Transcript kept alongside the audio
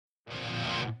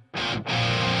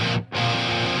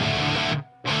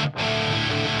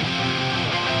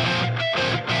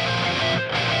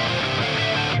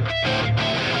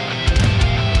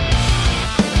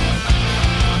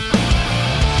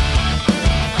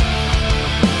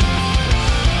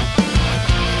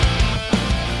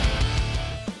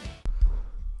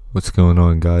What's going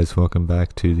on, guys? Welcome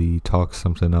back to the Talk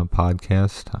Something Up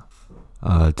podcast.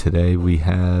 Today we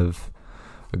have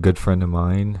a good friend of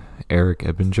mine, Erik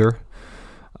Ebinger.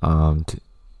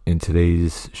 In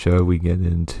today's show, we get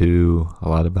into a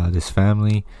lot about his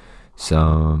family,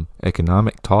 some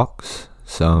economic talks,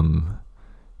 some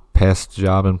past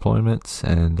job employments,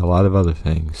 and a lot of other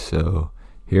things. So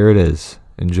here it is.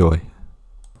 Enjoy.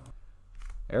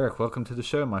 Erik, welcome to the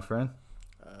show, my friend.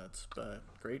 It's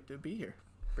great to be here.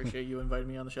 Appreciate you inviting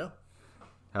me on the show.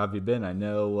 How have you been? I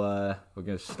know we're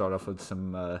going to start off with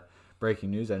some breaking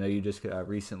news. I know you just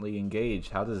recently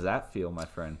engaged. How does that feel, my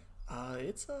friend?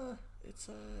 It's a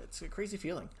crazy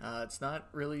feeling. It's not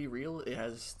really real. It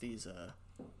has these,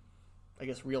 I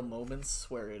guess, real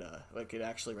moments where it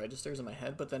actually registers in my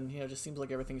head. But then it just seems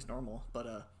like everything's normal.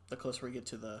 But the closer we get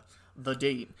to the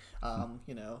date,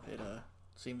 it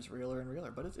seems realer and realer.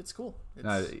 But it's cool.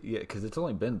 Yeah, because it's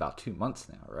only been about 2 months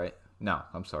now, right? No,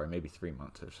 I'm sorry, maybe 3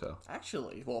 months or so.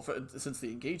 Actually, well, since the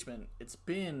engagement, it's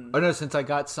been. Oh no, since I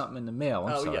got something in the mail.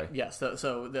 I'm sorry. Yeah. So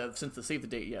since the save the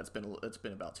date, it's been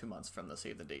about 2 months from the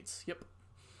save the dates. Yep.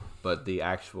 But the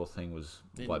actual thing was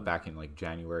back in like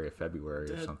January or February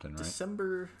or something, right?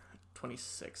 December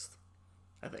 26th,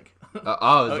 I think. It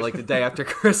was like the day after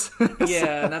Christmas.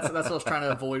 Yeah, and that's what I was trying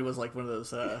to avoid, was like one of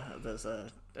those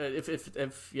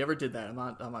if you ever did that, I'm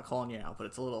not calling you out, but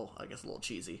it's a little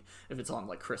cheesy if it's on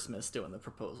like Christmas, doing the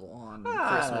proposal on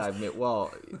Christmas. I admit,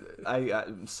 well, I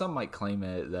some might claim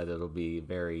that it'll be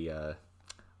very.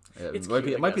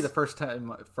 It might be the first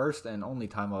and only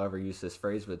time I'll ever use this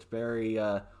phrase, but it's very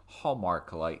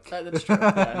Hallmark-like. That's true.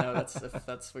 Yeah, no, if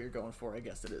that's what you're going for, I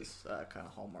guess it is kind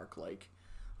of Hallmark-like.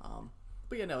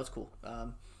 But yeah, no, it's cool.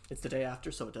 It's the day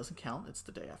after, so it doesn't count. It's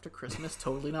the day after Christmas.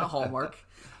 Totally not Hallmark.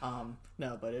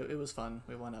 No, but it was fun.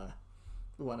 We went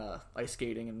ice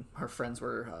skating, and her friends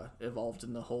were involved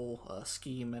in the whole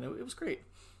scheme, and it was great.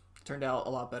 It turned out a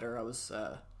lot better.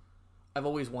 I've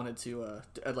always wanted to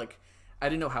I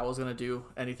didn't know how I was gonna do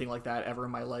anything like that ever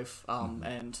in my life,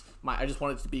 and I just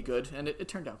wanted it to be good, and it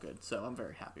turned out good. So I'm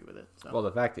very happy with it. So. Well,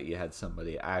 the fact that you had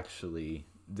somebody actually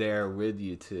there with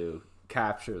you to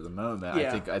capture the moment,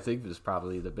 yeah. I think was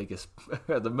probably the biggest,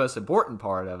 the most important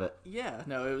part of it. Yeah,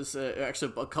 no, it was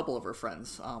actually a couple of her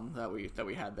friends that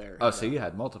we had there. Oh, so you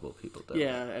had multiple people there.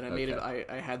 Yeah, and I made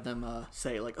them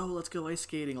say like, oh, let's go ice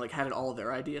skating. Like, had it all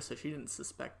their idea, so she didn't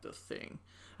suspect a thing,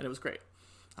 and it was great.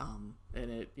 And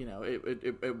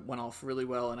it went off really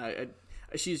well, and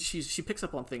she picks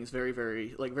up on things very,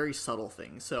 very, like, very subtle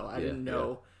things. So I didn't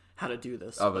know how to do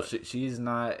this. Oh, but she's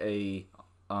not a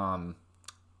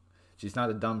she's not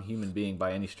a dumb human being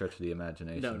by any stretch of the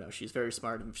imagination. No, she's very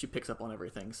smart, and she picks up on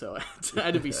everything. So I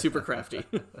had to be super crafty.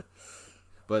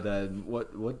 But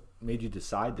what made you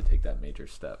decide to take that major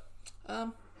step? I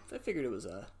figured it was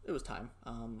time.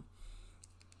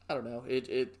 I don't know.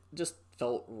 It just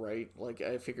felt right. Like,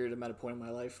 I figured I'm at a point in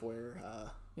my life where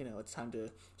it's time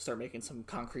to start making some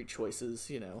concrete choices.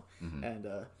 Mm-hmm. And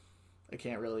I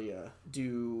can't really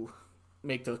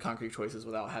make those concrete choices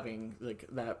without having like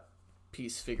that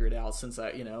piece figured out. Since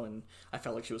and I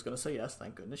felt like she was going to say yes.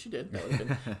 Thank goodness she did. That would have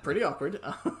been pretty awkward.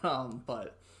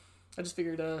 But I just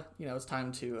figured it's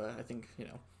time to I think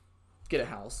get a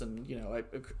house, and a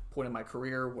point in my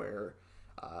career where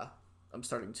I'm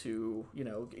starting to,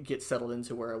 get settled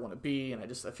into where I want to be, and I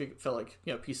felt like,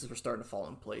 pieces were starting to fall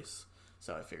in place.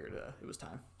 So I figured it was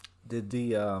time. Did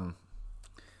the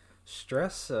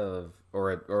stress of,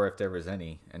 or if there was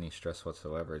any stress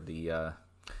whatsoever,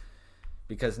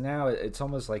 because now it's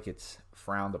almost like it's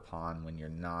frowned upon when you're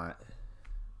not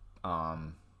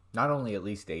only at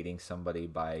least dating somebody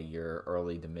by your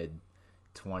early to mid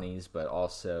 20s, but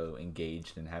also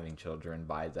engaged and having children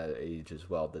by that age as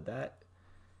well. Did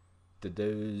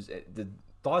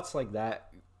thoughts like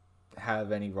that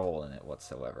have any role in it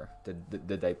whatsoever?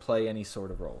 Did they play any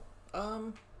sort of role?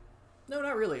 No,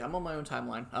 not really. I'm on my own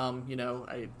timeline.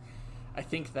 I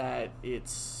think that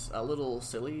it's a little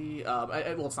silly.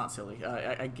 Well, it's not silly.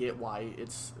 I get why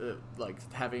it's like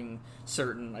having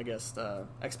certain, I guess,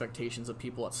 expectations of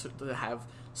people to have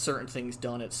certain things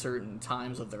done at certain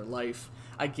times of their life.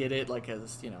 I get it. Like,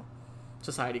 as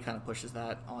society kind of pushes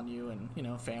that on you,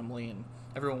 and family, and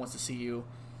everyone wants to see you,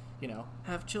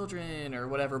 have children or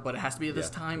whatever, but it has to be at this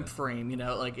time frame,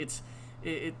 like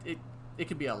it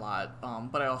could be a lot.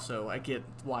 But I get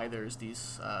why there's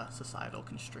these societal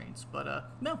constraints,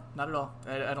 but no, not at all.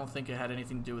 I don't think it had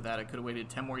anything to do with that. I could have waited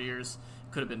 10 more years.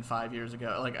 It could have been 5 years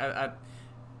ago. Like, I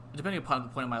depending upon the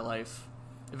point in my life,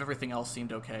 if everything else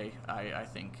seemed okay, I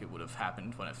think it would have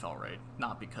happened when it felt right,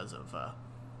 not because of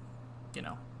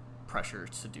pressure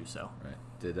to do so. Right.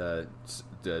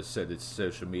 Did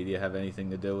social media have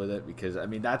anything to do with it? Because I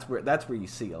mean, that's where you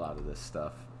see a lot of this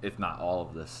stuff, if not all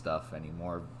of this stuff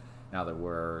anymore. Now that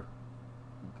we're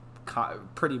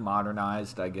pretty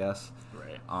modernized, I guess.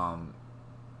 Right.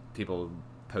 People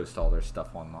post all their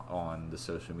stuff on the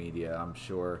social media. I'm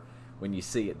sure when you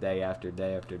see it day after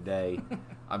day after day,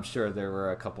 I'm sure there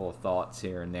were a couple of thoughts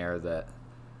here and there that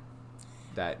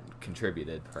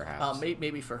contributed, perhaps.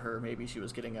 Maybe for her, maybe she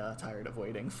was getting tired of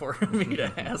waiting for me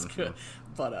to ask.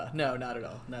 But no, not at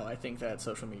all. No, I think that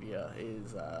social media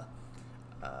is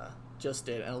just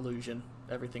an illusion.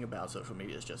 Everything about social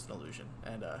media is just an illusion.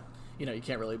 And, you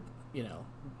can't really,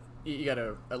 you got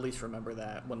to at least remember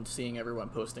that when seeing everyone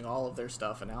posting all of their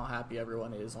stuff and how happy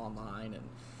everyone is online and,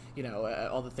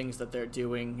 all the things that they're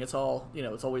doing. It's all,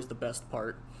 it's always the best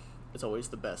part. It's always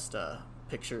the best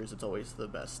pictures. It's always the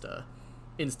best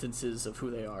instances of who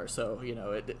they are. So,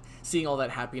 seeing all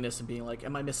that happiness and being like,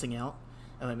 am I missing out?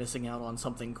 Am I missing out on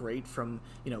something great from,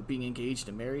 being engaged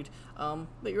and married?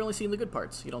 That you're only seeing the good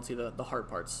parts. You don't see the hard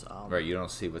parts. Right, you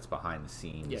don't see what's behind the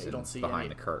scenes. Yeah, you don't see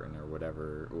behind the curtain or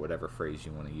whatever phrase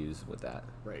you want to use with that.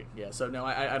 Right. Yeah. So no,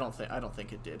 I don't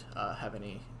think it did have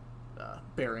any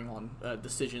bearing on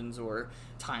decisions or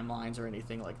timelines or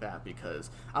anything like that,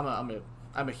 because I'm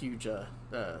a huge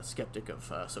skeptic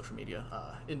of social media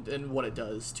and what it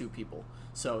does to people.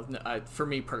 So for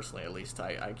me personally, at least,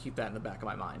 I keep that in the back of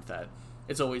my mind, that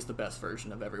it's always the best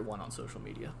version of everyone on social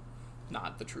media,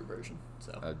 not the true version.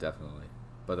 So definitely.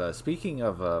 But speaking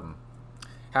of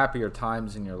happier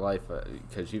times in your life,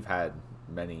 because you've had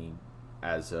many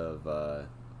as of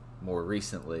more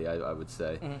recently, I would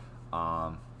say.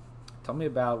 Mm-hmm. Tell me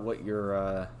about what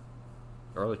your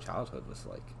early childhood was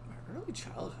like. Early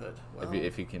childhood. Well,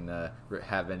 if you can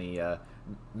have any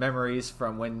memories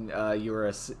from when you were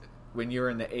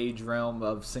in the age realm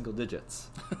of single digits.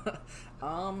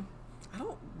 I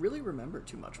don't really remember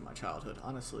too much of my childhood,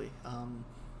 honestly.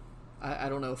 I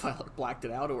don't know if I blacked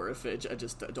it out or if I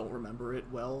just don't remember it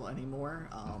well anymore.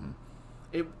 I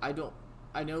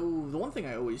know the one thing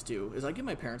I always do is I give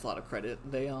my parents a lot of credit.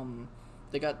 They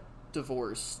got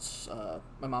divorced,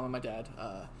 my mom and my dad,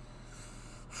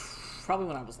 probably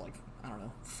when I was like, I don't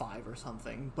know, 5 or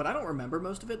something. But I don't remember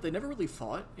most of it. They never really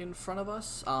fought in front of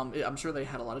us. I'm sure they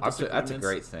had a lot of disagreements. That's a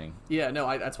great thing. Yeah,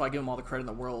 no, that's why I give them all the credit in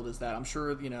the world, is that I'm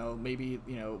sure, maybe,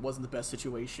 it wasn't the best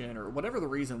situation or whatever the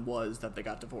reason was that they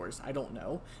got divorced. I don't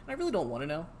know. And I really don't want to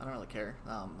know. I don't really care.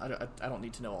 I don't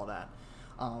need to know all that.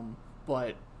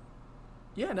 But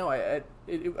yeah, no, I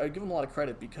give them a lot of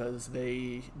credit because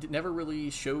they never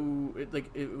really show it. Like,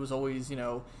 it was always,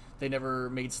 they never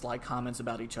made sly comments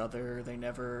about each other. They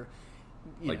never,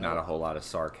 not a whole lot of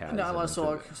sarcasm. Not a lot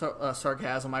of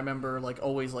sarcasm. I remember,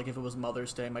 always, if it was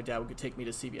Mother's Day, my dad would take me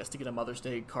to CVS to get a Mother's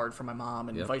Day card for my mom,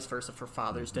 and vice versa for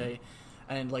Father's Day.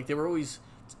 And, they were always,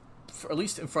 at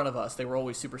least in front of us, they were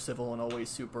always super civil and always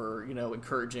super,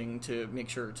 encouraging to make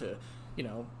sure to,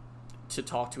 to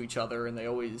talk to each other, and they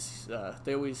always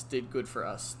did good for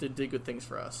us, did good things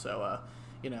for us. So,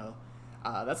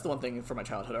 that's the one thing from my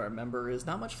childhood I remember is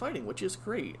not much fighting, which is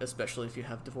great, especially if you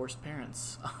have divorced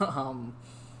parents. Yeah,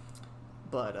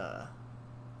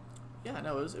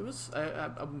 no, it was.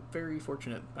 I'm very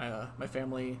fortunate. My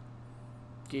family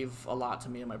gave a lot to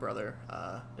me and my brother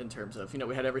in terms of,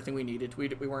 we had everything we needed. We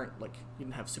weren't we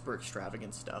didn't have super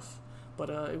extravagant stuff, but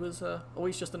it was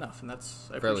always just enough, and that's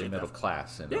fairly middle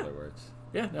class, in other words.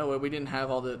 Yeah, no, we didn't have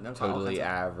all the totally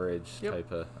average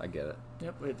type of. I get it.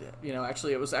 Yep,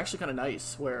 actually, it was actually kind of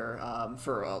nice where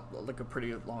for a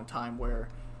pretty long time where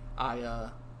I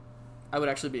would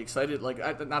actually be excited.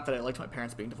 Not that I liked my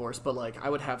parents being divorced, but I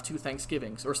would have 2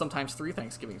 Thanksgivings or sometimes 3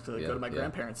 Thanksgivings to go to my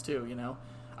grandparents too.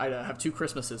 I'd have 2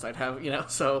 Christmases. I'd have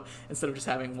so instead of just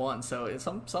having one. So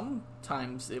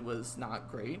sometimes it was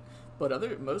not great, but a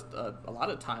lot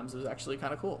of times it was actually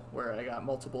kind of cool where I got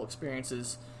multiple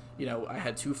experiences. I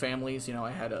had 2 families.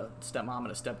 I had a stepmom and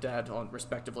a stepdad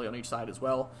respectively on each side as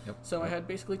well. Yep. So I had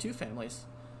basically 2 families.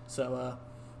 So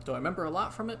do I remember a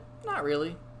lot from it? Not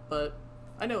really, but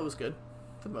I know it was good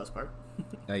for the most part.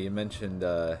 Now you mentioned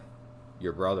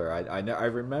your brother. I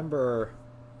remember.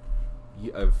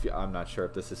 I'm not sure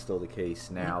if this is still the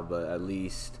case now, but at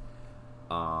least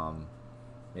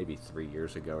maybe 3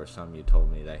 years ago or something, you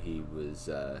told me that he was.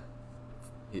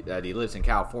 That he lives in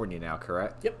California now,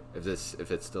 correct? Yep.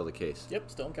 If it's still the case. Yep,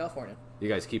 still in California. You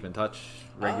guys keep in touch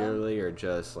regularly, or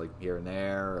just here and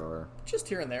there, or just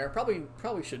here and there? We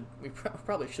probably should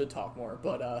talk more,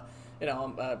 but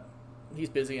he's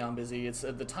busy. I'm busy. It's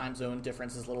the time zone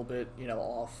difference is a little bit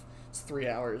off. It's 3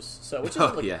 hours, so which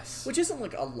isn't which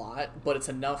isn't a lot, but it's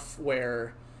enough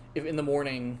where if in the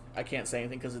morning I can't say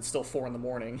anything because it's still 4 in the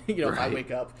morning, you know, if I Right.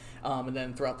 wake up, and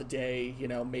then throughout the day, you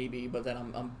know, maybe, but then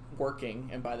I'm working,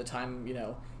 and by the time, you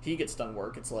know, he gets done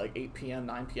work, it's like 8 p.m.,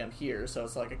 9 p.m. here, so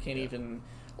it's like I can't even,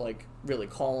 like, really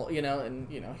call, you know,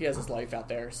 and, you know, he has his life out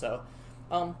there, so,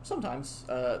 sometimes,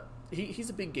 he's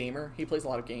a big gamer. He plays a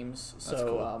lot of games, so, That's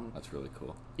cool. That's really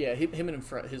cool. yeah, him and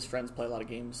his friends play a lot of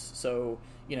games. So,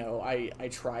 you know, I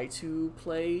try to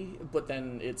play, but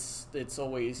then it's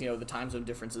always, you know, the time zone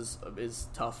difference is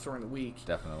tough during the week.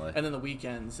 Definitely. And then the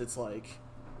weekends, it's like,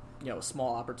 you know, a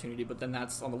small opportunity. But then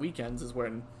that's on the weekends is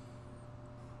when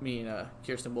me and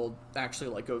Kirsten will actually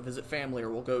like go visit family,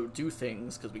 or we'll go do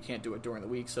things because we can't do it during the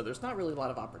week. So there's not really a lot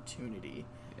of opportunity.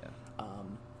 Yeah.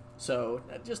 So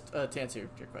just to answer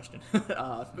your question,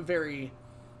 very,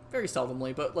 very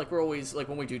seldomly, but like we're always like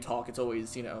when we do talk, it's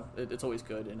always, you know, it's always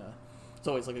good, and it's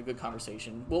always like a good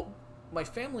conversation. Well, my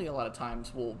family a lot of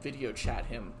times will video chat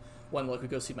him when like we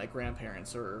go see my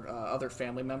grandparents or other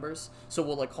family members. So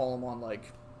we'll like call him on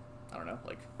like, I don't know,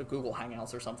 like a Google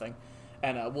Hangouts or something,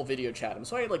 and we'll video chat him.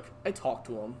 So I talk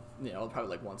to him, you know,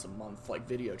 probably like once a month, like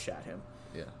video chat him.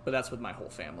 Yeah. But that's with my whole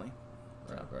family.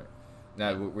 Right. Right.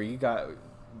 Now, were you guys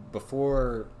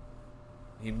before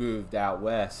he moved out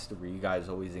west? Were you guys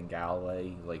always in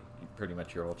Galloway, like pretty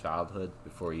much your whole childhood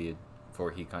before he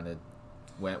kind of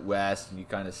went west and you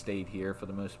kind of stayed here for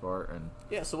the most part? And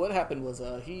yeah, so what happened was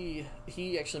he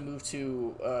actually moved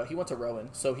to he went to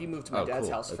Rowan, so he moved to my dad's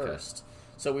house first.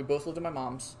 So we both lived at my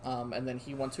mom's, and then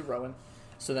he went to Rowan.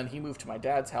 So then he moved to my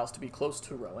dad's house to be close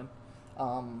to Rowan,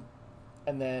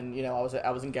 and then, you know,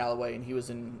 I was in Galloway and he was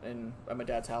in at my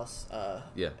dad's house.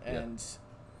 And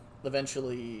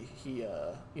eventually he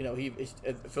you know,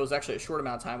 it was actually a short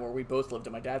amount of time where we both lived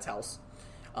at my dad's house.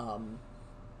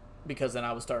 Because then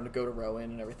I was starting to go to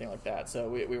Rowan and everything like that. So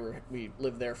we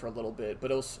lived there for a little bit,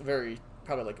 but it was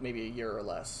probably like maybe a year or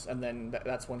less. And then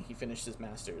that's when he finished his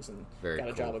master's and got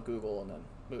a job at Google, and then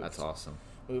moved. That's awesome.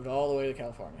 Moved all the way to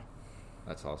California.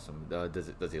 That's awesome.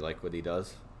 Does he like what he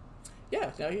does?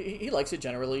 Yeah, no, he likes it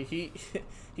generally. He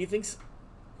thinks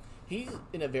he's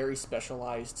in a very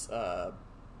specialized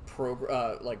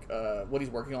what he's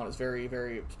working on is very,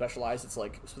 very specialized. It's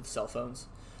like with cell phones.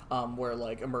 Where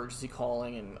like emergency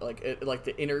calling and like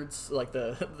the innards, like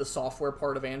the software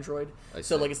part of Android.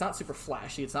 So like it's not super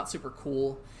flashy, it's not super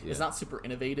cool, it's not super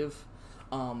innovative.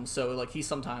 So like he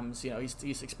sometimes, you know,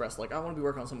 he's expressed like, I want to be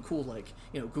working on something cool, like,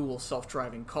 you know, Google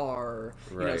self-driving car, or,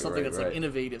 you know, something that's like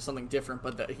innovative, something different,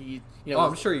 but that he, you know. Oh,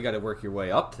 I'm sure you got to work your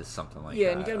way up to something like that.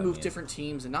 Yeah, and you got to move different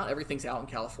teams, and not everything's out in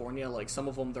California. Like some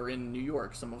of them they're in New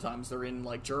York, sometimes they're in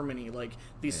like Germany. Like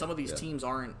some of these teams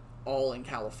aren't all in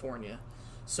California.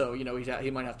 So, you know, he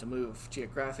might have to move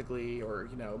geographically, or,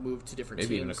 you know, move to different teams.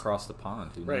 Maybe even across the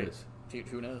pond. Who knows?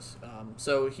 Who knows?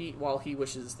 So while he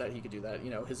wishes that he could do that, you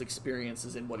know, his experience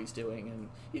is in what he's doing,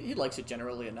 and he likes it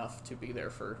generally enough to be there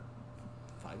for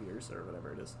 5 years or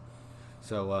whatever it is.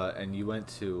 So, and you went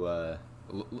to,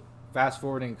 fast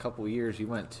forwarding a couple of years, you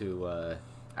went to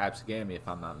Absegami, if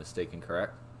I'm not mistaken,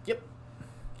 correct? Yep.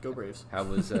 Go Braves. How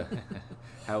was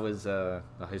the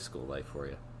high school life for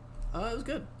you? It was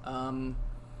good.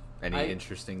 Any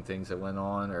interesting things that went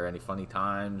on, or any funny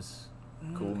times,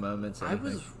 cool moments? Anything?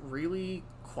 I was really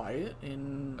quiet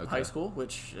in high school,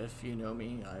 which, if you know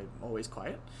me, I'm always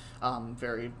quiet. Not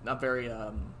very.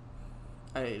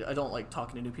 I don't like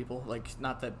talking to new people. Like,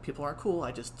 not that people aren't cool.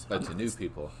 But to new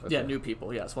people. Okay. Yeah, new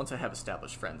people. Yes, once I have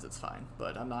established friends, it's fine.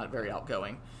 But I'm not very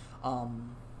outgoing.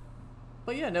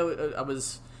 But yeah, no, I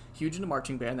was huge into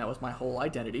marching band. That was my whole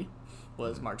identity.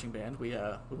 Was marching band. We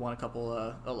won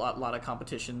a lot of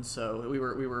competitions, so we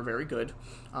were very good.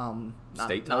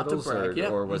 State titles,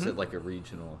 or was it like a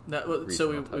regional? No,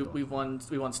 so we won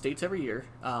states every year.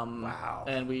 Wow!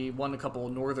 And we won a couple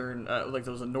northern, like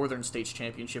there was a northern states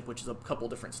championship, which is a couple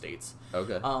different states.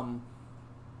 Okay.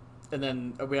 And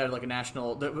then we had like a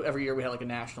national. Every year we had like a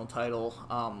national title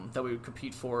that we would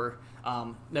compete for.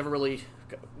 Never really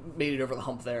made it over the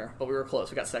hump there, but we were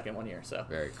close. We got second one year, so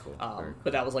very cool. Very cool.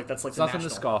 But that's like it's the nothing national. to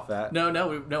scoff at. No.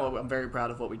 I'm very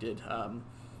proud of what we did,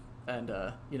 and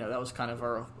you know, that was kind of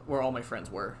where all my friends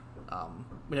were.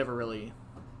 We never really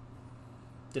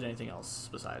did anything else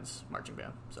besides marching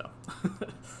band. So,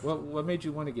 what made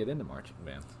you want to get into marching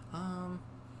band? I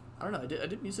don't know. I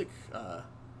did music.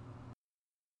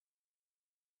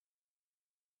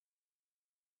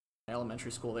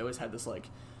 Elementary school, they always had this like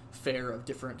fair of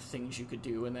different things you could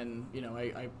do, and then, you know,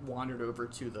 I wandered over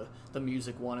to the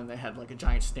music one, and they had like a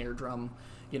giant snare drum,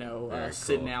 you know,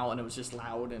 sitting out, and it was just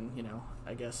loud, and, you know,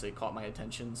 I guess it caught my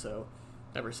attention. So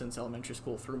ever since elementary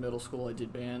school through middle school, I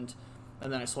did band.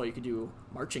 And then I saw you could do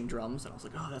marching drums, and I was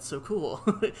like, oh, that's so cool.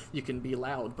 You can be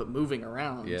loud, but moving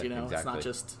around, Yeah, you know? exactly. It's not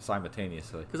just...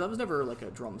 simultaneously. Because I was never, like, a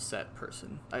drum set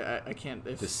person. I can't...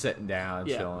 Just sitting down,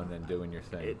 chilling, and doing your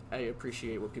thing. I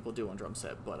appreciate what people do on drum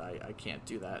set, but I can't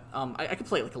do that. I can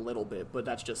play, like, a little bit, but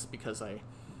that's just because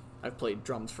I've played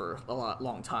drums for a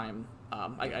long time.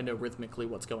 I know rhythmically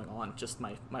what's going on. Just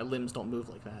my limbs don't move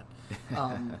like that.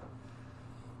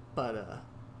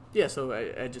 Yeah, so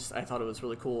I thought it was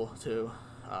really cool to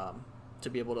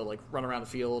be able to like run around the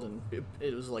field, and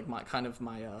it was like my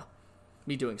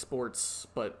me doing sports,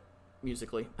 but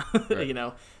musically, right. you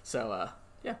know. So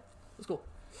yeah, it was cool.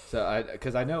 So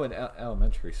because I know in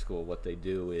elementary school what they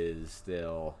do is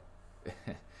they'll,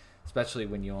 especially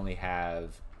when you only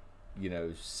have,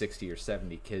 60 or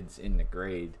 70 kids in the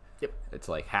grade. Yep. It's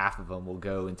like half of them will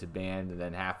go into band, and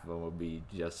then half of them will be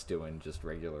just doing just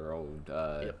regular old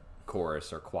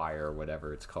chorus or choir or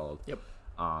whatever it's called. Yep.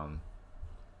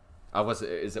 Was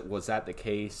that the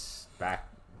case back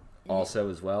also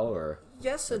as well, or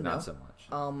yes and not no. so much?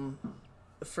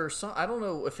 For some, I don't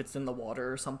know if it's in the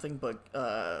water or something, but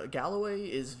Galloway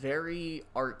is very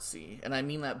artsy, and I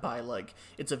mean that by like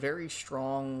it's a very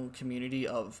strong community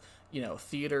of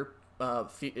theater.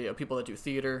 People that do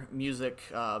theater, music,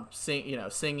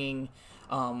 singing.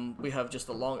 We have just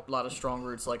a lot of strong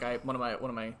roots. Like one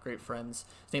of my great friends,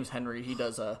 his name's Henry.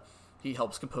 He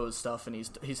helps compose stuff, and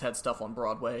he's had stuff on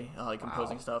Broadway,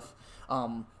 composing stuff.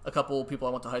 A couple people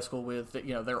I went to high school with,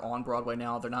 they're on Broadway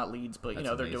now. They're not leads, but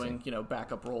they're amazing. doing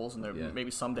backup roles, and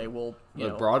maybe someday we'll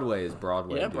Broadway is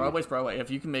Broadway. Yeah, dude. Broadway's Broadway. If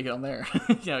you can make it on there,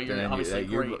 you're obviously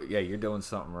great. You're doing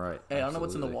something right. Hey, I don't know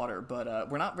what's in the water,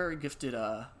 but we're not very gifted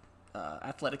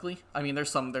athletically. I mean,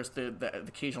 there's the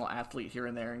occasional athlete here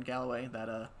and there in Galloway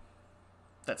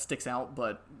that sticks out,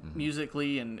 but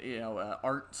musically and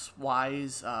arts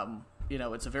wise,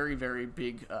 it's a very, very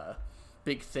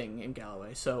big thing in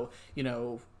Galloway. So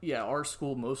our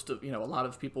school, a lot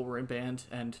of people were in band,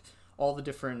 and all the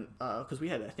different because we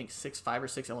had I think 5 or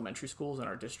 6 elementary schools in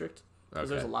our district. Because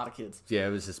there's a lot of kids. Yeah, it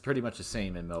was just pretty much the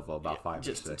same in Millville, about 5 or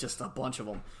 6. Just a bunch of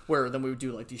them. Where then we would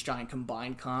do like these giant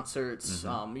combined concerts.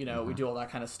 We do all that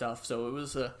kind of stuff. So it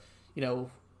was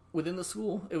within the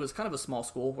school, it was kind of a small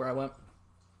school where I went.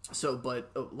 So, but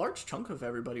a large chunk of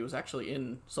everybody was actually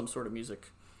in some sort of music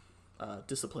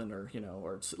discipline, or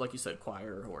or like you said,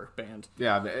 choir or band.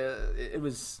 Yeah, it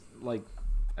was like,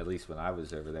 at least when I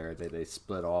was over there, they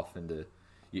split off into.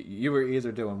 You were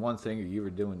either doing one thing or you were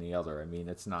doing the other. I mean,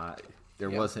 it's not. There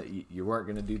wasn't. You weren't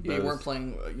going to do both. Yeah, you weren't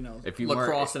playing. If you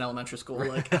lacrosse in elementary school,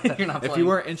 like you're not. If you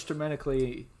weren't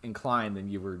instrumentally inclined, then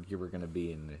you were going to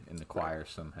be in the choir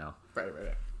somehow. Right.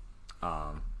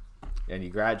 And you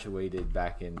graduated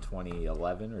back in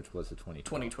 2011, or was it 2012?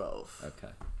 2012.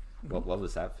 Okay. What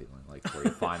was that feeling like? Were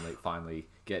you finally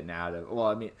getting out of? Well,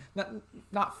 I mean,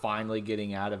 not finally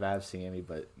getting out of AVSAMI,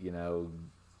 but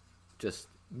just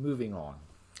moving on.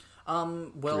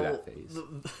 Well,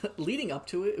 leading up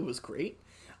to it, it was great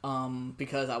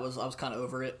because I was kind of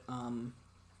over it.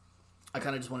 I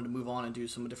kind of just wanted to move on and do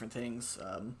some different things.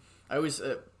 I always,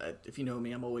 if you know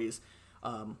me, I'm always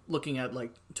looking at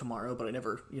like tomorrow, but I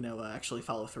never, actually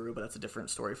follow through. But that's a different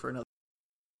story for another.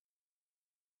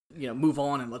 Move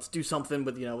on and let's do something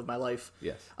with with my life.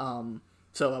 Yes.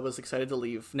 So I was excited to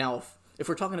leave. Now, if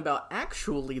we're talking about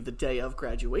actually the day of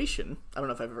graduation, I don't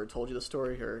know if I've ever told you the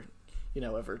story or.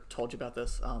 Ever told you about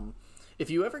this. If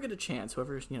you ever get a chance,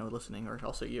 whoever's, listening, or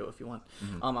also you if you want,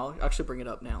 I'll actually bring it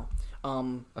up now.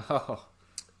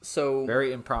 So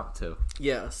very impromptu.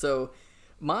 Yeah, so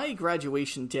my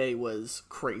graduation day was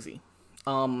crazy.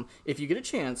 If you get a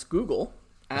chance, Google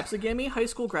AVSAMI High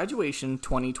School graduation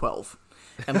 2012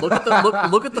 and look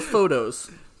at the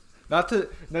photos. Not to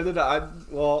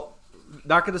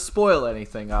not going to spoil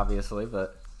anything, obviously,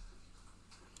 but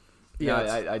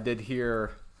I did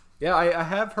hear. Yeah, I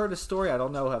have heard a story. I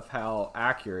don't know how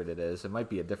accurate it is. It might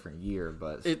be a different year,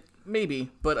 but it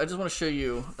maybe. But I just want to show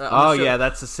you. Yeah,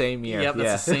 that's the same year. Yep,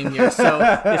 that's the same year.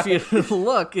 So if you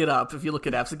look it up, if you look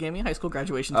at AVSAMI High School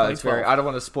graduation 2012, I don't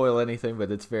want to spoil anything, but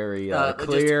it's very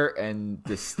clear and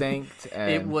distinct.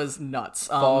 And it was nuts.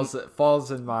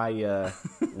 Falls in my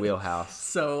wheelhouse.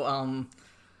 So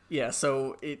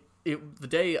so the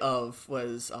day of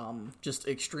was just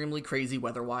extremely crazy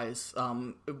weather-wise.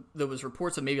 There was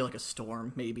reports of maybe like a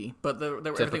storm, but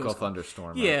typical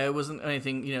thunderstorm. Yeah, right? It wasn't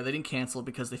anything. They didn't cancel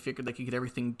because they figured they could get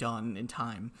everything done in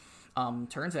time.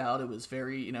 Turns out it was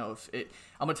very. I'm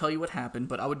gonna tell you what happened,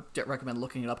 but I would recommend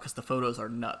looking it up because the photos are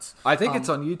nuts. I think it's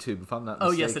on YouTube, if I'm not mistaken.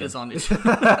 Oh yes, it is on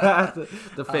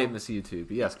YouTube. the famous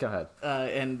YouTube. Yes, go ahead.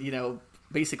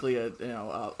 Basically,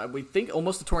 we think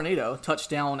almost a tornado touched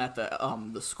down at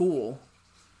the school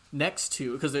next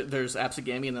to, because there's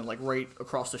Absegami, and then like right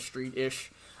across the street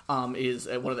ish. Is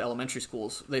at one of the elementary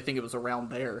schools. They think it was around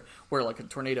there where like a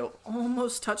tornado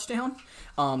almost touched down,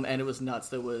 and it was nuts.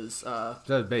 There was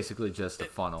so basically just a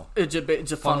funnel. It's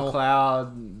a funnel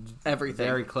cloud, everything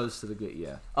very close to the gate.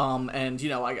 Yeah. And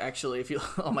I actually, if you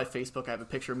on my Facebook, I have a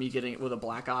picture of me getting it with a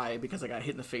black eye because I got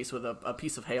hit in the face with a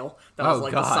piece of hail that was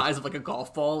like the size of like a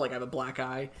golf ball. Like I have a black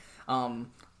eye.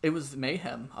 It was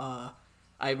mayhem.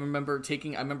 I remember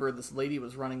this lady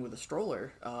was running with a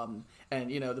stroller, and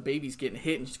the baby's getting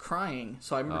hit and she's crying.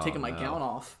 So I remember taking my gown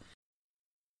off.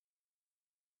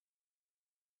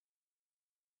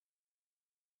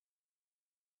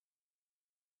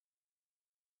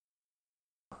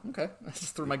 Okay, I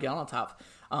just threw my gown on top.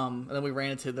 And then we ran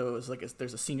into those,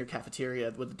 there's a senior cafeteria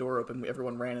with the door open.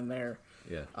 Everyone ran in there.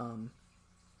 Yeah.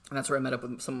 And that's where I met up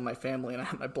with some of my family, and I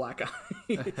had my black eye.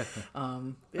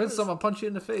 Did someone punch you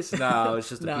in the face? No, it's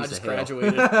just a piece I just of hail.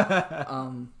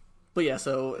 Graduated. But yeah,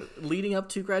 so leading up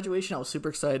to graduation, I was super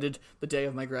excited. The day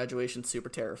of my graduation, super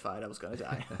terrified I was going to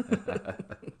die.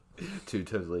 Two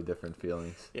totally different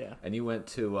feelings. Yeah. And you went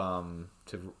to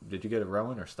did you go to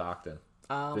Rowan or Stockton?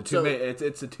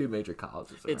 It's the two major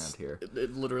colleges around here.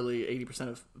 Literally 80%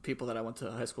 of people that I went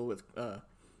to high school with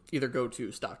either go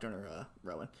to Stockton or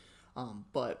Rowan.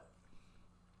 But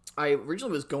I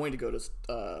originally was going to go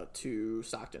to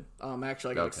Stockton.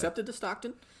 Actually, I got accepted to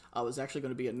Stockton. I was actually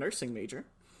going to be a nursing major.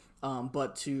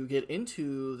 But to get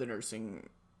into the nursing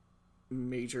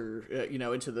major,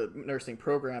 into the nursing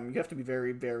program, you have to be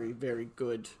very, very, very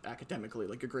good academically.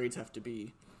 Like your grades have to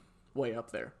be way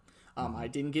up there. I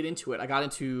didn't get into it. I got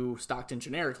into Stockton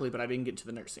generically, but I didn't get into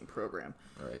the nursing program.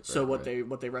 So what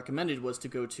they recommended was to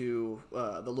go to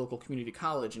the local community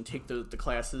college and take the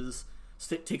classes,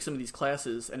 take some of these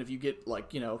classes, and if you get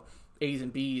A's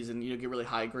and B's and get really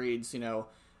high grades,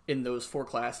 in those 4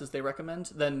 classes they recommend,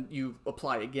 then you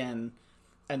apply again,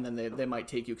 and then they might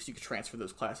take you because you could transfer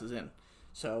those classes in.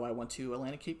 So I went to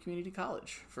Atlantic Cape Community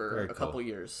College for a couple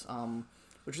years.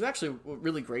 Which was actually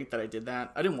really great that I did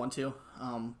that. I didn't want to,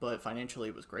 but financially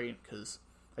it was great because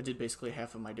I did basically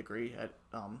half of my degree at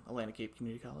Atlantic Cape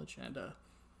Community College,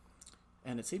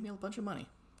 and it saved me a bunch of money.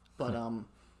 But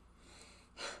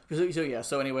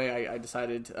so anyway, I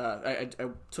decided I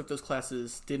took those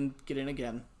classes, didn't get in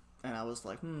again, and I was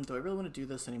like, do I really want to do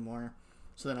this anymore?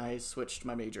 So then I switched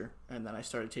my major, and then I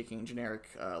started taking generic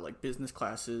business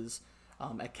classes,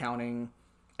 accounting,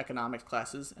 economics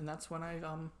classes, and that's when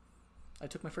I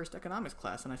took my first economics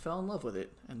class, and I fell in love with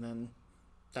it. And then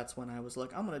that's when I was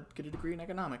like, I'm going to get a degree in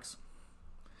economics.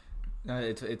 No,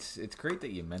 it's great that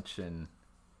you mention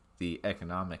the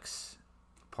economics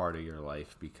part of your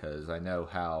life, because I know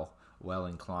how well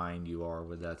inclined you are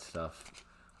with that stuff,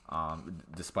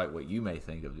 despite what you may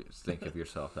think of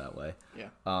yourself that way. Yeah.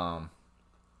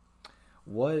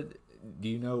 What do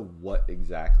you know? What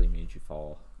exactly made you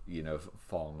fall in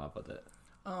love with it?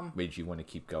 Made you want to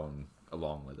keep going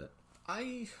along with it?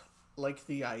 I like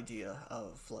the idea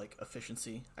of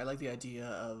efficiency. I like the idea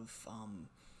of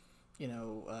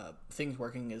things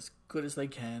working as good as they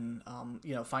can.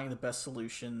 Finding the best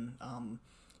solution. And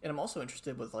I'm also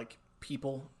interested with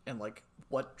people and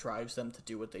what drives them to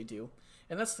do what they do.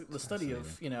 And that's the study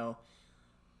of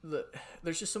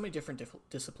there's just so many different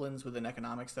disciplines within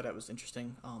economics that it was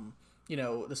interesting.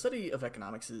 The study of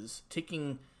economics is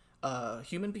taking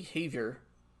human behavior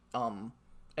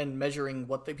and measuring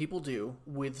what people do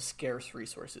with scarce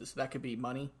resources. That could be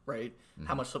money, right? Mm-hmm.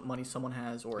 How much money someone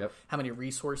has, or how many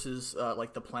resources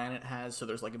the planet has. So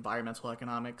there's environmental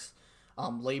economics,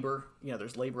 labor.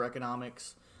 There's labor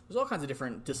economics. There's all kinds of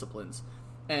different disciplines,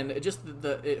 and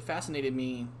it fascinated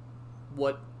me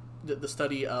what the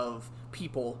study of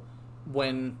people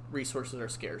when resources are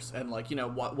scarce, and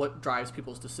what drives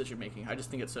people's decision making. I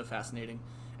just think it's so fascinating,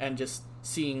 and just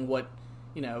seeing what.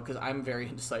 Because I'm very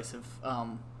indecisive,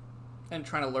 and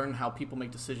trying to learn how people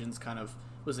make decisions kind of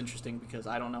was interesting because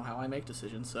I don't know how I make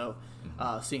decisions. So,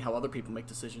 seeing how other people make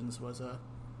decisions was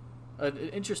an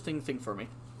interesting thing for me.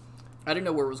 I didn't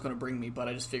know where it was going to bring me, but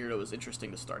I just figured it was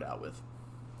interesting to start out with.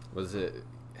 Was it?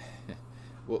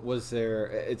 Was there?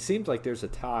 It seems like there's a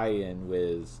tie-in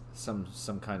with some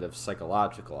kind of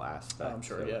psychological aspect. I'm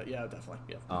sure. Yeah, definitely.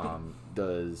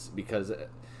 Yeah. Because.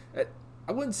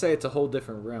 I wouldn't say it's a whole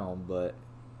different realm, but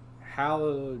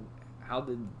how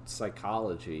did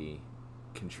psychology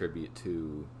contribute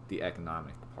to the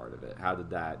economic part of it? How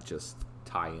did that just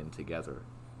tie in together?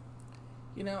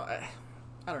 I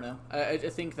don't know. I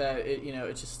think that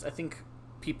it's just, I think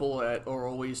people are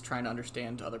always trying to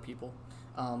understand other people.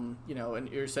 And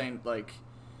you're saying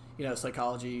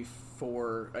psychology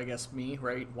for, I guess, me,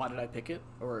 right? Why did I pick it?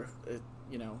 Or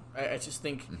I just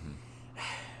think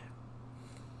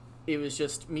it was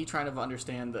just me trying to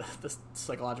understand the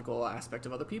psychological aspect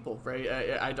of other people,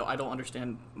 right? I don't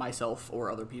understand myself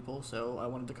or other people, so I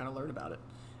wanted to kind of learn about it,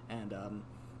 and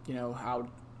how,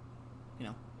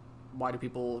 why do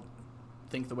people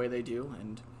think the way they do,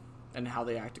 and how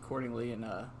they act accordingly, and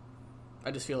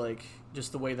I just feel like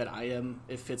just the way that I am,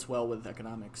 it fits well with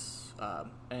economics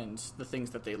and the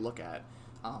things that they look at,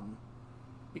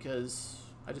 because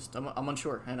I'm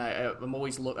unsure, and I'm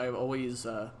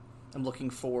looking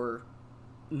for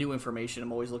new information.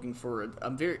 I'm always looking for.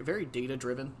 I'm very very data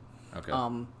driven. Okay.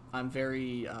 I'm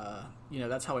very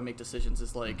that's how I make decisions.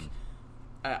 Is like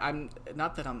I'm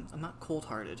not cold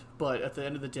hearted, but at the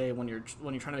end of the day, when you're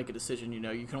trying to make a decision,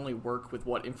 you can only work with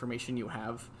what information you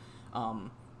have.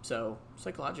 So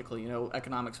psychologically,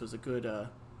 economics was a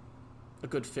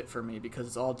good fit for me because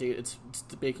it's all data. It's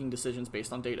making decisions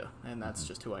based on data, and that's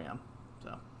just who I am.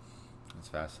 So that's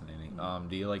fascinating.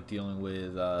 Do you like dealing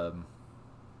with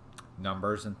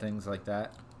numbers and things like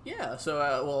that? Yeah.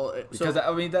 So because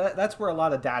I mean that's where a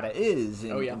lot of data is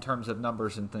in terms of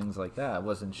numbers and things like that. I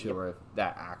wasn't sure if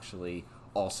that actually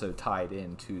also tied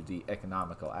into the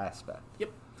economical aspect.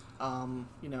 Yep.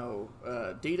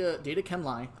 Data can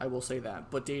lie. I will say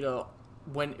that, but data,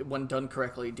 when done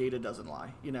correctly, data doesn't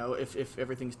lie. If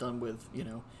everything's done with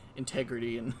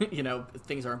integrity and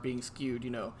things aren't being skewed,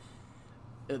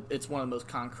 it's one of the most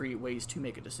concrete ways to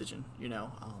make a decision.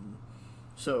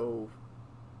 That's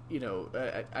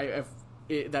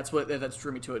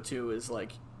drew me to it too. Is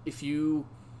like if you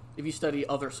study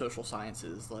other social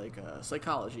sciences like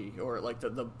psychology or like the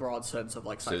broad sense of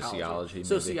like sociology,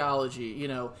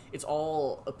 it's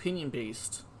all opinion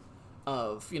based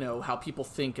of how people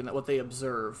think and what they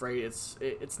observe, right?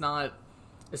 It's not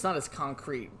as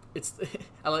concrete.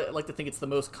 I like to think it's the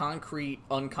most concrete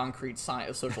unconcrete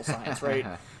science, social science, right?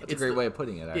 That's a great way of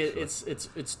putting it. Actually,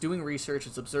 it's doing research,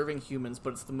 it's observing humans,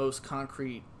 but it's the most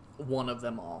concrete one of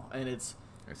them all, and it's.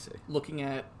 I see. Looking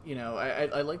at,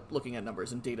 I like looking at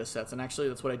numbers and data sets, and actually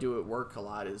that's what I do at work a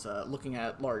lot is looking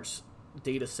at large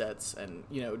data sets and,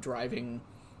 driving,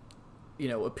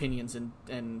 opinions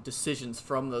and decisions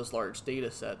from those large data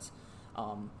sets,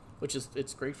 which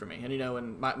it's great for me. And,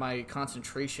 and my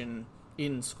concentration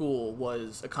in school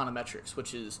was econometrics,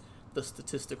 which is the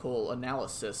statistical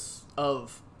analysis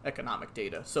of economic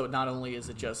data. So not only is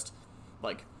it just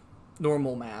like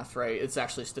normal math, right? It's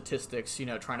actually statistics,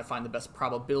 trying to find the best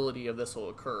probability of this will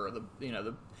occur,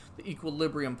 the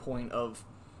equilibrium point of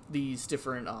these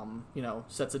different,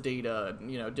 sets of data,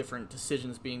 different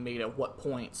decisions being made at what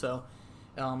point. So,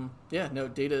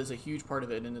 data is a huge part of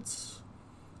it, and it's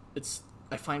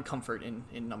I find comfort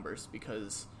in numbers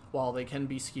because while they can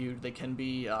be skewed, they can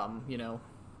be,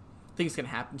 things can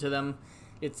happen to them.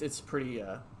 It's pretty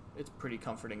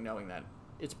comforting knowing that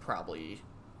it's probably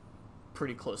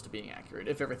pretty close to being accurate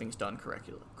if everything's done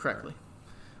correctly. Right.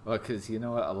 Well, because a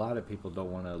lot of people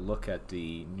don't want to look at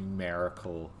the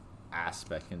numerical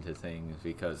aspect into things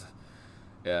because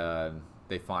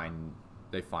they find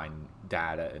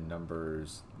data and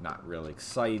numbers not really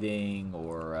exciting,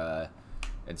 or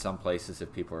in some places,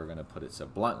 if people are going to put it so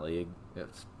bluntly, it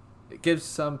gives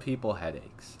some people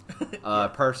headaches.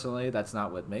 Personally, that's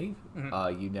not with me.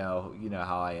 You know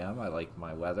how I am. I like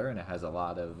my weather, and it has a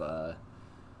lot of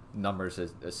numbers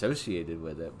associated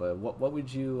with it. But what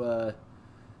would you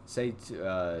say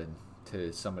to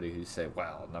somebody who say,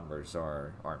 well, numbers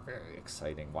aren't very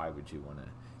exciting? Why would you want to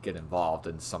get involved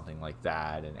in something like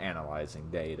that and analyzing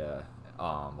data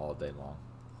all day long?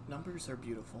 Numbers are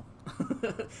beautiful.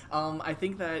 I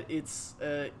think that it's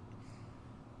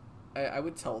I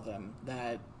would tell them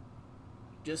that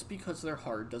just because they're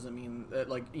hard doesn't mean that,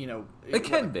 it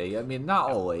can be. I mean,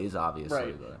 not always, obviously.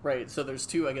 Right, right. So there's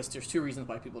two reasons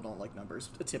why people don't like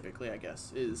numbers. Typically, I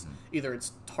guess, is either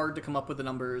it's hard to come up with the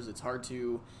numbers, it's hard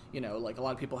to, like a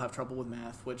lot of people have trouble with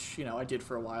math, which, I did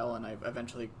for a while, and I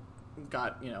eventually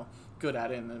got, good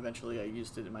at it, and eventually I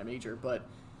used it in my major. But,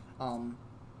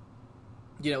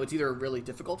 it's either really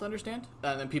difficult to understand,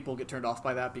 and then people get turned off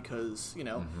by that because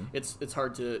it's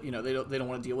hard to they don't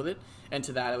want to deal with it. And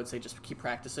to that, I would say just keep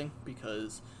practicing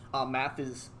because math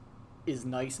is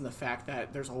nice in the fact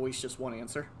that there's always just one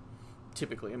answer.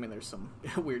 Typically, I mean, there's some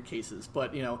weird cases,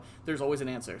 but there's always an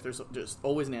answer. There's just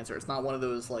always an answer. It's not one of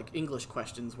those like English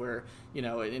questions where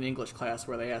in English class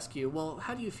where they ask you, well,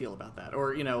 how do you feel about that,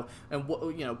 or and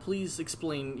what please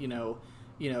explain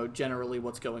generally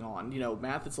what's going on.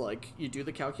 Math is like you do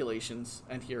the calculations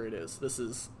and here it is. This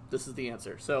is the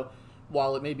answer. So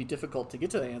while it may be difficult to get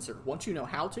to the answer, once you know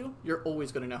how to, you're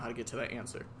always going to know how to get to that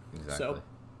answer. Exactly. So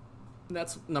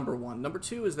That's number one. Number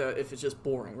two is that if it's just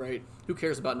boring, right? Who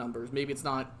cares about numbers? Maybe it's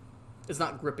not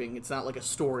gripping. It's not like a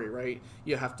story, right?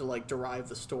 You have to like derive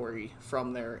the story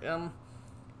from there.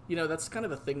 That's kind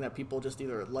of a thing that people just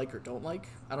either like or don't like.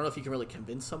 I don't know if you can really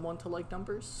convince someone to like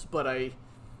numbers, but I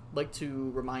like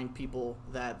to remind people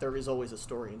that there is always a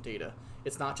story in data.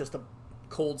 It's not just a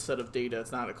cold set of data.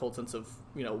 It's not a cold sense of,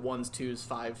 ones, twos,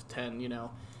 5, 10,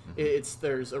 It's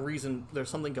there's a reason, there's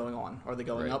something going on. Are they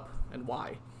going Right. up, and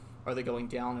why? Are they going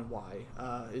down, and why?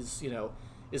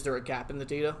 Is there a gap in the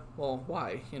data? Well,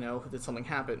 why? Did something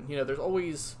happen? There's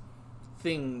always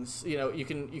things, you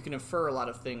can infer a lot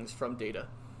of things from data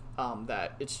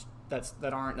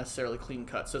that aren't necessarily clean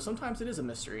cut. So sometimes it is a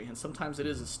mystery, and sometimes it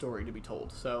is a story to be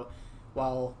told. So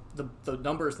while the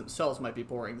numbers themselves might be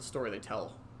boring, the story they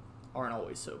tell aren't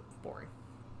always so boring.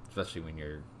 Especially when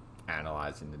you're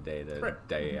analyzing the data Right.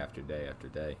 day after day after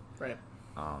day. Right.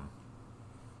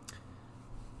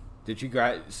 Did you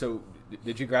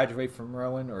graduate from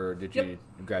Rowan, or did you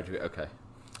graduate? Okay.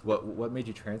 What made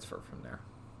you transfer from there?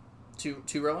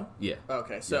 To Rowan? Yeah.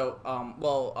 Okay. So, I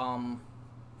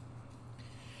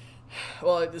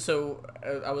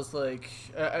was like,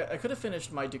 I could have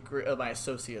finished my degree, my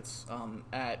associates,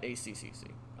 at ACCC,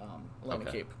 Atlantic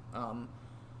Okay. Cape.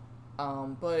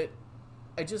 But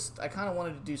I kind of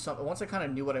wanted to do something. Once I kind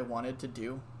of knew what I wanted to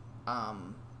do,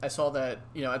 I saw that,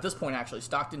 at this point, actually,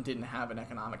 Stockton didn't have an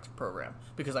economics program,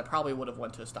 because I probably would have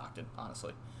went to Stockton,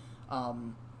 honestly.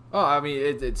 I mean,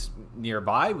 it's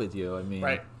nearby with you. I mean,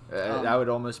 Right. That would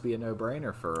almost be a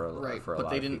no-brainer for a lot But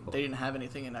of people. they didn't have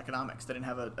anything in economics. They didn't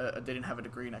have a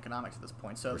degree in economics at this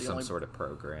point. So Or the some only sort of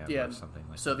program yeah, or something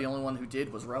like so that. the only one who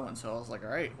did was Rowan. So I was like, all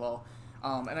right, well,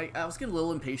 and I was getting a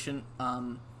little impatient.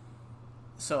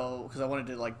 So because I wanted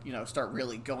to start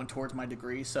really going towards my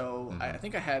degree. So I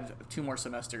think I had 2 more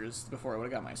semesters before I would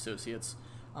have got my associates.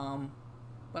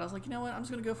 But I was like, you know what, I'm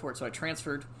just going to go for it. So I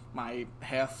transferred my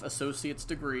half associate's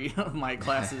degree of my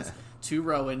classes to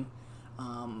Rowan.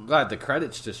 Glad the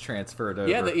credits just transferred over.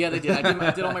 Yeah, they did.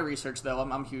 I did all my research, though.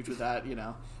 I'm huge with that,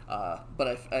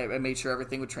 But I made sure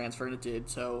everything would transfer, and it did.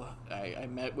 So I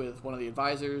met with one of the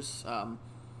advisors.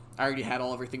 I already had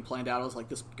everything planned out. I was like,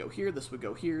 this would go here, this would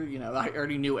go here. I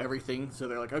already knew everything. So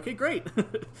they're like, okay, great. They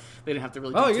didn't have to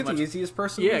really do too you're much. the easiest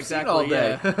person Yeah, we've seen exactly. all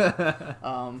day.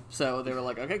 Yeah. So they were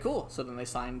like, okay, cool. So then they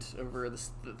signed over the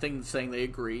thing saying they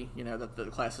agree, that the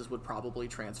classes would probably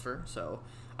transfer. So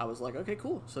I was like, okay,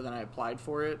 cool. So then I applied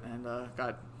for it, and I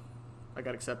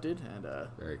got accepted, and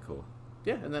Very cool.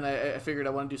 yeah. And then I figured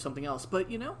I want to do something else, but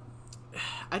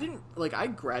I didn't I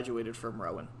graduated from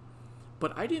Rowan,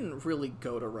 but I didn't really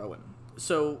go to Rowan.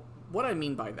 So what I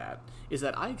mean by that is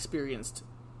that I experienced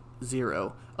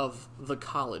 0 of the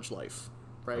college life,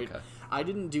 right? Okay. I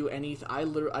didn't do anything.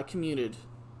 I commuted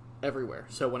everywhere.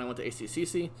 So when I went to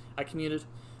ACCC, I commuted,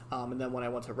 and then when I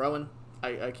went to Rowan,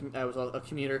 I was a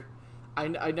commuter.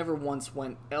 I never once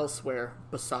went elsewhere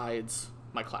besides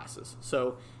my classes.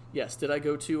 So yes, did I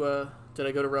go to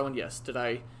Rowan? Yes. Did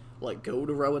I go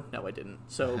to Rowan? No, I didn't.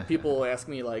 So people ask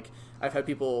me, I've had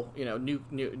people,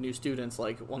 new students,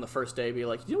 on the first day be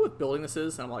like, you know what building this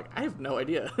is? And I'm like, I have no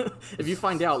idea. If you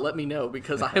find out, let me know,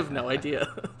 because I have no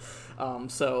idea.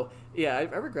 So yeah, I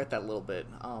regret that a little bit.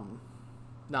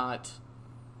 Not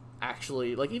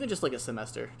actually, even just a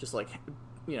semester, just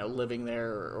living there,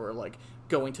 or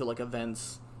going to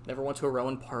events. Never went to a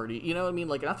Rowan party. You know what I mean?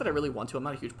 Not that I really want to. I'm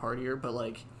not a huge partier, but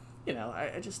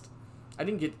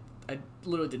I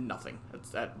literally did nothing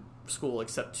at school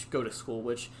except go to school,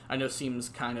 which I know seems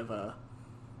kind of a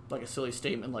silly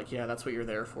statement. Yeah, that's what you're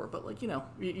there for. But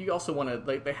you also want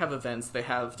to, they have events, they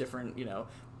have different,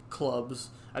 clubs.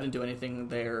 I didn't do anything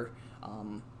there,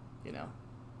 so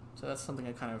that's something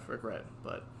I kind of regret.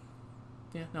 But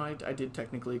yeah, no, I did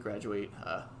technically graduate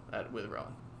at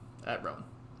Rowan.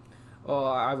 Well,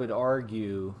 I would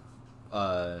argue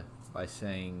by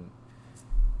saying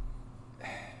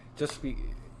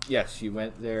yes, you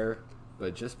went there,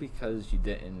 but just because you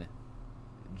didn't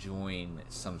join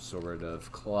some sort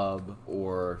of club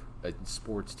or a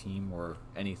sports team or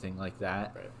anything like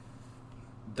that, Right.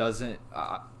 doesn't.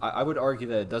 I would argue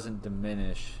that it doesn't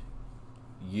diminish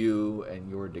you and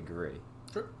your degree.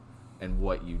 Sure. And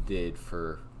what you did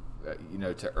for,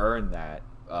 to earn that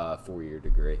 4-year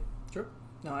degree. Sure.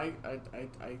 No, I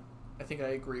think I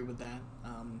agree with that.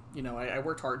 I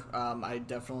worked hard. I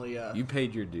definitely. You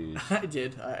paid your dues. I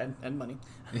did, and money,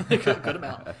 good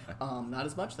amount. Not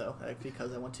as much though,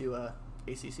 because I went to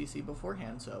ACCC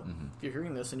beforehand. So if you're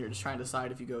hearing this and you're just trying to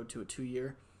decide if you go to a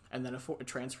 2-year and then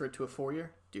transfer it to a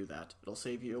 4-year, do that. It'll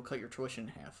save you. It'll cut your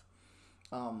tuition in half.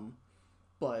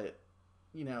 But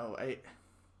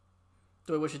the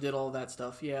Do I wish I did all of that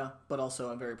stuff? Yeah, but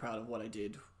also I'm very proud of what I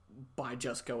did by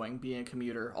just being a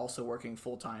commuter, also working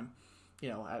full time,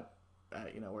 at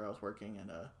where I was working, and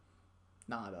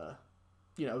not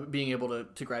being able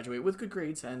to graduate with good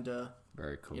grades and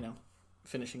very cool.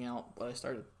 Finishing out what I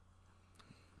started.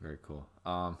 Very cool.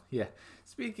 Yeah.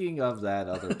 Speaking of that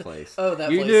other place, that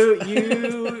you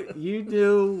place. you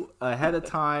knew ahead of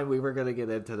time we were going to get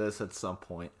into this at some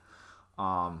point.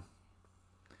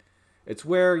 It's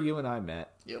where you and I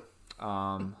met. Yep.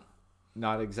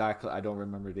 Not exactly. I don't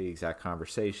remember the exact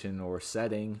conversation or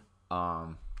setting. But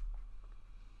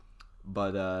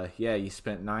yeah, you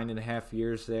spent 9.5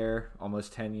 years there,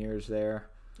 almost 10 years there.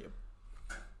 Yep.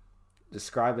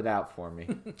 Describe it out for me.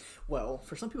 Well,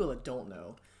 for some people that don't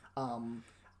know,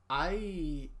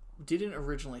 I didn't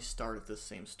originally start at this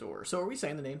same store. So are we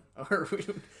saying the name? Or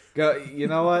Go. You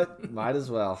know what? Might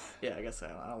as well. Yeah, I guess I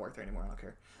don't work there anymore. I don't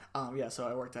care. Yeah, so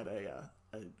I worked at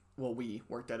we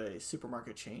worked at a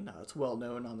supermarket chain. It's well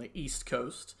known on the East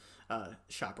Coast,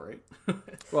 ShopRite.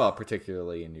 Well,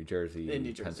 particularly in New Jersey,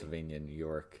 Pennsylvania, New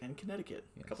York, and Connecticut.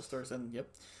 Yes. A couple stores, and yep.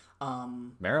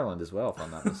 Maryland as well, if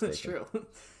I'm not mistaken. That's true.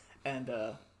 And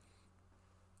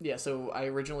yeah, so I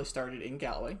originally started in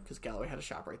Galloway because Galloway had a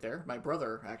shop right there. My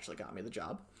brother actually got me the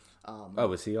job.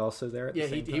 Was he also there? At the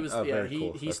same time? He was. Oh, yeah,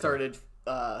 cool. He started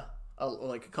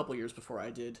like a couple years before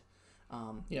I did.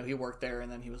 He worked there,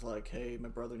 and then he was like, "Hey, my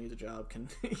brother needs a job. Can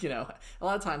a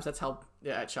lot of times that's how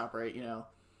at ShopRite,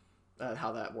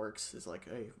 how that works is like,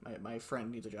 hey, my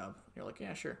friend needs a job. And you're like,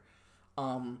 yeah, sure.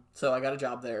 So I got a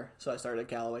job there. So I started at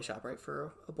Galloway ShopRite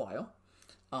for a while.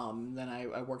 Then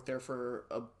I worked there for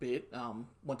a bit.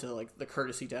 Went to like the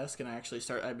courtesy desk, and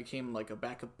I became like a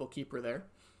backup bookkeeper there.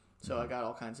 So I got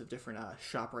all kinds of different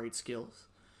ShopRite skills.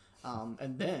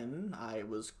 And then I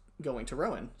was going to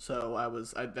Rowan. So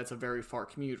that's a very far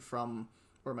commute from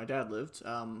where my dad lived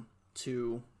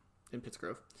to in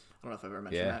Pittsgrove. I don't know if I've ever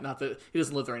mentioned that. Not that he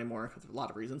doesn't live there anymore for a lot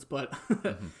of reasons, but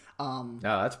no,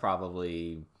 that's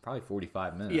probably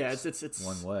 45 minutes. Yeah, it's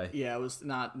one way. Yeah, it was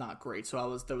not great. So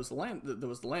there was the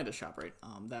Landis ShopRite.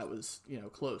 That was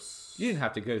close. You didn't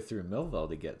have to go through Millville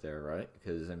to get there, right?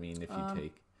 Because if you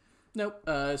take nope.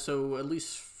 So at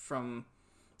least from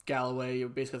Galloway, you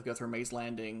basically have to go through Mays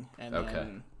Landing and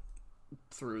then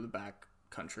through the back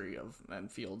country and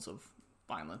fields of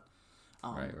Vineland.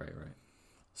 Right.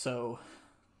 So,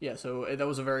 yeah, that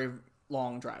was a very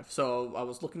long drive. So I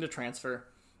was looking to transfer,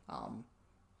 and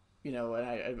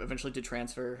I eventually did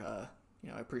transfer.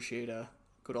 I appreciate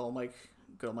good old Mike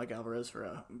Alvarez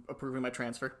for approving my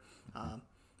transfer.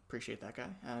 Appreciate that guy,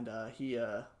 and he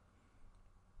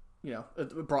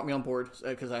brought me on board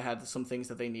because I had some things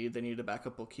that they needed. They needed a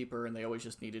backup bookkeeper, and they always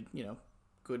just needed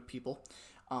good people.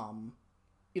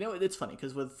 It's funny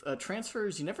because with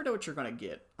transfers, you never know what you're going to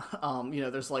get.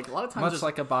 There's like a lot of times... Much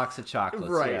like a box of chocolates.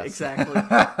 Right, yes. Exactly.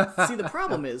 See, the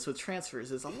problem is with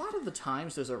transfers is a lot of the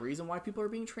times there's a reason why people are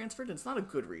being transferred, and it's not a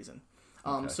good reason.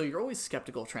 So you're always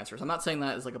skeptical of transfers. I'm not saying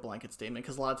that as like a blanket statement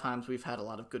because a lot of times we've had a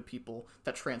lot of good people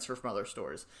that transfer from other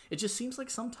stores. It just seems like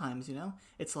sometimes,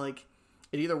 it's like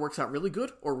it either works out really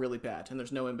good or really bad, and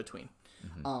there's no in between.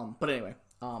 Mm-hmm. But anyway,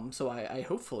 so I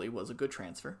hopefully was a good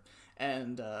transfer,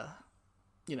 and...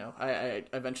 I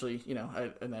eventually,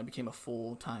 and I became a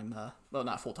full-time,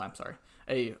 not full-time, sorry,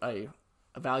 a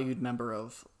valued member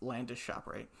of Landis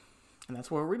ShopRite, and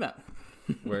that's where we met.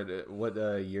 What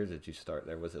year did you start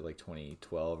there? Was it like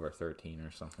 2012 or 13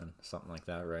 or something like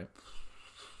that, right?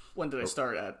 When did I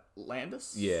start at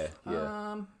Landis? Yeah.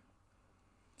 I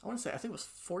want to say, I think it was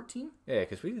 14. Yeah,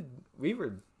 because we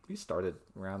started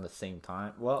around the same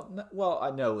time. Well,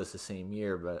 I know it was the same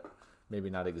year, but... Maybe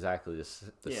not exactly the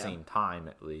same time,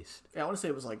 at least. Yeah, I want to say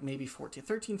it was like maybe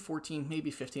 13, 14,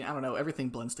 maybe 15. I don't know. Everything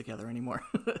blends together anymore.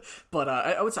 But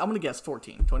I'm going to guess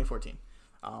 2014.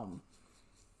 And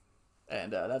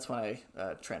that's when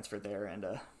I transferred there and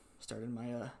started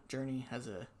my journey as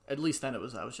at least then I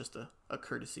was just a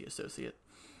courtesy associate.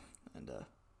 And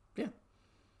yeah.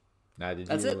 Now,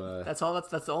 that's it. That's all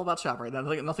about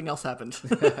ShopRite. Nothing else happened.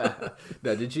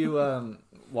 Now, did you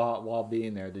while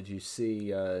being there, did you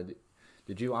see...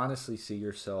 Did you honestly see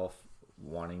yourself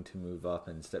wanting to move up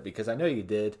instead? Because I know you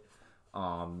did.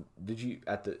 Did you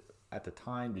at the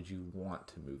time? Did you want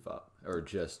to move up, or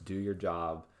just do your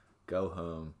job, go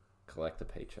home, collect a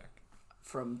paycheck?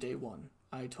 From day one,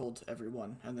 I told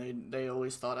everyone, and they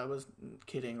always thought I was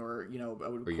kidding, or I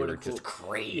would. Or you were just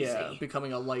crazy. Yeah,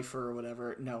 becoming a lifer or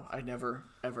whatever. No, I never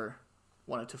ever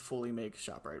wanted to fully make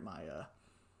ShopRite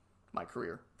my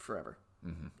career forever.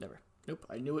 Mm-hmm. Never. Nope.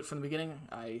 I knew it from the beginning.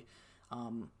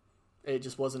 It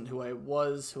just wasn't who I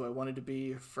wanted to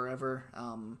be forever.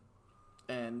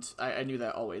 And I knew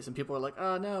that always. And people were like,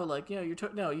 oh, no, like, you know,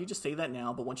 no, you just say that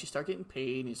now. But once you start getting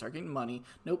paid and you start getting money,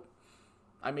 nope.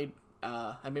 I made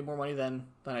more money than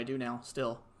I do now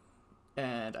still.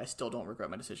 And I still don't regret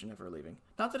my decision ever leaving.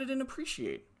 Not that I didn't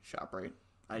appreciate ShopRite.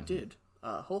 I did,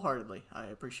 wholeheartedly. I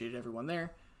appreciated everyone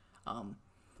there.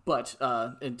 But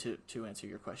to answer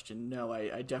your question, no,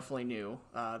 I definitely knew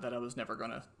that I was never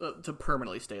going to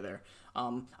permanently stay there.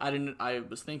 I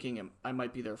was thinking I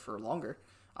might be there for longer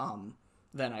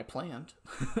than I planned.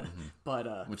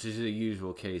 But which is a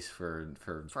usual case for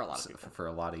a lot of people. For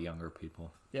a lot of younger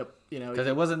people. Yep, you know, because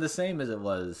it wasn't the same as it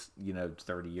was,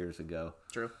 30 years ago.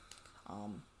 True.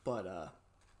 But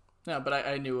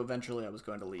I knew eventually I was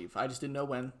going to leave. I just didn't know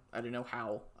when. I didn't know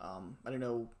how. I didn't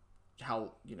know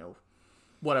how,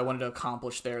 what I wanted to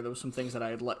accomplish there. There were some things that I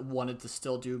had wanted to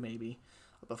still do maybe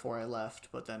before I left,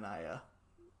 but then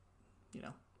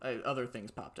other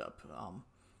things popped up.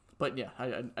 But yeah,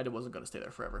 I wasn't going to stay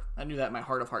there forever. I knew that in my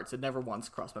heart of hearts. It never once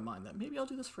crossed my mind that maybe I'll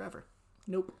do this forever.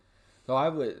 Nope.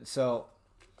 So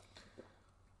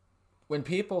when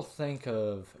people think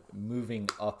of moving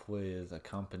up with a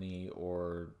company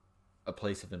or a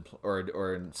place of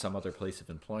or in some other place of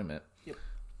employment, yep.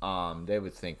 They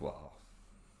would think, well,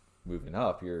 moving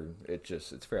up,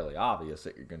 it's fairly obvious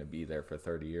that you're going to be there for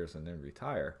 30 years and then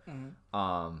retire.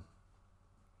 Mm-hmm.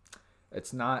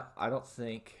 It's not. I don't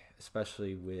think,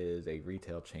 especially with a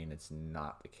retail chain, it's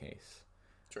not the case.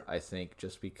 Sure. I think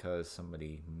just because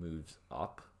somebody moves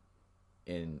up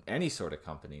in any sort of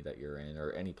company that you're in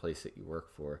or any place that you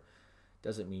work for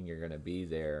doesn't mean you're going to be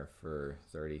there for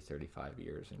 30, 35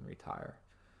 years and retire.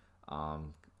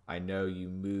 I know you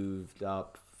moved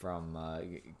up from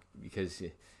because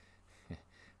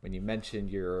when you mentioned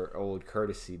your old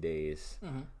courtesy days,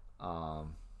 mm-hmm.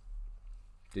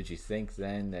 Did you think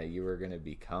then that you were going to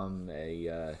become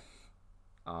a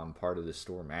part of the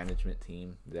store management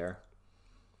team there?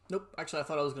 Nope. Actually, I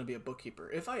thought I was going to be a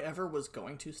bookkeeper. If I ever was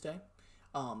going to stay,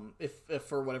 if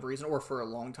for whatever reason or for a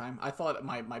long time, I thought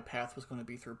my path was going to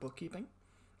be through bookkeeping.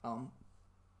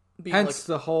 Hence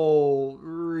the whole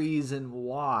reason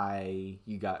why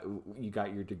you got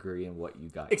your degree and what you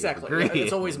got. Exactly.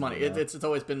 It's always money. It's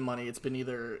always been money. It's been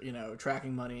either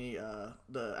tracking money,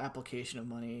 the application of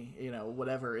money,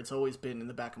 whatever. It's always been in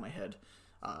the back of my head,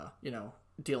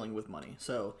 dealing with money.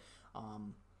 So,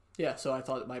 so I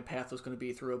thought my path was going to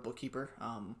be through a bookkeeper.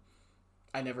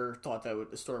 I never thought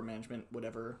that store management would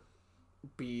ever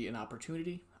be an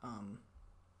opportunity.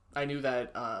 I knew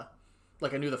that.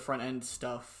 I knew the front end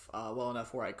stuff well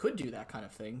enough where I could do that kind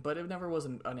of thing, but it never was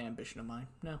an ambition of mine.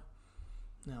 No,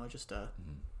 I just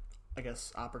I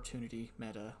guess opportunity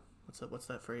met what's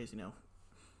that phrase?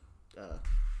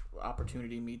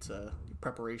 Opportunity meets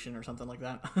preparation or something like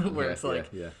that. Where it's like,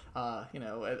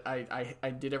 I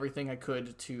did everything I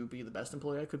could to be the best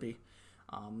employee I could be,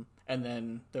 and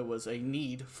then there was a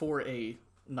need for a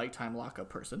nighttime lockup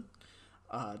person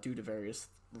due to various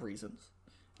reasons,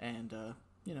 and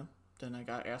then I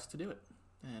got asked to do it.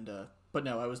 And but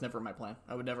no, I was never my plan.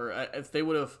 I would never. If they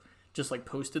would have just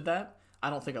posted that,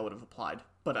 I don't think I would have applied.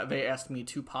 But they asked me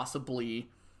to possibly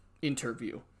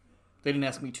interview. They didn't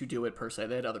ask me to do it per se.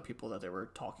 They had other people that they were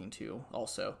talking to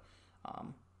also.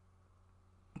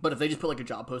 But if they just put a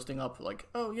job posting up,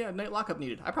 oh yeah, night lockup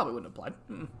needed, I probably wouldn't have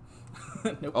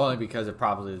applied. Nope. Only because of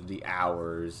probably the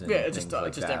hours and things just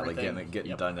like that, everything.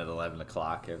 Getting done at 11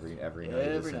 o'clock every night.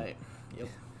 Every night. Yep.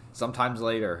 Sometimes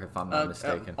later, if I'm not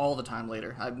mistaken. All the time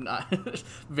later. I'm not.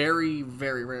 Very,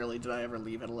 very rarely did I ever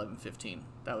leave at 11:15.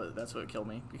 That's what killed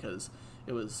me, because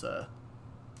it was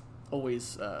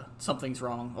always something's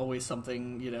wrong. Always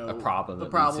something, a problem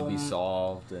that needs to be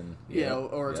solved, and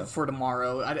for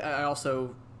tomorrow. I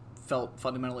also felt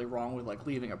fundamentally wrong with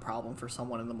leaving a problem for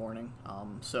someone in the morning.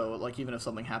 So even if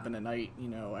something happened at night,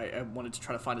 I wanted to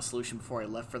try to find a solution before I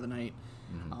left for the night.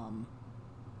 Mm-hmm.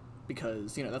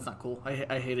 Because that's not cool.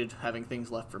 I hated having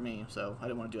things left for me, so I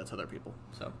didn't want to do that to other people.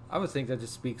 So I would think that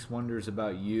just speaks wonders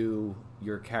about you,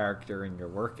 your character, and your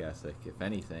work ethic, if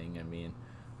anything. I mean,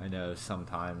 I know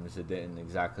sometimes it didn't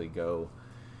exactly go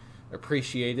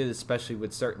appreciated, especially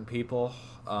with certain people.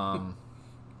 Yeah.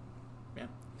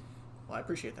 Well, I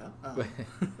appreciate that.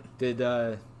 Did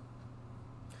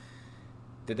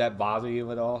that bother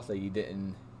you at all that you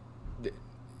didn't,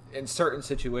 in certain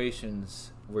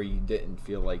situations where you didn't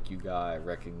feel like you got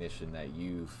recognition that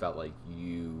you felt like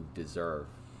you deserve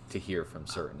to hear from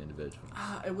certain individuals?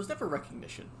 It was never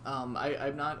recognition. I'm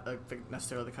not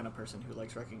necessarily the kind of person who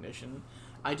likes recognition.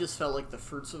 I just felt like the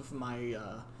fruits of my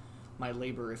my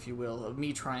labor, if you will, of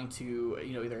me trying to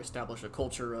either establish a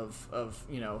culture of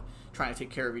trying to take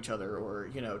care of each other, or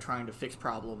trying to fix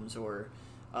problems, or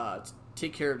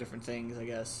take care of different things, I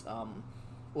guess,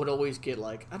 would always get,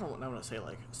 like, I don't want to say,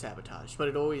 like, sabotaged, but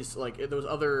it always, like, there was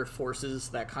other forces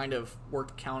that kind of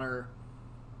worked counter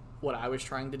what I was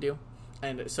trying to do.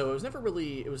 And so I never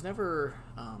really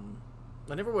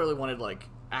wanted, like,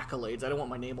 accolades. I don't want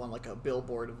my name on, like, a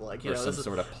billboard of, like, you or know, some this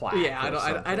sort is, of plaque. yeah,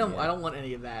 I don't want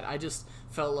any of that. I just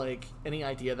felt like any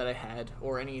idea that I had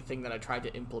or anything that I tried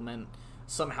to implement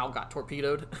somehow got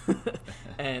torpedoed.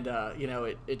 And you know,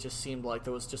 it just seemed like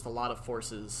there was just a lot of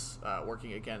forces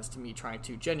working against me trying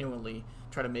to genuinely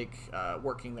try to make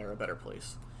working there a better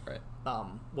place. Right.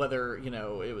 Whether, you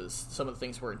know, it was some of the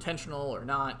things were intentional or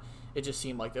not, it just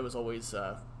seemed like there was always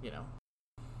you know,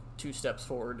 2 steps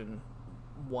forward and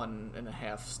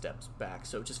 1.5 steps back.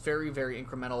 So just very, very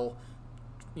incremental,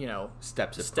 you know,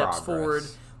 steps progress forward,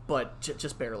 but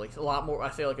just barely. A lot more. I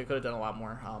feel like I could have done a lot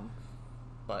more,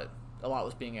 but a lot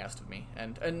was being asked of me.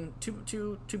 And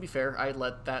to be fair, I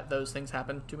let those things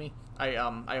happen to me. I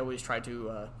always tried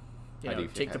to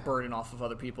take the burden off of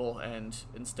other people, and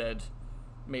instead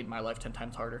made my life 10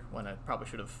 times harder when I probably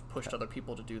should have pushed other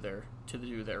people to do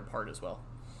their part as well.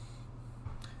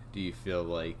 Do you feel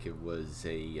like it was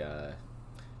a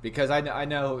because I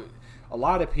know a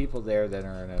lot of people there that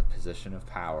are in a position of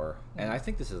power, and I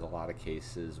think this is a lot of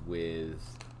cases with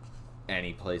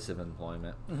any place of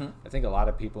employment. Mm-hmm. I think a lot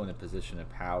of people in a position of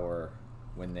power,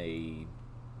 when they,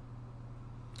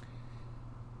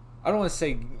 I don't want to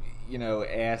say, you know,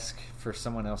 ask for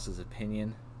someone else's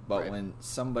opinion, but right. When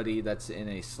somebody that's in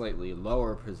a slightly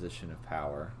lower position of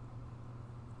power,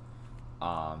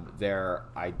 their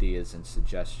ideas and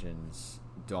suggestions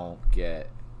don't get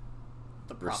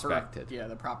respected. Yeah,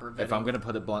 the proper vetting. If I'm going to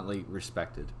put it bluntly,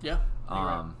 respected. Yeah.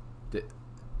 Right.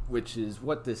 Which is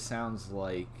what this sounds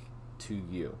like to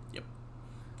you. Yep.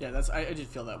 Yeah, I did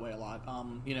feel that way a lot.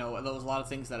 You know, there was a lot of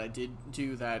things that I did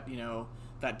do that, you know,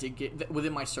 that did get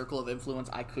within my circle of influence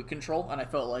I could control, and I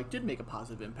felt like did make a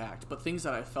positive impact. But things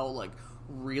that I felt like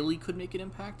really could make an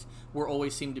impact were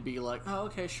always seemed to be like, oh,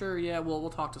 okay, sure, yeah, we'll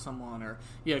talk to someone, or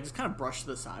yeah, just kind of brush to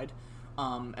the side.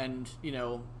 And you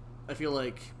know, I feel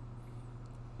like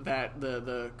that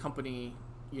the company,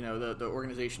 you know, the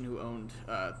organization who owned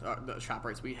the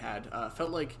ShopRites we had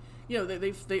felt like, you know,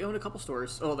 they own a couple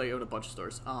stores. Oh, they own a bunch of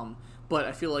stores. But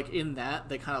I feel like in that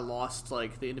they kind of lost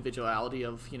like the individuality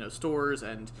of, you know, stores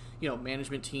and, you know,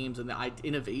 management teams and the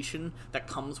innovation that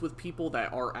comes with people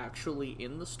that are actually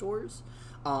in the stores.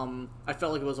 I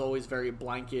felt like it was always very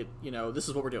blanket. You know, this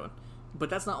is what we're doing, but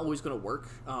that's not always going to work.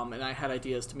 And I had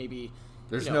ideas to maybe.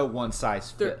 There's no one size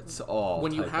fits all.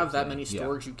 When you have that many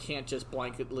stores, you can't just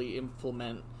blanketly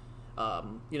implement,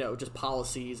 you know, just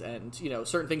policies and, you know,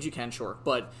 certain things you can, sure,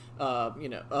 but you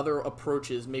know, other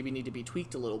approaches maybe need to be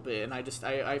tweaked a little bit. And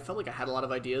I felt like I had a lot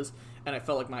of ideas, and I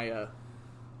felt like my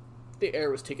the air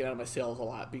was taken out of my sails a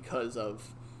lot because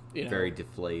of, you know, very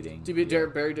deflating.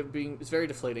 It's very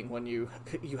deflating when you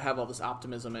have all this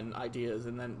optimism and ideas,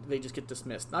 and then they just get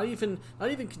dismissed, not even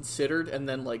considered, and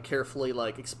then like carefully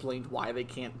like explained why they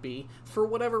can't be for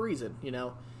whatever reason. You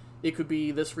know, it could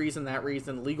be this reason, that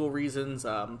reason, legal reasons,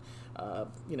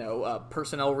 you know,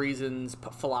 personnel reasons,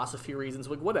 philosophy reasons,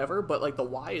 like whatever. But like the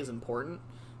why is important,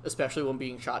 especially when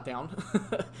being shot down.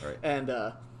 Right.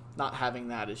 And not having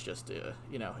that is just,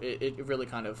 you know, it really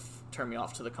kind of turned me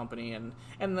off to the company and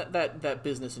that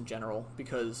business in general,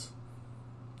 because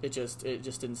it just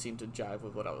didn't seem to jive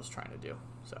with what I was trying to do.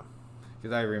 So,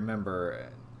 because I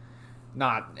remember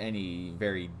not any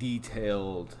very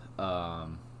detailed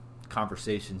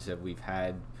conversations that we've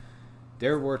had.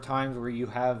 There were times where you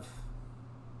have,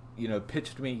 you know,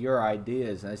 pitched me your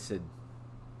ideas, and I said,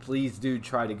 please do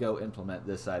try to go implement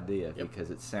this idea. Yep.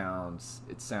 Because it sounds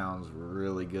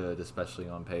really good, especially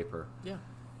on paper. Yeah.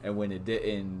 And when it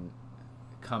didn't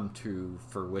come to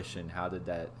fruition, how did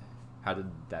that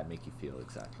make you feel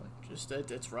exactly? Just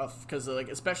it's rough, because like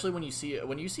especially when you see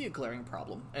a glaring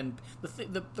problem, and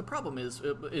the problem is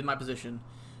in my position,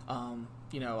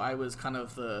 you know, I was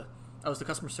the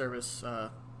customer service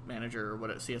manager, or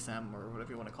CSM, or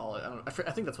whatever you want to call it.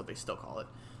 I think that's what they still call it.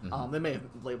 Mm-hmm. They may have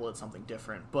labeled it something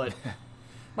different, but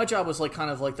my job was like kind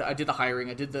of like I did the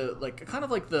hiring, I did the like kind of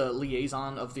like the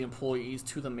liaison of the employees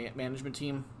to the management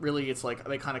team. Really, it's like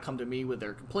they kind of come to me with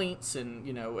their complaints and,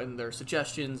 you know, and their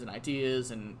suggestions and ideas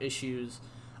and issues.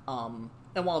 And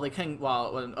while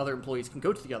when other employees can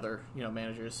go to the other, you know,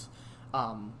 managers,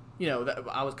 you know,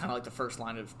 I was kind of like the first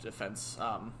line of defense,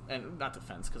 and not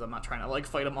defense because I'm not trying to like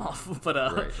fight them off, but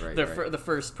the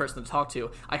first person to talk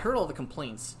to. I heard all the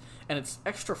complaints, and it's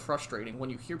extra frustrating when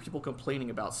you hear people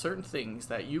complaining about certain things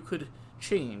that you could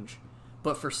change,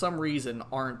 but for some reason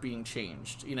aren't being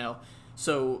changed. You know,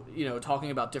 So,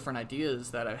 talking about different ideas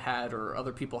that I've had or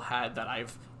other people had that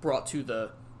I've brought to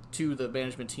the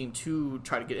management team to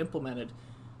try to get implemented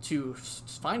to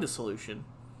find a solution,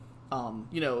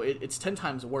 it's 10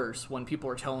 times worse when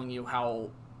people are telling you how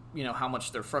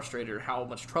much they're frustrated or how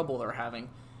much trouble they're having,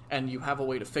 and you have a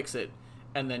way to fix it,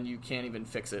 and then you can't even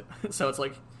fix it. So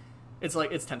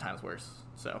it's 10 times worse.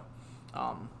 So,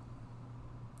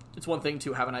 it's one thing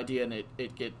to have an idea and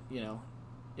it get,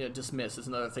 dismissed. It's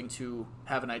another thing to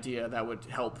have an idea that would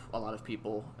help a lot of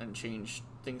people and change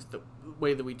things, the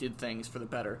way that we did things for the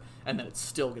better, and then it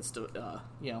still gets to,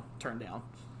 turned down.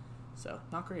 So,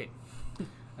 not great.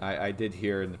 I did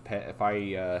hear in the past,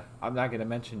 I'm not going to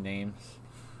mention names,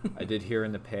 I did hear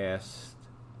in the past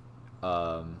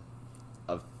of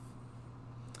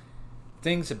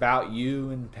things about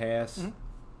you in the past. Mm-hmm.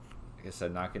 Like I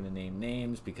said, not going to name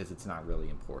names because it's not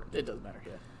really important. It doesn't matter,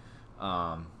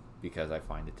 yeah. Because I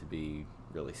find it to be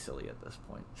really silly at this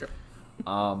point. Sure.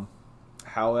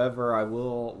 However,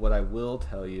 what I will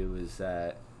tell you is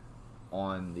that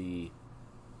on the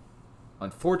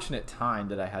unfortunate time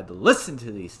that I had to listen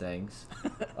to these things,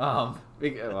 well,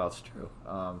 it's true.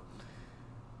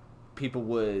 People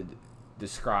would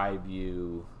describe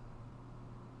you,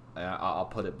 I'll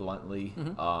put it bluntly,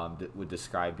 that would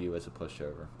describe you as a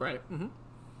pushover. Right. Mm-hmm.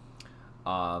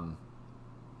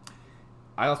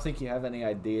 I don't think you have any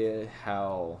idea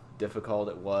how difficult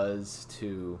it was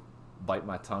to bite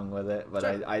my tongue with it, but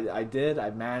sure. I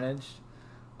managed,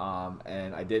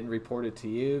 and I didn't report it to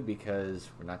you because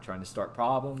we're not trying to start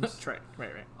problems. That's right.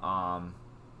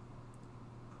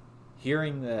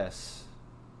 Hearing this,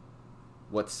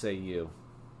 what say you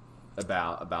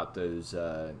about those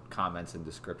comments and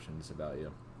descriptions about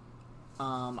you?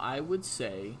 I would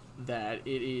say that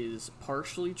it is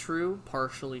partially true,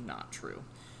 partially not true.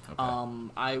 Okay.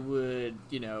 I would,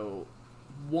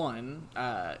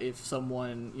 if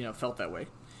someone, felt that way,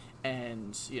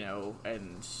 and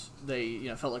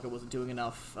they, felt like I wasn't doing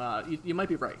enough, you might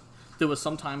be right. There was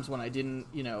some times when I didn't,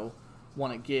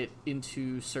 want to get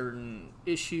into certain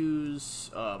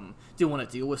issues, didn't want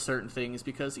to deal with certain things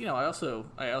because, I also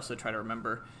try to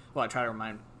remember, I try to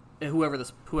remind whoever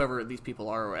these people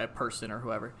are, or a person or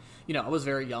whoever, I was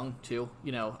very young too.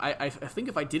 I think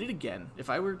if I did it again, if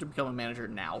I were to become a manager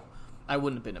now, I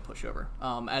wouldn't have been a pushover,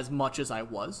 as much as I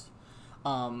was,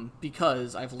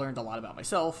 because I've learned a lot about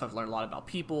myself. I've learned a lot about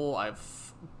people.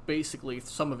 I've basically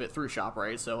some of it through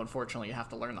ShopRite. So unfortunately you have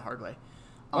to learn the hard way.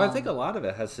 Well, I think a lot of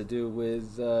it has to do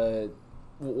with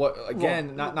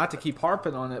not to keep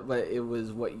harping on it, but it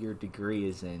was what your degree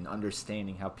is in,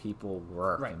 understanding how people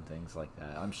work, right, and things like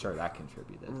that. I'm sure that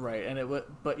contributed. Right, and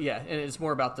and it's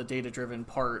more about the data-driven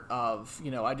part of,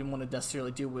 I didn't want to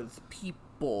necessarily deal with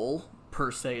people per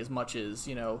se as much as,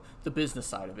 the business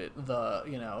side of it, the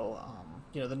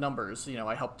numbers.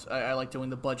 I like doing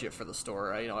the budget for the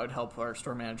store. I'd help our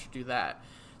store manager do that.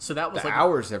 So that was the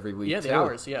hours every week. Yeah, the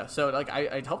hours. Yeah. So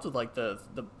I helped with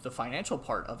the financial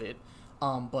part of it,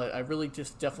 but I really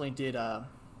just definitely did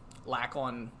lack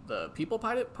on the people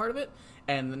part of it,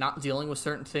 and not dealing with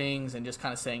certain things and just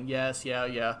kind of saying yes,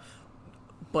 yeah.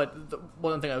 But the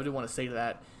one thing I do want to say to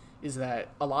that is that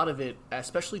a lot of it,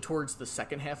 especially towards the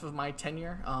second half of my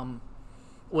tenure,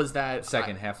 was that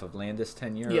second half of Landis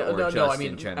tenure? Yeah, or no. I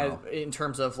mean, in general? In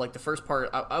terms of the first part,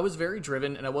 I was very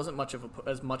driven, and I wasn't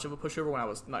as much of a pushover when I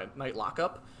was night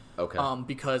lockup. Okay.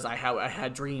 Because I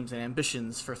had dreams and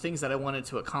ambitions for things that I wanted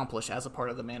to accomplish as a part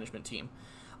of the management team.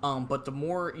 But the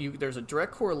more there's a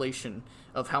direct correlation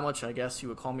of how much, I guess you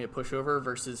would call me a pushover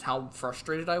versus how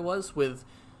frustrated I was with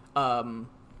I don't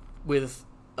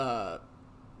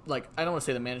want to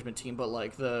say the management team, but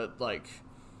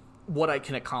what I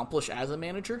can accomplish as a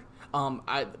manager. A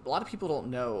lot of people don't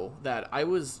know that I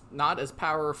was not as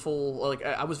powerful.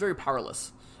 I was very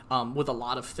powerless with a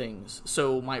lot of things.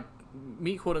 So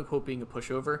me quote unquote being a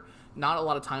pushover, not a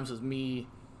lot of times was me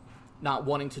not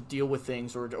wanting to deal with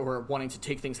things or wanting to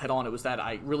take things head on. It was that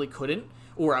I really couldn't,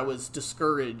 or I was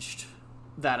discouraged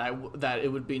that it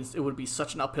would be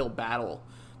such an uphill battle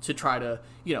to try to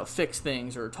fix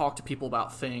things or talk to people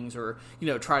about things or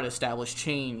try to establish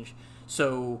change.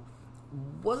 So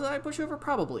was I a pushover?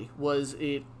 Probably. Was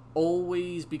it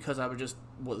always because I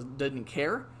didn't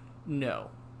care?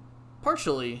 No.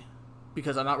 Partially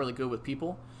because I'm not really good with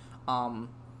people.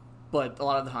 But a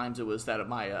lot of the times it was that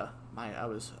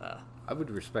I would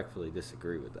respectfully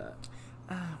disagree with that.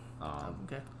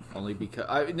 Okay. Only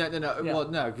because no. Yeah. Well,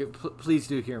 no. Please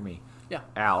do hear me. Yeah.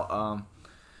 Al.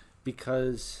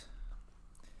 Because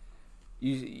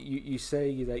you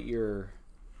say that you're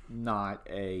not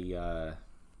a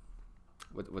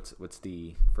what's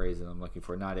the phrase that I'm looking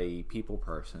for? Not a people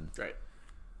person, right?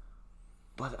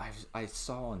 But I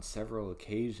saw on several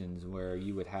occasions where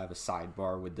you would have a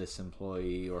sidebar with this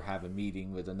employee or have a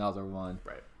meeting with another one.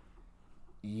 Right.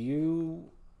 You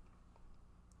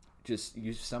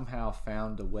somehow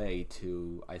found a way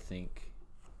to, I think,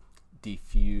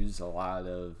 defuse a lot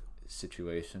of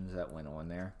situations that went on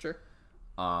there. Sure.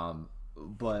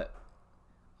 But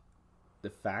the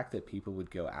fact that people would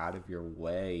go out of your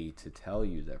way to tell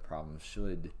you their problems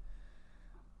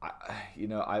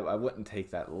I wouldn't take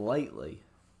that lightly.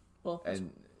 Well,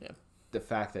 and yeah. The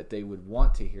fact that they would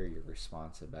want to hear your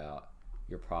response about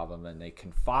your problem and they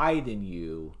confide in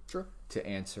you Sure. to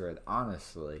answer it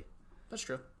honestly. That's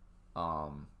true.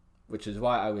 Which is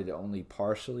why I would only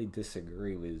partially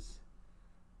disagree with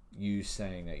you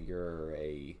saying that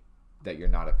you're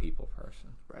not a people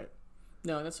person. Right.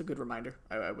 No, that's a good reminder,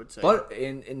 I would say. But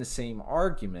in the same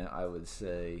argument, I would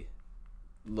say,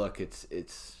 look,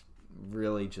 it's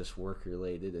really just work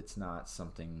related. It's not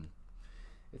something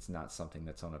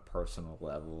that's on a personal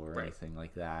level or Right. anything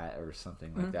like that or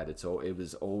something like that. It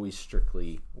was always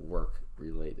strictly work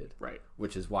related. Right.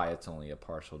 Which is why it's only a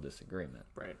partial disagreement.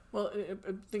 Right. Well,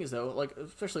 the thing is, though, like,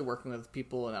 especially working with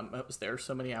people, and I was there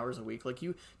so many hours a week, like,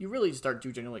 you really start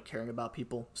genuinely caring about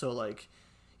people. So, like,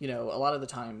 a lot of the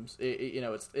times,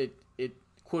 it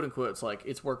quote unquote, it's like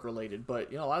it's work related,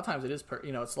 but a lot of times it is,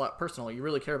 it's a lot personal. You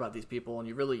really care about these people, and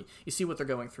you see what they're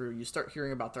going through. You start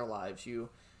hearing about their lives. You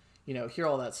hear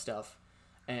all that stuff,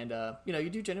 and you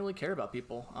do genuinely care about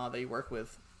people that you work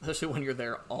with, especially when you're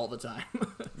there all the time.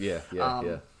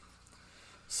 Yeah.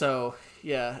 So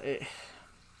yeah,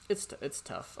 it's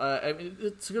tough. I mean,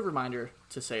 it's a good reminder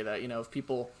to say that if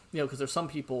people, because there's some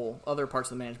people, other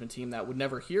parts of the management team that would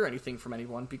never hear anything from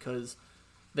anyone because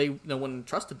no one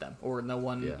trusted them, or no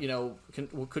one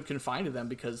could confide in them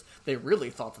because they really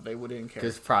thought that they wouldn't care.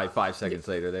 Because probably 5 seconds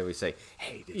later they would say,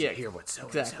 "Hey, did you hear what so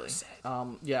and so said?"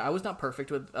 I was not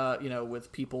perfect with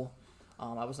with people.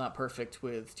 I was not perfect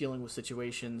with dealing with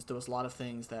situations. There was a lot of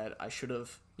things that I should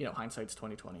have. Hindsight's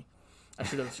 20/20. I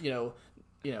should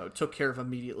have took care of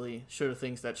immediately. Should have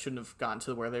things that shouldn't have gotten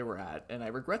to where they were at, and I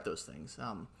regret those things.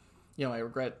 I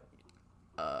regret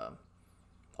not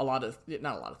a lot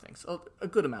of things, a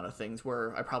good amount of things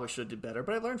where I probably should have did better,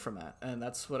 but I learned from that, and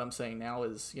that's what I'm saying now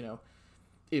is,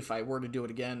 if I were to do it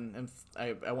again, and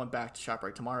I went back to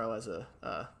ShopRite tomorrow as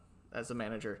a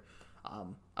manager,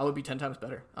 I would be 10 times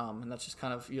better, and that's just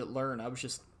kind of, learn. I was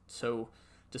just so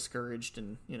discouraged,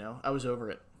 and, I was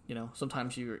over it.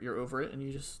 Sometimes you're over it, and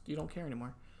you don't care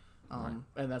anymore, Right.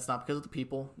 And that's not because of the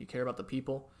people. You care about the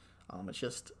people. It's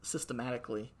just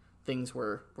systematically things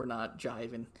were not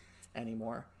jiving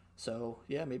anymore. So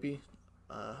yeah, maybe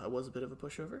I was a bit of a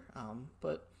pushover,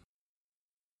 but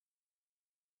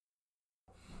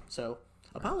so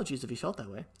apologies if you felt that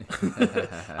way.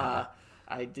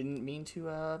 I didn't mean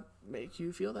to make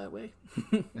you feel that way.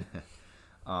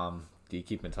 Do you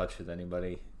keep in touch with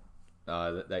anybody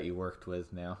that you worked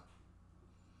with now?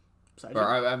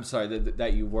 I'm sorry,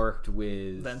 that you worked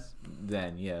with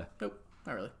then, yeah. Nope,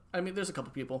 not really. I mean, there's a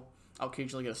couple people I'll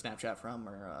occasionally get a Snapchat from,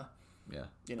 or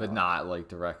but not like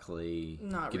directly,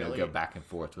 really. go back and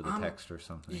forth with a text or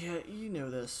something. Yeah, you know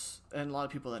this, and a lot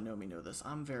of people that know me know this.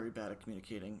 I'm very bad at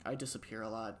communicating. I disappear a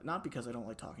lot, not because I don't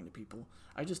like talking to people.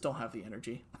 I just don't have the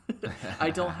energy. I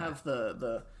don't have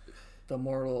the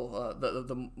moral,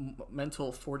 the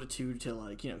mental fortitude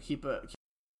to keep a.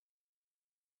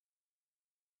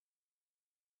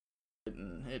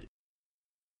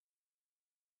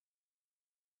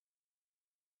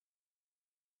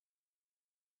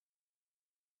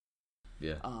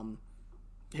 Yeah. Him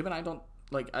and I don't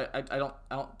I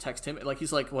don't text him. Like,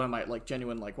 he's like one of my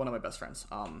genuine one of my best friends.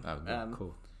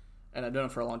 Cool. And I've known him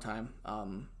for a long time.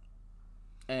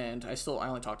 And I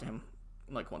only talk to him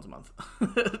once a month,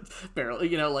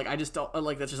 barely. I just don't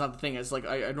that's just not the thing. It's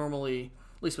I normally,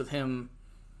 at least with him,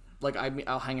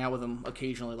 I'll hang out with him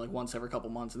occasionally, once every couple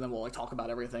months, and then we'll talk about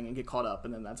everything and get caught up,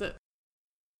 and then that's it.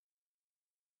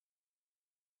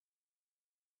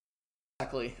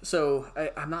 Exactly. So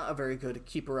I'm not a very good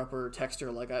keeper-upper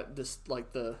texter.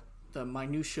 The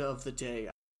minutia of the day,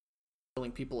 I'm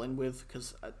filling people in with,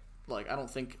 because I don't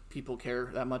think people care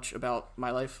that much about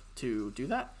my life to do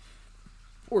that,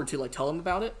 or to tell them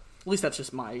about it. At least that's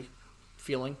just my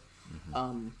feeling.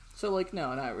 Mm-hmm. So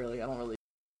no, not really. I don't really.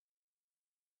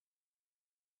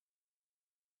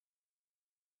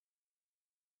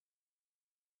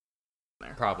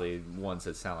 Probably ones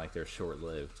that sound like they're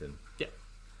short-lived, and yeah.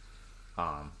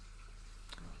 And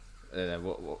then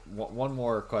one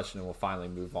more question, and we'll finally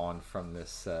move on from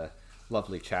this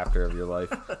lovely chapter of your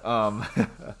life.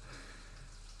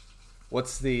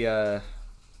 What's the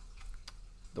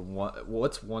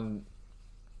one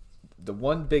the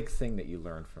one big thing that you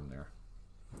learned from there.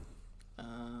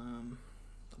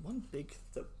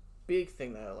 The big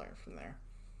thing that I learned from there.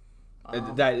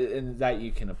 That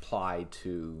you can apply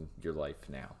to your life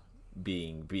now,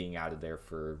 being out of there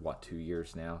for 2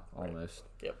 years now, almost.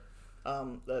 Right.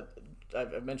 Yep.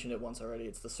 I've mentioned it once already.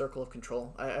 It's the circle of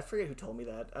control. I forget who told me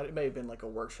that. It may have been like a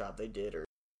workshop they did, or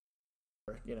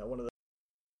one of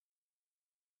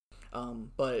the.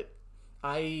 But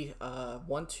I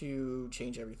want to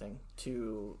change everything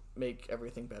to make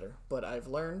everything better. But I've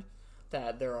learned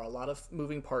that there are a lot of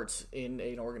moving parts in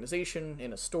an organization,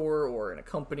 in a store, or in a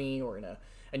company,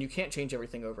 and you can't change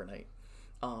everything overnight.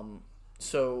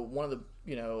 So one of the,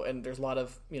 and there's a lot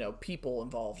of, people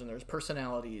involved, and there's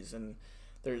personalities, and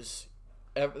there's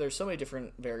so many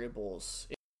different variables,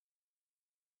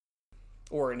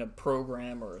 or in a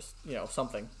program, or,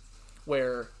 something,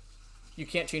 where you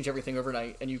can't change everything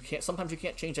overnight, and sometimes you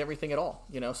can't change everything at all.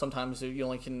 Sometimes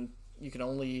you can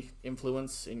only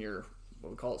influence in your, what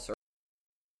we call it,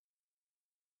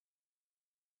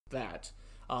 that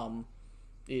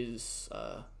is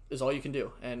all you can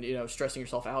do, and stressing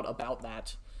yourself out about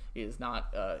that is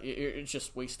not it's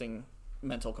just wasting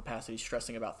mental capacity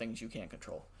stressing about things you can't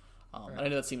control. Right. And I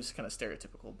know that seems kind of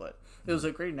stereotypical, but it was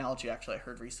a great analogy actually I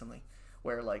heard recently,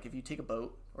 where like if you take a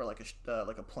boat or like a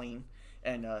plane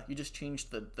and you just change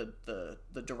the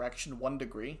direction 1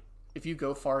 degree, if you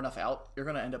go far enough out, you're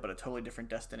going to end up at a totally different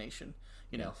destination.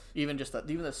 Yes. Even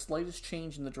the slightest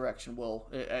change in the direction will,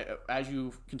 as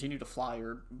you continue to fly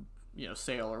or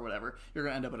sail or whatever, you're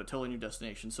going to end up at a totally new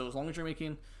destination. So as long as you're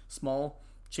making small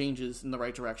changes in the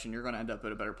right direction, you're going to end up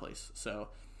at a better place. So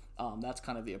that's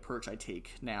kind of the approach I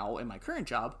take now in my current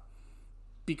job,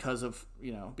 because of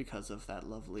that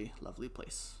lovely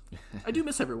place. I do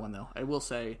miss everyone though. I will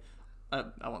say.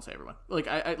 I won't say everyone. Like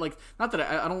I like, not that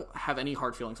I don't have any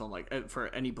hard feelings on like for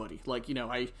anybody. Like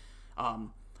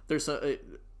there's a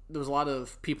lot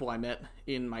of people I met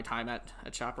in my time at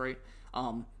ShopRite.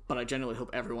 But I genuinely hope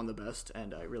everyone the best,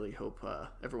 and I really hope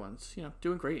everyone's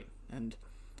doing great. And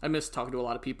I miss talking to a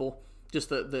lot of people. Just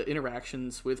the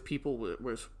interactions with people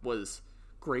was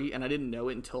great, and I didn't know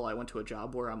it until I went to a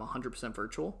job where I'm 100%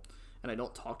 virtual, and I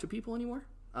don't talk to people anymore.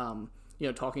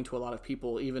 Talking to a lot of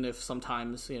people, even if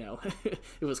sometimes, it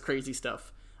was crazy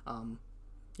stuff. I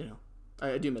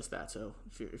do miss that. So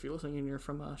if you're listening and you're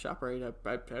from ShopRite,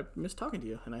 I miss talking to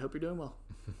you, and I hope you're doing well.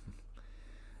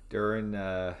 During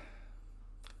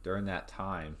that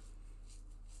time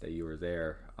that you were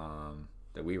there,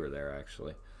 that we were there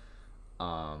actually,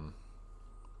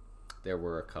 there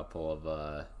were a couple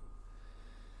of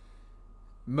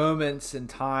moments and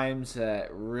times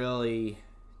that really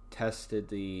tested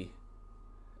the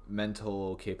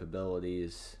mental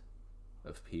capabilities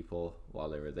of people while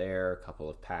they were there. A couple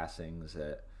of passings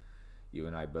that you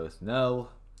and I both know.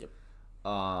 Yep.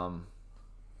 But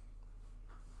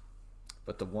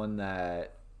the one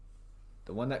that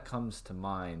comes to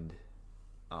mind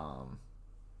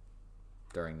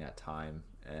during that time,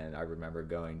 and I remember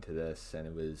going to this, and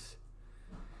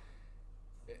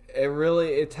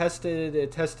it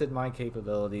tested my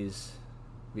capabilities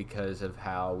because of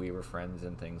how we were friends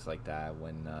and things like that.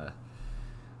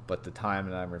 But the time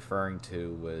that I'm referring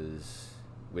to was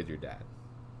with your dad.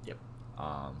 Yep.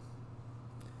 I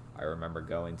remember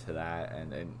going to that,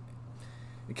 and in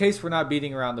case we're not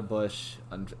beating around the bush,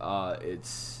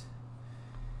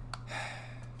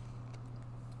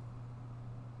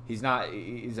 he's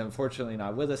unfortunately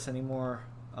not with us anymore.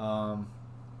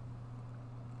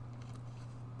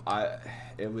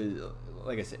 It was,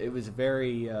 like I said, it was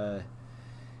very,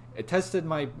 it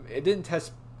didn't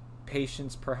test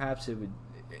patience, perhaps.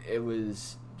 It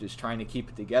was just trying to keep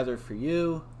it together for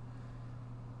you.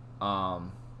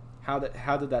 How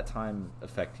did that time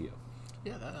affect you?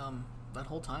 Yeah, that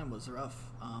whole time was rough.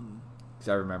 Because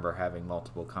I remember having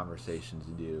multiple conversations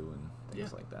with you and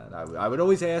things like that. I would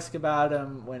always ask about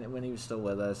him when he was still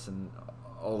with us, and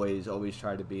always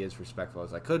try to be as respectful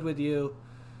as I could with you.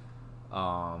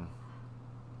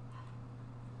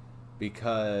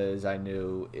 Because I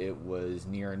knew it was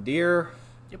near and dear.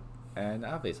 Yep. And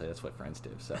obviously that's what friends do.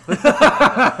 So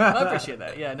I appreciate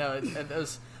that. Yeah, no, it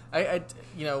was.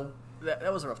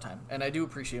 That was a rough time, and I do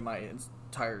appreciate my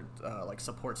entire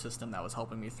support system that was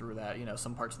helping me through that.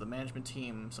 Some parts of the management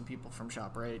team, some people from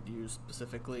ShopRite, you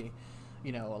specifically. A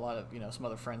lot of some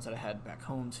other friends that I had back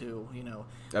home too.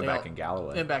 Back in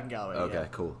Galloway. And back in Galloway. Okay, yeah.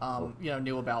 Cool.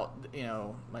 Knew about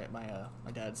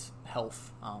my dad's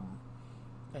health.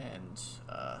 And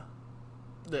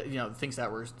things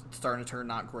that were starting to turn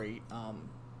not great.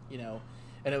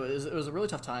 and it was a really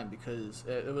tough time because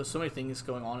it was so many things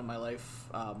going on in my life.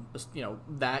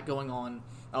 That going on.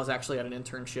 I was actually at an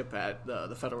internship at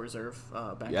the Federal Reserve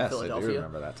back in Philadelphia. Yes, I do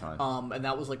remember that time. And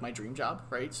that was like my dream job,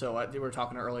 right? So we were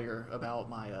talking earlier about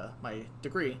my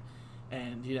degree,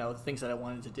 and the things that I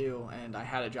wanted to do, and I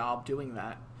had a job doing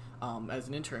that as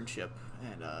an internship,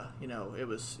 and it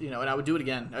was and I would do it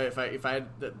again if I had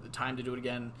the time to do it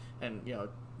again, and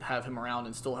have him around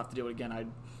and still have to do it again. I'd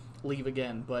leave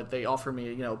again, but they offered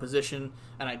me a position,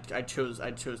 and I chose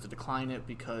to decline it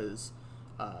because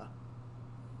I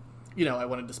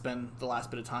wanted to spend the last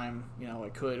bit of time I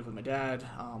could with my dad,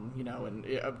 and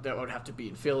that would have to be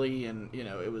in Philly, and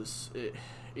I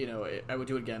would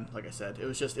do it again. Like I said, there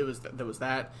was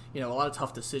that a lot of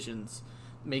tough decisions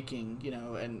making,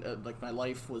 and like my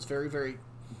life was very, very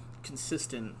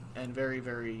consistent and very,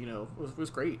 very was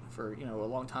great for a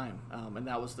long time, and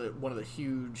that was one of the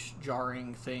huge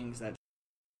jarring things that,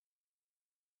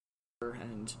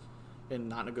 and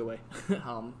not in a good way,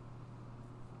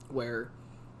 where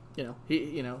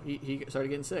he started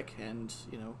getting sick, and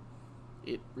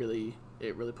it really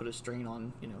put a strain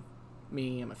on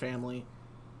me and my family,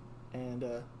 and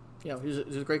he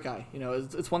was a great guy.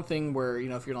 It's one thing where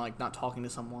if you're like not talking to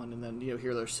someone, and then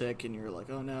hear they're sick, and you're like,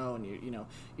 oh no, and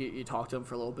you talk to them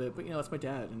for a little bit, but it's my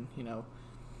dad, and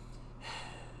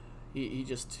he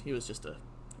was just a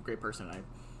great person.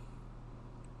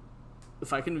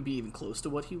 If I can be even close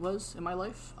to what he was in my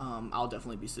life, I'll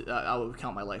definitely be. I would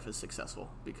count my life as successful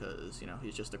because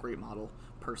he's just a great model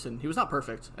person. He was not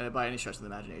perfect by any stretch of the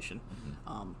imagination,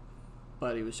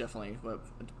 but he was definitely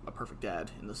a perfect dad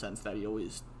in the sense that he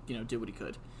always did what he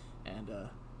could, and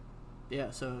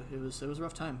so it was a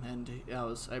rough time, and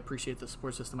I appreciate the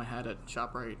support system I had at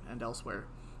ShopRite and elsewhere,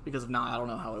 because if not, I don't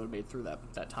know how I would have made through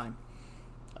that time.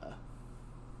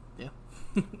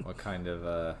 What kind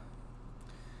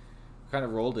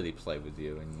of role did he play with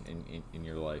you in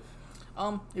your life?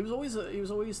 He was always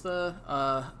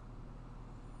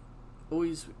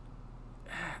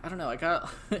I don't know. I got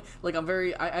like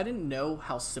I didn't know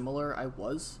how similar I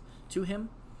was to him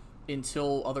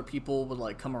until other people would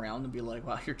like come around and be like,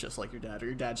 "Wow, you're just like your dad," or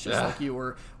 "Your dad's just like you,"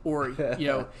 or he'd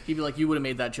be like, "You would have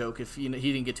made that joke if he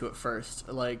didn't get to it first."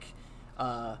 Like,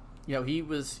 he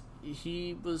was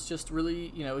just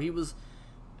really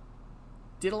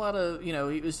did a lot of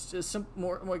he was just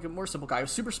more like a more simple guy. He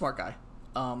was a super smart guy,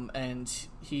 and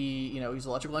he's an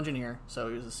electrical engineer, so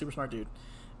he was a super smart dude.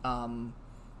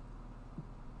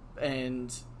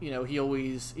 And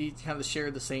he kind of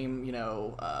shared the same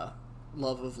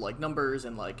love of like numbers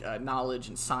and like knowledge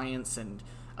and science and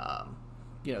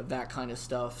that kind of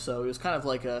stuff. So it was kind of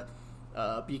like a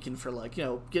beacon for like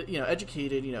get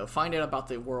educated, find out about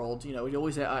the world. He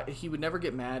always he would never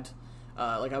get mad.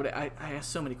 I asked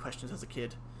so many questions as a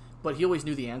kid, but he always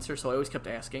knew the answer, so I always kept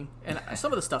asking. And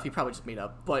some of the stuff he probably just made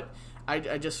up, but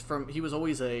he was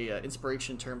always a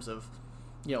inspiration in terms of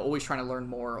always trying to learn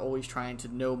more, always trying to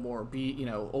know more,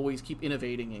 always keep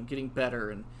innovating and getting better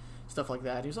and stuff like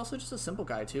that. He was also just a simple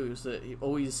guy too. He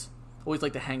always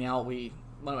liked to hang out. One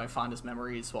of my fondest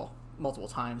memories, well, multiple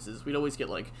times, is we'd always get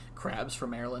like crabs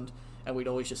from Maryland, and we'd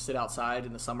always just sit outside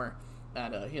in the summer,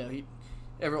 and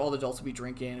all the adults would be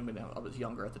drinking, and I was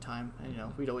younger at the time,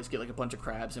 and we'd always get like a bunch of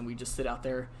crabs, and we'd just sit out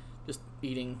there just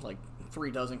eating like 3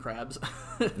 dozen crabs,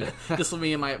 just with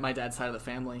me and my dad's side of the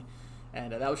family.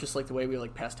 And that was just like the way we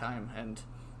like pass time, and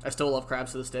I still love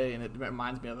crabs to this day, and it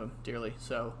reminds me of him dearly.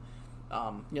 So,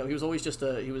 he was always just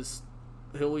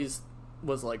he always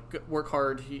was like work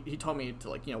hard. He taught me to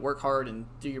like work hard and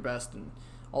do your best and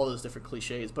all those different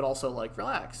cliches, but also like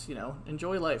relax,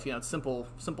 enjoy life. It's simple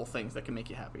things that can make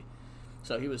you happy.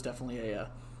 So he was definitely a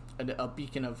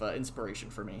beacon of inspiration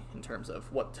for me in terms of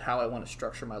how I want to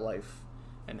structure my life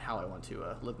and how I want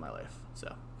to live my life.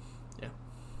 So, yeah.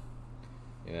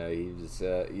 He was,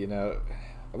 I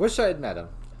wish I had met him.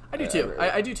 I do too.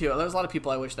 I do too. There's a lot of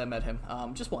people I wish that met him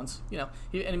just once. And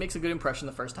he makes a good impression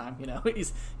the first time.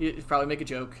 He probably make a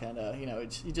joke,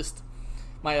 and he just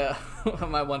my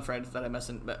my one friend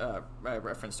that I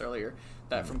referenced earlier,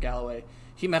 that from Galloway,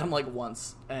 he met him like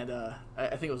once, and I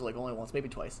think it was like only once, maybe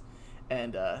twice.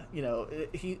 And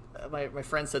my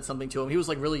friend said something to him. He was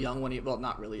like really young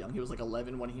not really young. He was like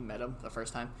 11 when he met him the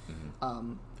first time.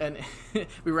 Mm-hmm. And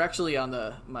we were actually on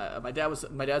my dad's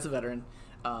a veteran,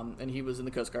 and he was in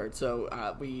the Coast Guard. So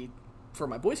for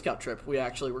my Boy Scout trip, we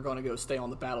actually were going to go stay on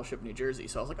the battleship New Jersey.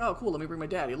 So I was like, oh cool, let me bring my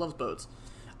dad. He loves boats.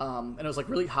 And it was like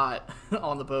really hot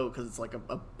on the boat because it's like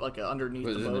a underneath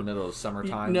Was the it boat. in the middle of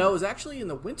summertime? No, it was actually in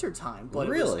the winter time. But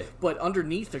Really? But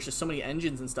underneath, there's just so many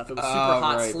engines and stuff. It was super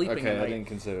hot right. sleeping Okay, at I night. didn't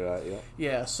consider that. Yeah.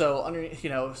 Yeah, so underneath,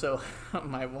 so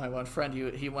my one friend,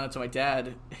 he went up to my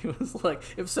dad. He was like,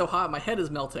 "It was so hot, my head is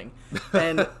melting,"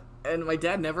 and my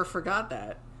dad never forgot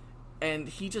that. And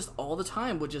he just all the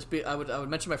time would just be. I would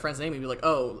mention my friend's name. He'd be like,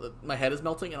 "Oh, my head is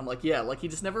melting," and I'm like, "Yeah." Like he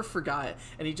just never forgot,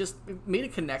 and he just made a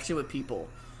connection with people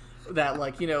that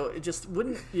it just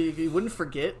you wouldn't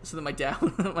forget. So that my dad,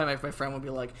 my friend would be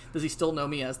like, "Does he still know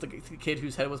me as the kid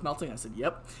whose head was melting?" I said,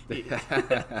 "Yep."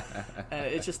 And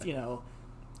it's just he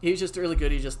was just really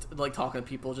good. He just like talking to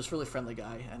people, just really friendly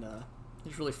guy, and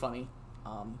he's really funny.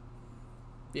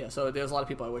 Yeah, so there's a lot of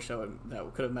people I wish that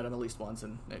could have met him at least once,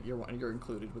 and you're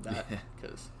included with that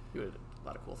because you did a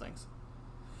lot of cool things.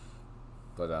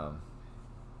 But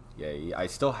yeah, I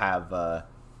still have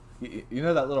you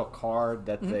know that little card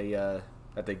that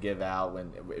they give out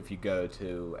if you go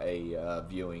to a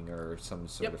viewing or some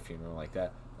sort of funeral like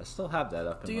that. I still have that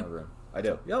up in my room. I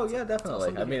do. Oh yeah, definitely.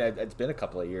 Awesome I mean, it's been a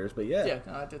couple of years, but yeah. Yeah,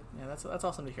 no, I did. Yeah, that's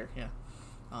awesome to hear. Yeah.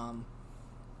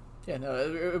 Yeah, no,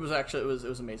 it was actually it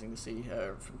was amazing to see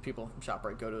from people from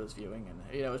ShopRite go to his viewing, and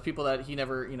it was people that he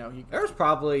never There was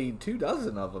probably 24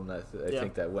 of them that I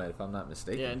think that went, if I'm not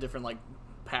mistaken. Yeah, and different like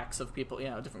packs of people,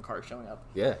 different cars showing up.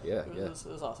 Yeah. It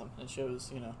was awesome. It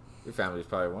shows Your family's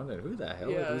probably wondering who the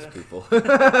hell are these people.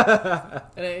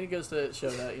 And it goes to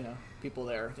show that people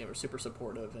there were super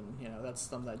supportive, and that's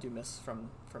something that I do miss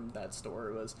from that store.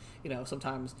 It was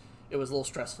sometimes it was a little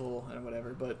stressful and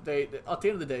whatever, but they at the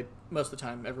end of the day, most of the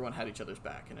time, everyone had each other's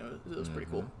back, and it was pretty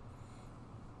cool.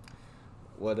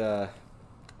 What I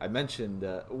mentioned,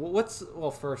 do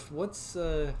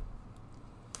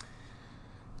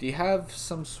you have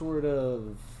some sort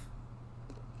of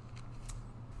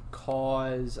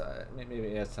cause?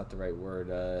 Maybe that's not the right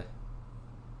word.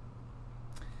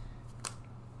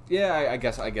 Yeah, I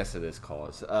guess it is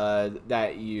cause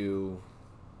that you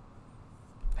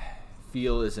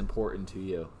feel is important to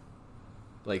you.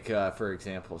 Like, for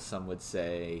example, some would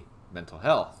say mental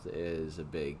health is a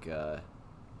big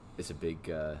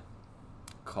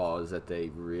cause that they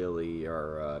really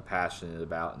are passionate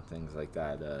about and things like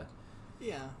that.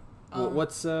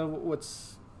 What's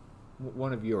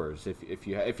one of yours? If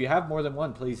you have more than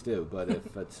one, please do. But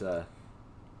if it's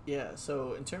yeah.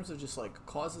 So in terms of just like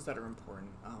causes that are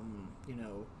important,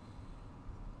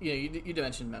 you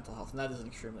mentioned mental health, and that is an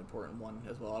extremely important one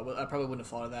as well. I probably wouldn't have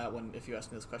thought of that if you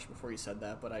asked me this question before you said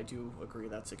that, but I do agree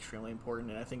that's extremely important,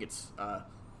 and I think it's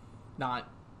not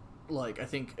like I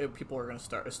think people are going to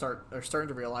starting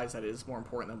to realize that it is more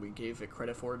important than we gave it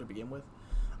credit for to begin with.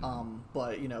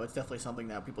 But it's definitely something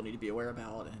that people need to be aware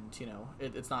about, and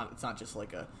it's not just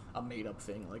like a made up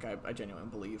thing. Like I genuinely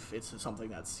believe it's something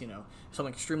that's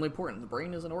something extremely important. The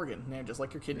brain is an organ, just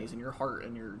like your kidneys and your heart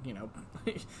and your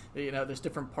there's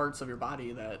different parts of your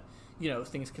body that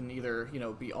things can either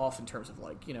be off in terms of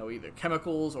like either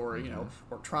chemicals or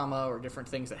or trauma or different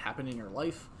things that happen in your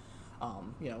life.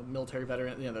 Military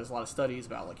veteran, there's a lot of studies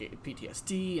about like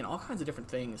PTSD and all kinds of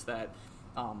different things that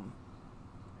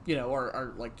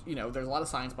are like, there's a lot of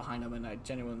science behind them, and I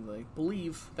genuinely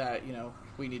believe that,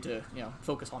 we need to,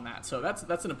 focus on that. So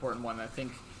that's an important one. I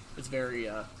think it's very,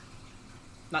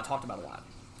 not talked about a lot.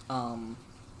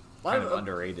 kind of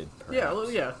underrated,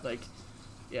 perhaps.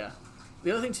 Yeah.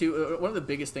 The other thing too, one of the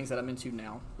biggest things that I'm into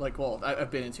now,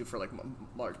 I've been into for like a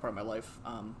large part of my life,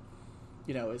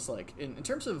 is like in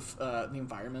terms of the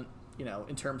environment,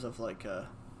 in terms of like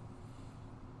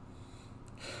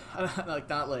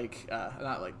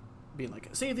not being like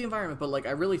save the environment, but like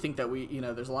I really think that we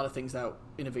there's a lot of things that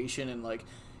innovation and like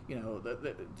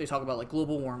they talk about like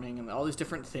global warming and all these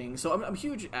different things. So I'm a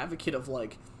huge advocate of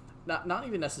like not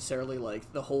even necessarily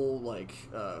like the whole like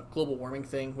global warming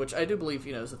thing, which I do believe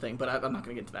is a thing, but I'm not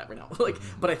going to get into that right now.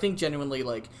 But I think genuinely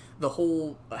like the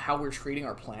whole how we're treating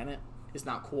our planet is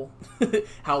not cool.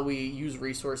 How we use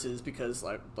resources, because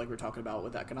like we're talking about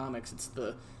with economics, it's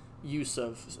the use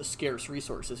of scarce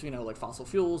resources, like fossil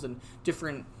fuels and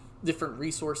different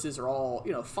resources are all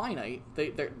finite.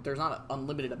 There's not an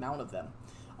unlimited amount of them.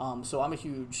 So I'm a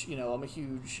huge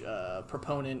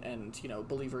proponent and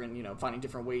believer in finding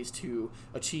different ways to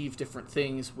achieve different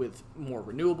things with more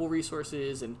renewable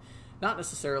resources, and not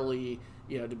necessarily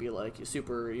to be like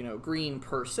super green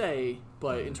per se,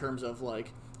 but in terms of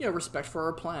like respect for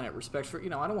our planet, respect for I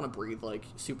don't want to breathe like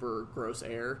super gross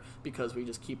air because we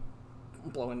just keep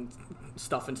blowing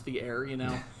stuff into the air,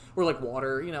 or like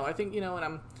water, I think,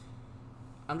 and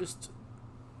I'm just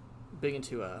big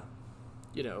into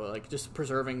like just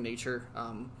preserving nature,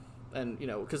 and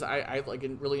because I like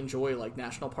really enjoy like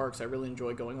national parks. I really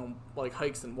enjoy going on like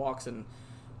hikes and walks, and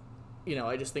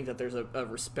I just think that there's a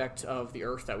respect of the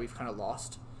earth that we've kind of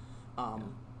lost,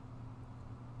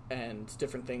 and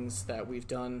different things that we've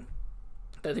done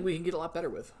that I think we can get a lot better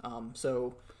with.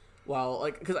 So while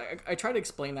like, because I try to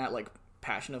explain that like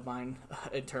passion of mine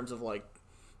in terms of like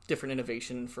different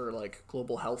innovation for like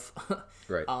global health,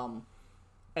 Right.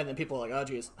 And then people are like, oh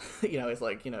geez, it's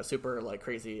like super like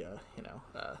crazy,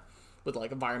 with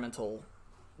like environmental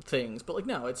things, but like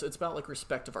no, it's about like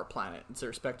respect of our planet. It's a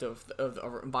respect of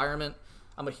our environment.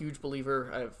 I'm a huge believer.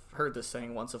 I've heard this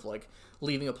saying once of like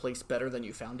leaving a place better than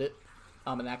you found it,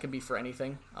 and that can be for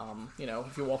anything.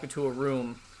 If you walk into a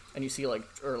room and you see you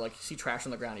see trash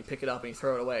on the ground, you pick it up and you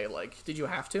throw it away. Like, did you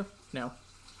have to? No,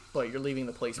 but you're leaving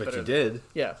the place. But better. you did.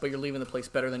 Yeah, but you're leaving the place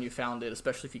better than you found it,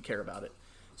 especially if you care about it.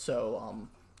 So,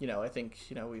 I think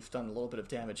we've done a little bit of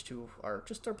damage to our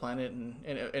planet,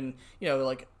 and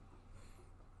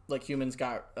like humans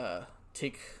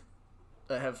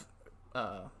have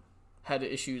had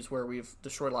issues where we've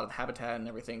destroyed a lot of habitat and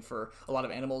everything for a lot of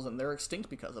animals, and they're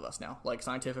extinct because of us now. Like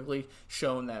scientifically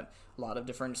shown that a lot of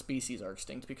different species are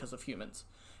extinct because of humans,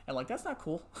 and like that's not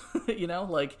cool,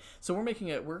 So we're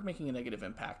making a negative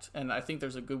impact, and I think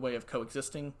there's a good way of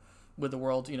coexisting with the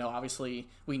world. Obviously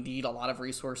we need a lot of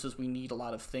resources, we need a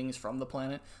lot of things from the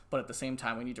planet, but at the same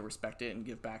time we need to respect it and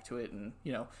give back to it, and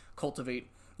cultivate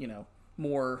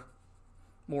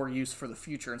more use for the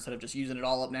future instead of just using it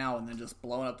all up now and then just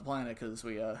blowing up the planet because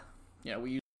we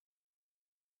use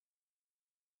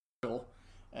it,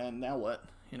 and now what,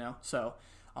 so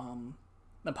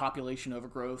the population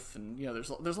overgrowth, and there's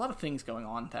a lot of things going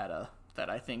on that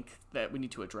I think that we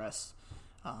need to address,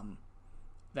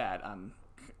 that I'm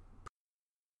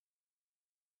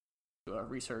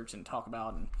research and talk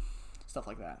about and stuff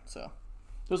like that. So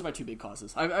those are my two big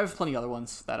causes. I have plenty of other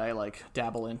ones that I like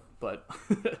dabble in, but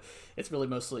it's really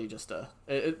mostly just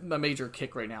my major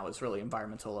kick right now is really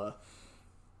environmental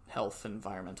health,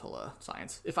 environmental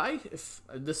science. If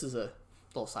this is a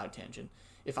little side tangent,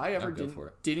 if I ever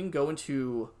didn't go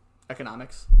into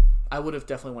economics, I would have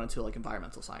definitely went into like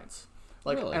environmental science.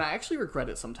 Like, really? And I actually regret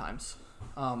it sometimes.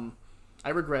 I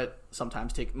regret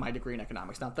sometimes taking my degree in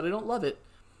economics. Not that I don't love it,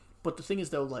 but the thing is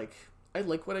though, like I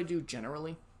like what I do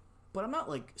generally, but I'm not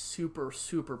like super,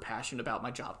 super passionate about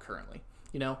my job currently,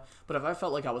 But if I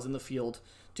felt like I was in the field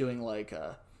doing like,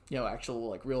 actual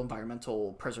like real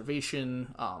environmental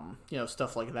preservation,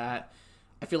 stuff like that,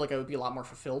 I feel like I would be a lot more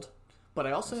fulfilled. But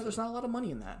I also know there's not a lot of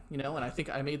money in that, and I think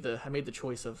I made the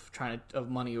choice of of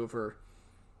money over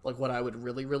like what I would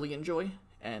really, really enjoy,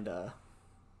 and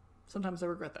sometimes I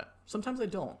regret that. Sometimes I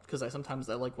don't, because sometimes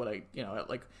I like what I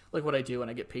like what I do,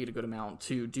 and I get paid a good amount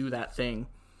to do that thing.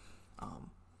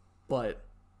 But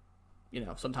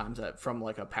sometimes that from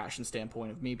like a passion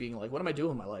standpoint of me being like, what am I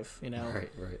doing in my life?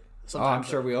 Right. Sometimes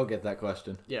I'm sure we all get that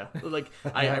question. Yeah, like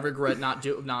I regret not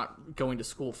going to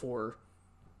school for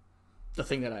the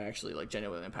thing that I actually like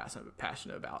genuinely am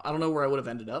passionate about. I don't know where I would have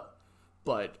ended up,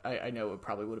 but I know it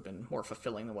probably would have been more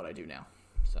fulfilling than what I do now.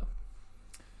 So,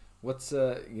 what's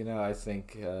I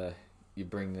think you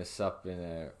bring this up in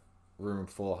a room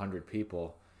full of 100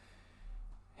 people.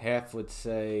 Half would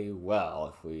say,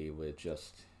 well, if we would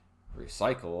just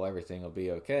recycle, everything will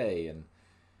be okay. And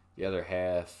the other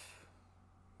half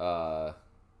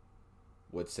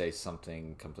would say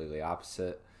something completely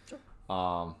opposite. Sure.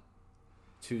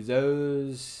 To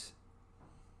those,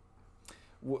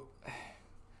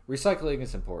 recycling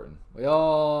is important. We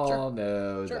all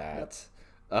know that.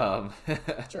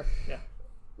 Yep. Sure, yeah.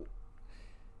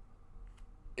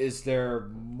 Is there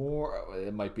more?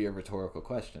 It might be a rhetorical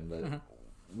question, but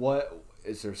what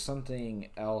is there something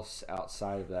else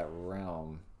outside of that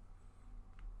realm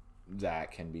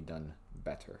that can be done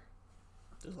better?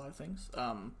 There's a lot of things.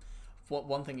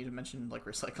 One thing you mentioned, like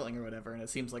recycling or whatever, and it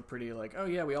seems like pretty like, oh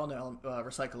yeah, we all know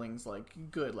recycling's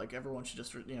like good, like everyone should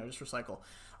just recycle.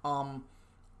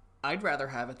 I'd rather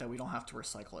have it that we don't have to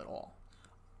recycle at all.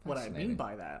 What I mean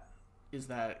by that is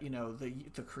that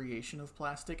the creation of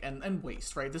plastic and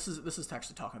waste, right? This is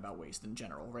actually talking about waste in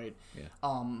general, right? Yeah.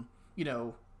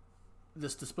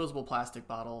 This disposable plastic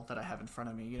bottle that I have in front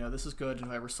of me, this is good, and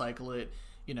if I recycle it,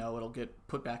 it'll get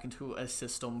put back into a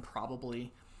system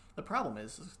probably. The problem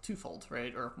is twofold,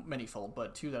 right? Or manyfold,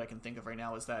 but two that I can think of right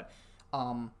now is that,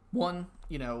 one,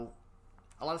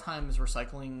 a lot of times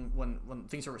recycling, when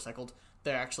things are recycled,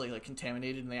 they're actually like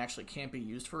contaminated and they actually can't be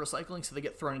used for recycling, so they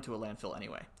get thrown into a landfill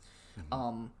anyway.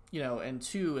 And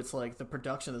two, it's like the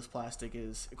production of this plastic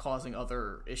is causing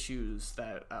other issues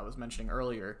that I was mentioning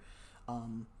earlier.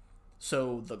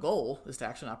 So the goal is to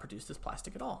actually not produce this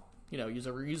plastic at all. use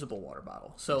a reusable water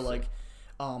bottle. So like,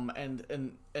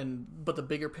 but the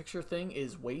bigger picture thing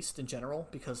is waste in general,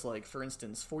 because like, for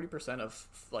instance, 40% of,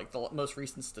 like, the most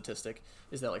recent statistic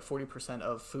is that like 40%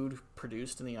 of food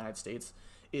produced in the United States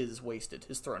is wasted,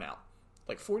 is thrown out.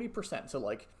 Like 40%. So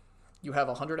like, you have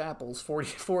 100 apples,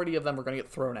 40 of them are going to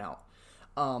get thrown out.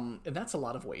 And that's a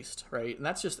lot of waste, right?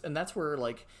 And that's where,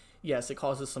 like, yes, it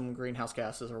causes some greenhouse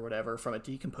gases or whatever from it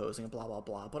decomposing and blah, blah,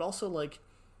 blah. But also, like,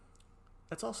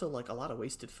 that's also, like, a lot of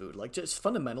wasted food. Like, just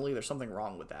fundamentally, there's something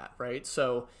wrong with that, right?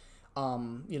 So,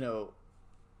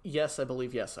 yes, I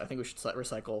think we should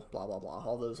recycle, blah, blah, blah,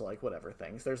 all those, like, whatever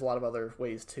things. There's a lot of other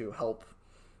ways to help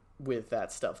with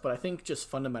that stuff. But I think just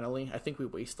fundamentally, I think we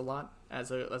waste a lot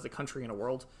as a country and a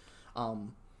world,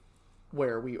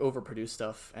 where we overproduce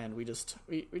stuff, and we just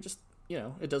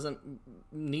it doesn't,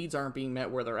 needs aren't being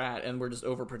met where they're at, and we're just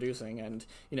overproducing, and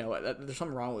there's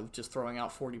something wrong with just throwing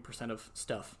out 40% of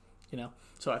stuff.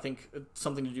 So I think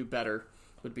something to do better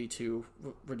would be to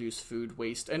reduce food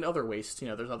waste and other waste.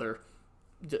 There's other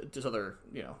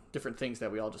different things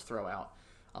that we all just throw out.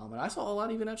 And I saw a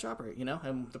lot even at ShopRite,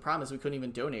 and the problem is we couldn't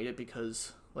even donate it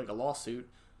because, like, a lawsuit,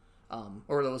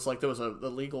 or there was a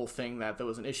legal thing that there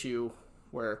was an issue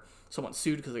where someone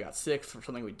sued because they got sick for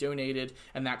something we donated,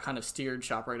 and that kind of steered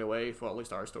ShopRite away, well, at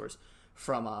least our stores,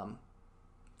 from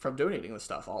donating the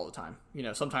stuff all the time.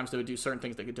 Sometimes they would do certain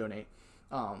things they could donate,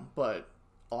 but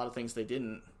a lot of things they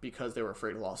didn't because they were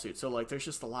afraid of lawsuits. So, like, there's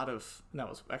just a lot of, and that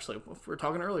was actually, we were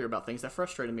talking earlier about things that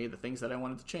frustrated me, the things that I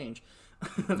wanted to change.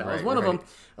 That was one of them.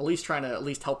 At least trying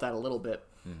to help that a little bit.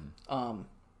 Mm-hmm.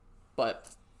 But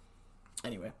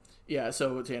anyway, yeah.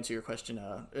 So to answer your question,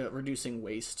 reducing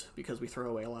waste, because we throw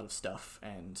away a lot of stuff,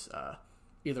 and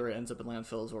either it ends up in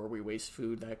landfills, or we waste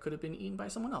food that could have been eaten by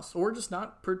someone else, or just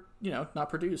not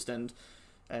produced and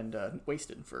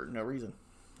wasted for no reason.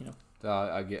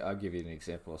 I'll give you an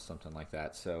example of something like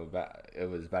that. So it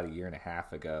was about a year and a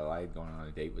half ago. I had gone on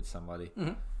a date with somebody.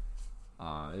 Mm-hmm.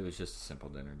 It was just a simple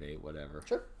dinner date, whatever.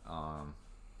 Sure.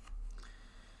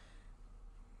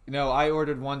 I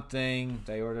ordered one thing.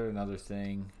 They ordered another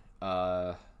thing.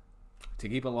 To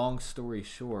keep a long story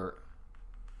short,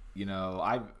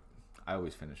 I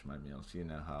always finish my meals. You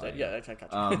know how. Yeah, I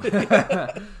got you.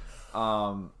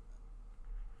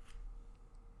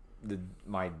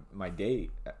 My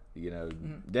date,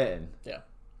 mm-hmm. didn't. Yeah.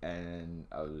 And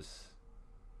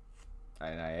I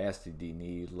asked him, do you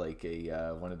need like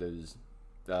a one of those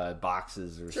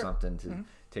boxes or sure. something to mm-hmm.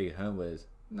 take it home with?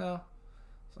 No.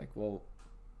 It's like, well,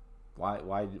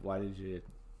 why did you?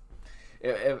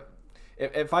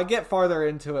 If I get farther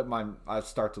into it, I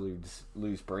start to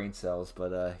lose brain cells.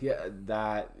 But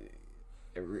that.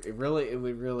 It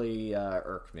would really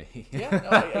irk me. Yeah, no,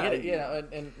 I get it. Yeah,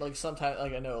 and like sometimes,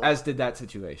 like I know, as did that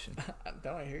situation.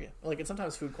 Don't I hear you? Like, and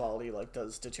sometimes food quality like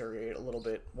does deteriorate a little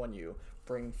bit when you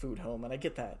bring food home, and I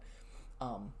get that.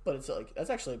 But it's like that's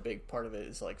actually a big part of it.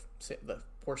 Is like the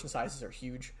portion sizes are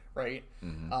huge, right?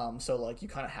 Mm-hmm. So like you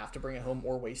kind of have to bring it home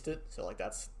or waste it. So like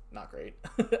that's not great.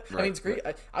 Right, I mean, it's great.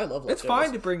 Right. I love leftovers. It's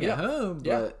fine to bring it home, but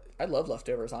yeah. I love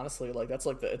leftovers, honestly. Like that's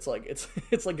like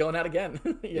it's like going out again.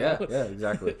 Yeah,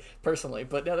 exactly. Personally,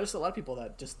 but yeah, there's a lot of people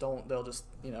that just don't. They'll just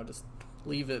just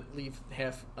leave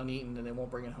half uneaten, and they won't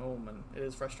bring it home, and it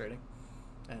is frustrating.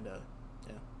 And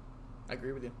yeah, I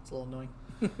agree with you. It's a little annoying.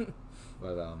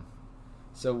 But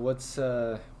so what's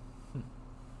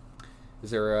is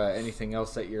there anything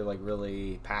else that you're like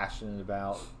really passionate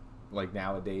about? Like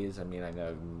nowadays, I mean, I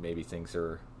know maybe things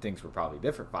were probably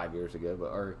different 5 years ago,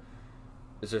 but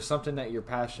is there something that you're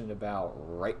passionate about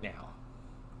right now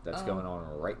that's going on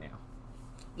right now?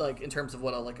 Like in terms of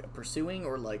what I'm like pursuing,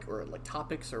 or like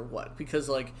topics, or what? Because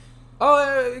like,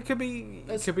 it could be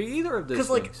either of those. Because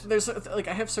like there's like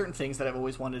I have certain things that I've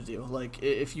always wanted to do. Like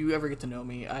if you ever get to know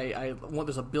me,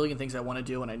 there's a billion things I want to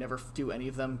do, and I never do any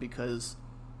of them because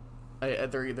I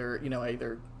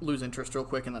either lose interest real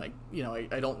quick, and then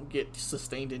I don't get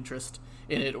sustained interest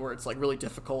in it, or it's like really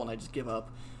difficult and I just give up,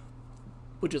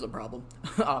 which is a problem,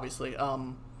 obviously.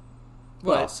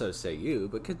 Well, so say you,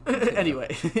 but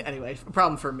anyway, a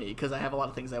problem for me because I have a lot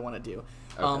of things I want to do.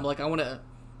 Okay. Like I want to,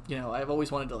 I've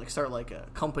always wanted to like start like a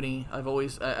company. I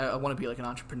want to be like an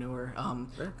entrepreneur.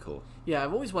 Very cool. Yeah,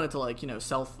 I've always wanted to like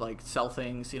sell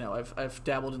things. I've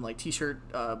dabbled in like t-shirt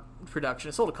production.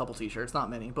 I sold a couple t-shirts, not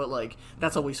many, but like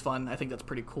that's always fun. I think that's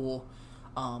pretty cool.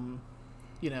 I don't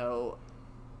know.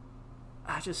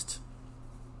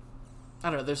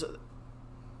 There's a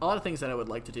lot of things that I would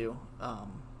like to do.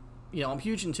 I'm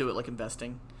huge into it, like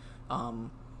investing, and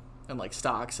like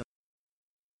stocks and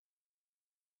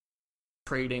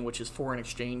trading, which is foreign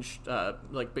exchange,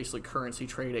 like basically currency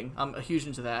trading. I'm huge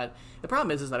into that. The problem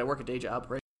is that I work a day job,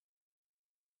 right?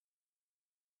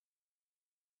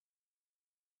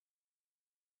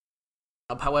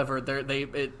 However, it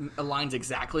aligns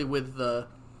exactly with the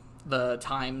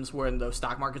times when the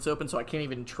stock market's open, so I can't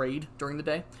even trade during the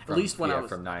day. At least when I was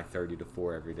from 9:30 to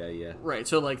 4 every day. Yeah. Right.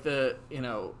 So like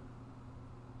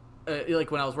like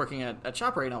when I was working at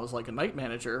ShopRite and I was like a night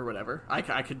manager or whatever, I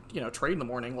could trade in the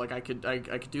morning. Like I could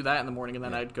do that in the morning and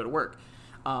then I'd go to work.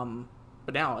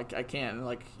 But now I can't.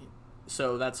 Like,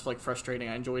 so that's like frustrating.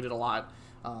 I enjoyed it a lot.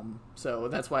 So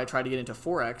that's why I tried to get into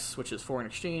Forex, which is foreign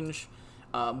exchange,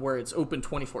 where it's open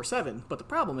 24/7. But the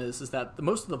problem is that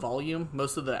most of the volume,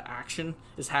 most of the action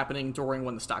is happening during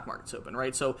when the stock market's open,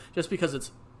 right? So just because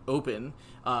it's open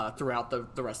throughout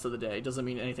the rest of the day doesn't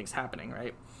mean anything's happening,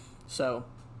 right? So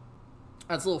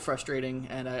that's a little frustrating,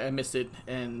 and I missed it,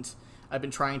 and I've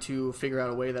been trying to figure out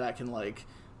a way that I can like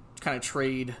kind of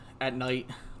trade at night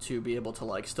to be able to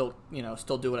like still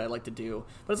do what I like to do.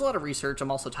 But it's a lot of research.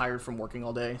 I'm also tired from working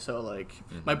all day, so like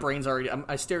my brain's already.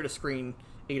 I stare at a screen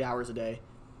 8 hours a day,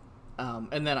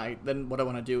 and then what I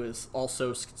want to do is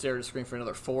also stare at a screen for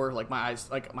another 4. Like my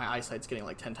eyesight's getting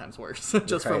like 10 times worse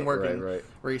just from working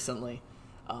recently.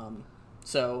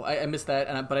 So I missed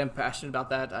that, but I'm passionate about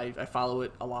that. I follow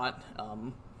it a lot.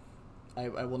 I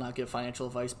will not give financial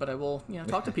advice, but I will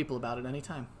talk to people about it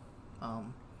anytime.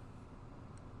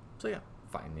 So yeah.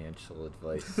 Financial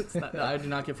advice. I do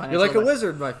not give financial You're like advice. a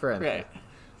wizard, my friend. Right.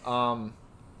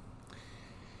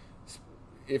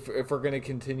 If we're going to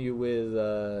continue with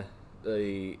the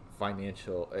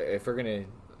financial, if we're going to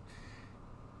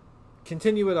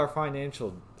continue with our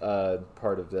financial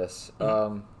part of this,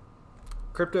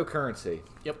 cryptocurrency.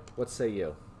 Yep. What say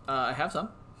you? I have some.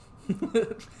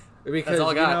 Because That's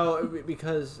all I got.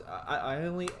 Because I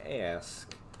only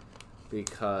ask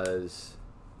because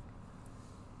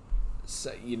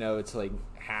it's like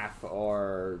half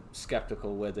are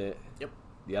skeptical with it. Yep.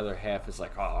 The other half is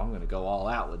like, oh, I'm going to go all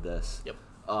out with this. Yep.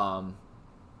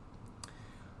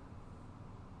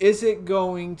 Is it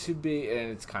going to be?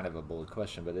 And it's kind of a bold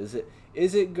question, but is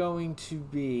it going to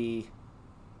be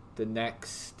the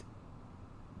next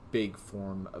big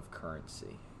form of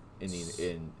currency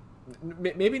in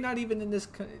maybe not even in this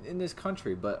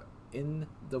country, but in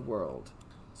the world?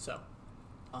 So,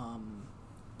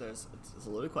 it's a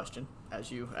loaded question,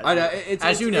 as you know.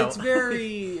 It's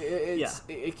very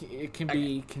it can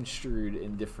be construed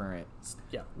in different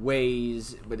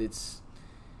ways, but it's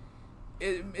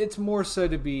more so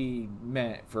to be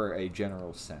meant for a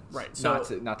general sense, right? So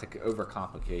not to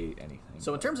overcomplicate anything.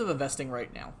 So in terms of investing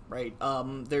right now, right?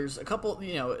 There's a couple,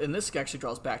 and this actually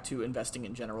draws back to investing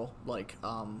in general, like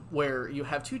where you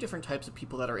have two different types of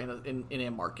people that are in a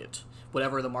market,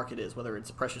 whatever the market is, whether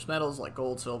it's precious metals like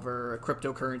gold, silver,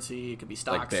 cryptocurrency, it could be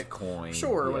stocks, like Bitcoin,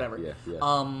 sure, or whatever. Yeah.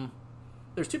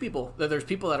 There's two people. There's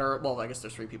people that are, well, I guess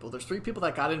there's 3 people. There's 3 people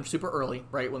that got in super early,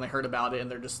 right, when they heard about it, and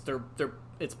they're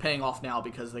it's paying off now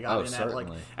because they got in at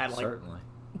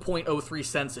 0.03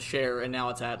 cents a share, and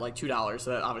now it's at like $2.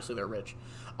 So that obviously they're rich.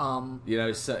 Some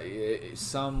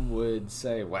would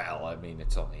say, well, I mean,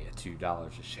 it's only at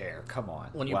 $2 a share. Come on.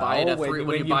 When you buy it at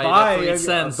 3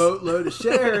 cents, a boatload of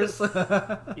shares,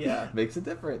 yeah, makes a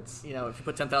difference. If you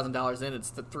put $10,000 in,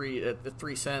 it's the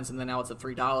 3 cents, and then now it's at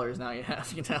 $3. Now you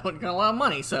got a lot of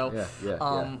money. So you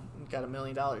got $1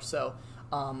 million.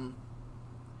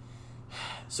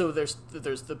 So there's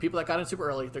the people that got in super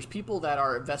early. There's people that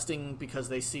are investing because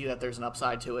they see that there's an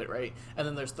upside to it, right? And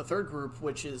then there's the third group,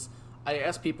 which is, I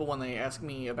ask people when they ask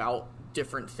me about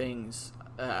different things,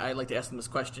 I like to ask them this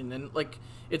question, and like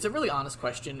it's a really honest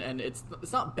question, and it's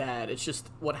not bad. It's just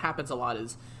what happens a lot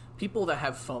is people that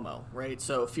have FOMO, right?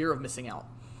 So fear of missing out.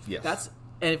 Yes. That's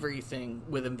everything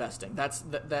with investing. That's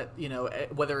that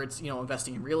whether it's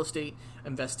investing in real estate,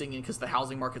 investing in, because the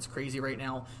housing market's crazy right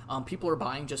now. People are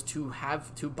buying just to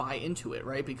buy into it,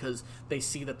 right? Because they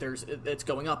see that it's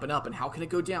going up and up, and how can it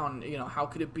go down? How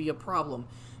could it be a problem?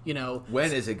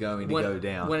 When is it going to go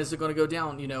down? When is it going to go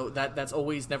down? That's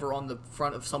always never on the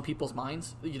front of some people's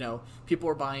minds. People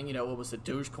are buying, what was it,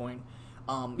 Dogecoin?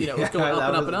 It's going up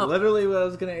and up and up. Literally what I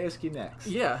was going to ask you next.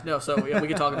 Yeah, no, so we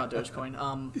can talk about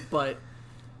Dogecoin. But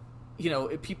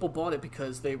people bought it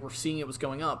because they were seeing it was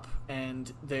going up,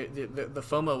 and the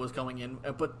FOMO was going in,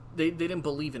 but they didn't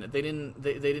believe in it. They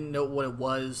didn't know what it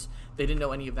was. They didn't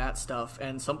know any of that stuff,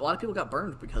 and a lot of people got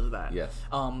burned because of that. Yes.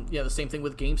 The same thing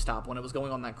with GameStop when it was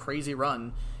going on that crazy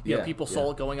run. People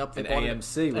saw it going up. And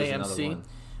AMC was another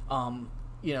one.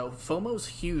 FOMO's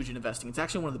huge in investing. It's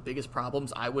actually one of the biggest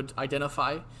problems I would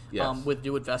identify with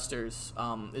new investors.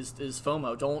 Is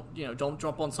FOMO. Don't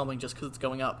jump on something just because it's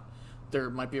going up. There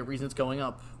might be a reason it's going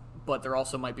up, but there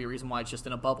also might be a reason why it's just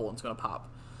in a bubble and it's going to pop.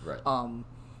 Right.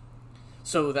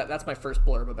 So that's my first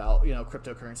blurb about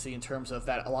cryptocurrency, in terms of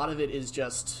that a lot of it is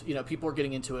just people are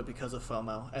getting into it because of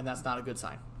FOMO, and that's not a good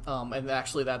sign. And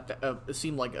actually that it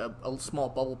seemed like a small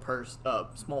bubble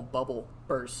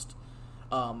burst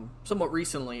somewhat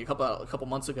recently, a couple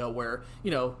months ago, where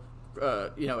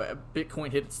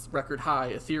Bitcoin hit its record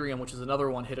high, Ethereum, which is another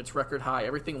one, hit its record high.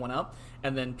 Everything went up,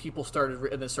 and then people started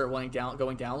going down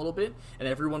a little bit, and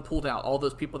everyone pulled out. All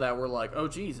those people that were like, "Oh,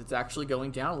 geez, it's actually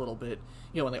going down a little bit,"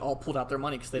 and they all pulled out their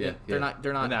money because they're not.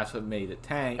 And that's what made it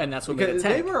tank. And that's what made it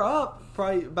tank. They were up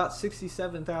probably about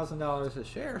 $67,000 a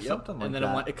share, something like that. And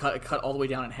then it cut all the way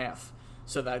down in half.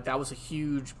 So that was a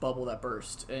huge bubble that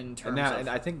burst in terms of... And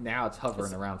I think now it's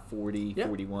hovering around 40,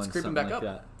 41, it's creeping something back like up.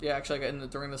 that. Yeah, actually,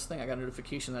 during this thing, I got a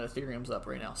notification that Ethereum's up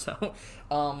right now. So,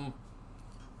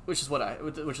 which is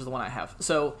the one I have.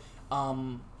 So,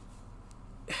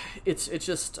 it's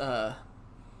just that's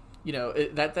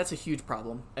a huge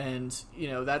problem, and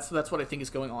that's what I think is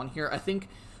going on here. I think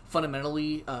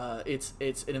fundamentally, it's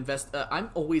an I'm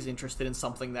always interested in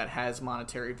something that has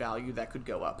monetary value that could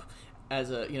go up. As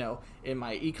in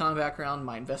my econ background,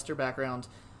 my investor background,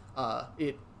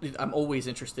 I'm always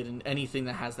interested in anything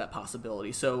that has that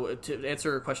possibility. So to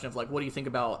answer a question of what do you think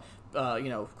about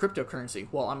cryptocurrency?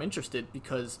 Well, I'm interested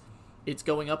because it's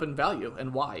going up in value,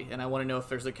 and why, and I want to know if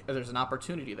there's an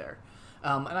opportunity there,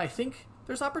 and I think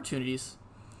there's opportunities.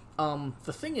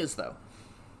 The thing is, though,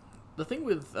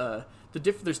 with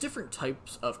there's different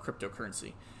types of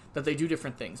cryptocurrency that they do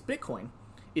different things. Bitcoin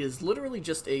is literally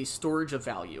just a storage of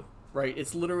value. Right,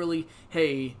 it's literally,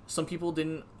 hey, some people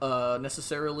didn't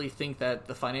necessarily think that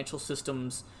the financial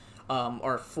systems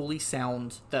are fully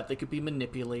sound, that they could be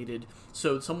manipulated.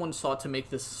 So someone sought to make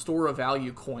this store of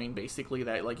value coin, basically,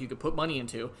 that you could put money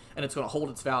into, and it's going to hold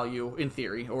its value in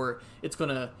theory, or it's going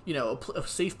to, a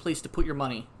safe place to put your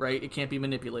money. Right, it can't be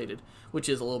manipulated, which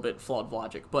is a little bit flawed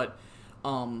logic, but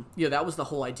that was the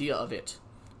whole idea of it,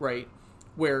 right?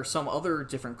 Where some other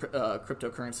different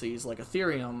cryptocurrencies, like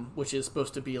Ethereum, which is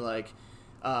supposed to be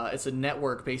it's a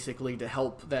network basically to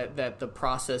help that the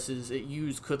processes it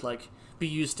used could be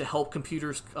used to help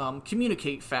computers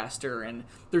communicate faster, and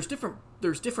there's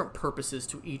different purposes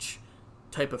to each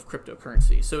type of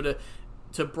cryptocurrency. So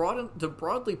to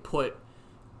broadly put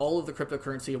all of the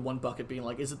cryptocurrency in one bucket, being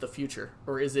is it the future,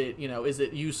 or is it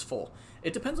useful?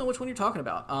 It depends on which one you're talking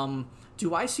about.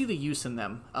 Do I see the use in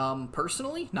them?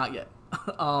 Personally, not yet.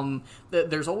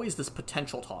 There's always this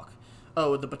potential talk.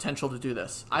 Oh, the potential to do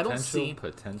this. I don't see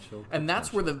potential, and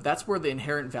that's where the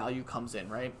inherent value comes in,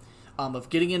 right? Of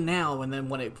getting in now, and then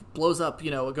when it blows up,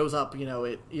 it goes up.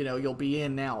 You'll be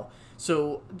in now.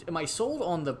 So, am I sold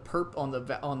on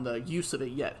the use of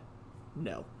it yet?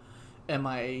 No.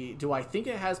 Do I think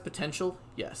it has potential?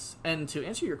 Yes. And to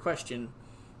answer your question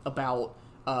about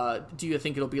do you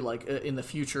think it'll be in the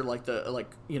future,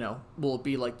 will it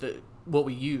be what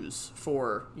we use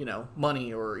for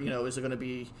money, or is it going to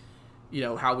be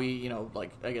how we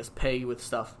I guess pay with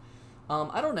stuff?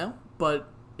 I don't know, but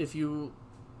if you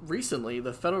recently,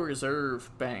 the Federal Reserve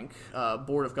Bank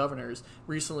Board of Governors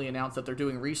recently announced that they're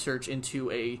doing research into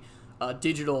a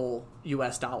digital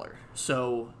U.S. dollar,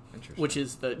 so which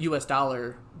is the U.S.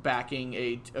 dollar backing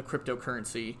a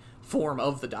cryptocurrency form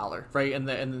of the dollar, right? And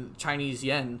the Chinese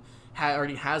yen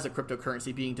already has a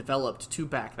cryptocurrency being developed to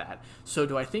back that. So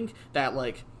do I think that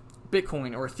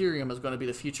Bitcoin or Ethereum is going to be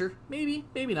the future? Maybe,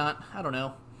 maybe not. I don't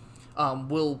know.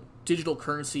 Will digital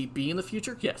currency be in the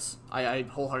future? Yes, I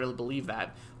wholeheartedly believe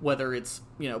that. Whether it's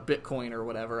Bitcoin or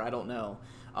whatever, I don't know.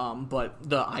 But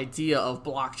the idea of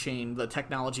blockchain, the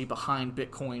technology behind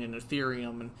Bitcoin and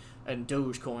Ethereum and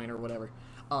Dogecoin or whatever,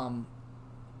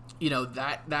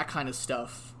 that kind of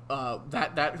stuff,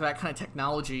 that kind of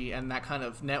technology and that kind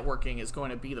of networking is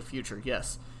going to be the future.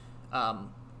 Yes. Am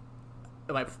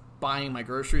I buying my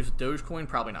groceries with Dogecoin?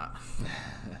 Probably not.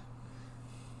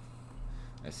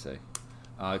 I see.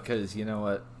 Because you know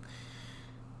what,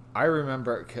 I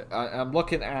remember. I'm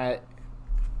looking at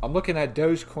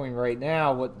Dogecoin right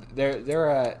now. What they're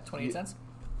at 28 cents.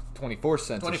 24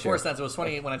 cents. 24 cents. It was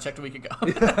 28 when I checked a week ago,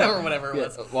 or whatever it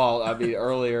was. Well, I mean,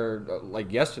 earlier,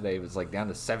 yesterday, it was down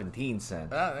to 17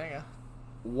 cents. Oh, there you go.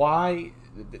 Why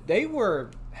they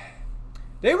were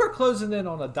closing in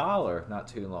on $1 not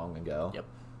too long ago. Yep.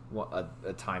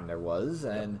 A time there was,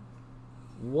 and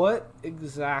what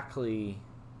exactly,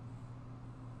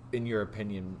 in your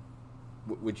opinion,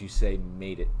 would you say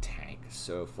made it tank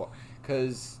so far?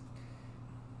 Because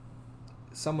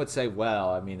some would say, well,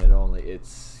 I mean,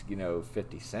 it's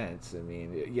 50 cents. I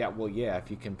mean,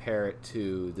 if you compare it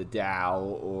to the Dow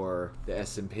or the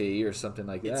S&P or something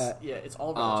like that, it's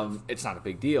all relative. it's not a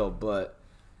big deal. But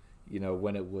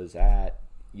when it was at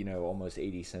almost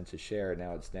 80 cents a share.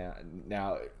 Now it's down.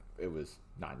 Now it was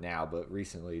not now, but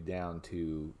recently down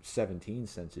to 17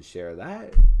 cents a share.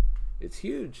 It's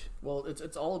huge. Well,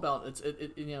 it's all about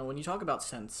when you talk about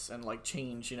cents and like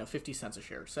change, 50 cents a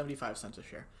share, 75 cents a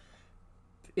share.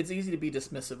 It's easy to be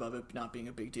dismissive of it not being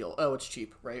a big deal. Oh, it's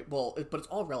cheap, right? Well, but it's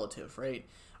all relative, right?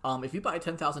 If you buy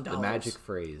 $10,000, the magic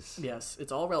phrase. Yes,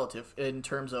 it's all relative in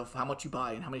terms of how much you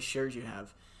buy and how many shares you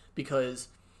have, because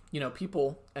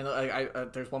people, and I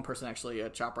there's one person actually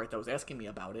at ShopRite that was asking me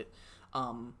about it,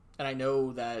 and I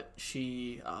know that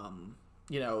she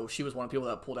she was one of the people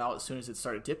that pulled out as soon as it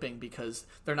started dipping, because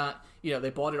they're not, they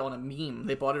bought it on a meme,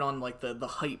 they bought it on like the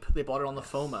hype, they bought it on the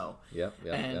FOMO,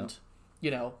 and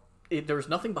there was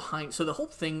nothing behind. So the whole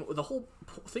thing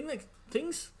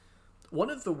that one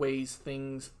of the ways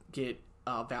things get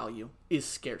value is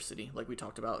scarcity, like we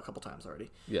talked about a couple times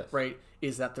already. Yes. Right?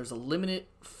 Is that there's a limited,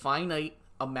 finite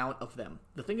amount of them.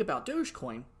 The thing about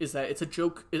Dogecoin is that it's a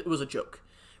joke. It was a joke,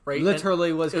 right?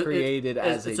 Literally was created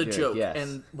as a joke. Yes.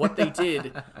 And what they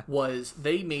did was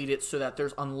they made it so that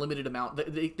there's unlimited amount.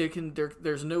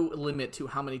 There's no limit to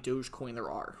how many Dogecoin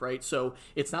there are, right? So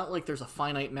it's not like there's a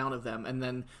finite amount of them and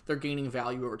then they're gaining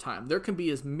value over time. There can be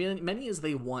as many as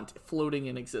they want floating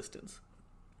in existence.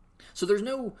 So there's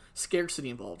no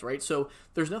scarcity involved, right? So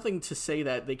there's nothing to say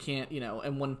that they can't,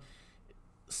 and when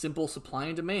simple supply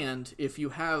and demand, if you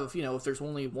have, if there's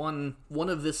only one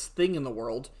of this thing in the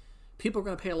world, people are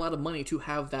going to pay a lot of money to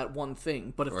have that one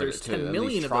thing. But if there's 10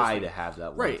 million of those, try to have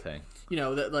that one thing.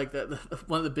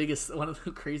 One of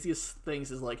the craziest things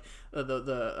is like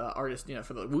the artist,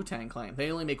 for the Wu-Tang Clan,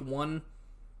 they only make one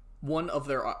of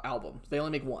their albums. They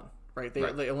only make one, right?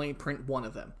 They only print one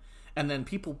of them. And then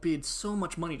people bid so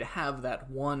much money to have that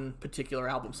one particular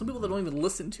album. Some people that don't even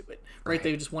listen to it, right?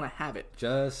 They just want to have it.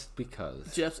 Just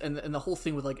because. And the whole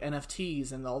thing with like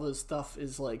NFTs and all this stuff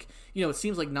is like, it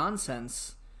seems like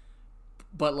nonsense,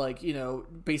 but like,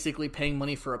 basically paying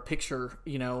money for a picture,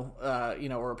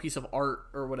 or a piece of art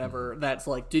or whatever that's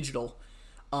like digital.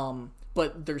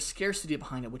 But there's scarcity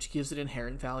behind it, which gives it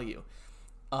inherent value.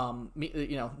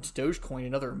 Dogecoin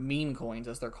and other meme coins,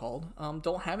 as they're called,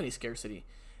 don't have any scarcity.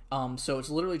 So it's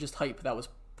literally just hype that was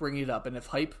bringing it up. And if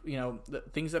hype, the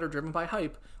things that are driven by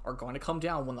hype are going to come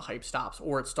down when the hype stops,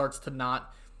 or it starts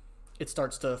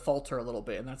to falter a little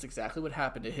bit. And that's exactly what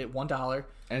happened. It hit $1.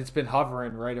 And it's been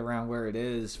hovering right around where it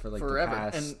is for like forever. The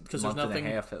past month and a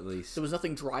half at least. There was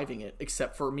nothing driving it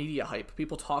except for media hype.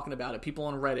 People talking about it. People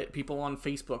on Reddit. People on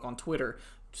Facebook, on Twitter,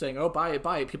 saying, "Oh, buy it,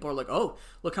 buy it." People are like, "Oh,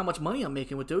 look how much money I'm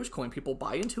making with Dogecoin." People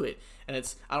buy into it, and I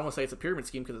don't want to say it's a pyramid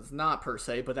scheme because it's not per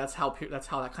se, but that's how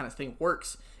that kind of thing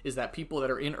works. Is that people that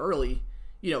are in early,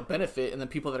 benefit, and then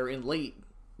people that are in late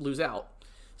lose out.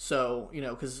 So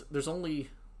because there's only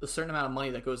a certain amount of money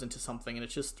that goes into something, and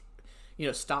it's just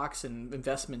stocks and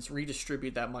investments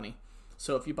redistribute that money.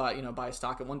 So if you buy a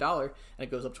stock at $1 and it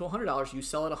goes up to $100, you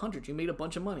sell at $100, you made a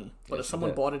bunch of money. But if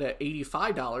someone bought it at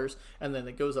 $85 and then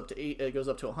it goes up to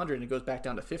 $100 and it goes back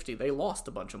down to $50, they lost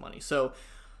a bunch of money. So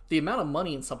the amount of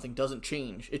money in something doesn't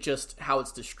change. It's just how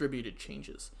it's distributed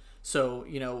changes. So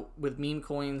with meme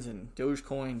coins and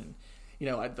Dogecoin and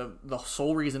the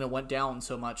sole reason it went down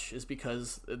so much is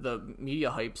because the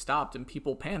media hype stopped and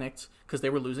people panicked because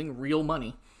they were losing real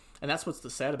money. And that's what's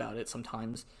the sad about it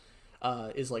sometimes.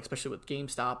 Is like, especially with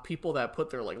GameStop, people that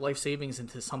put their like life savings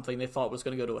into something they thought was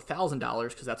going to go to $1,000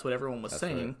 because that's what everyone was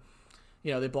saying.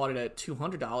 Right. They bought it at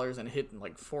 $200 and it hit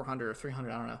like $400 or $300,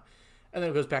 I don't know, and then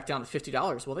it goes back down to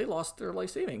 $50. Well, they lost their life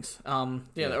savings,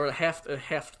 or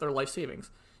half their life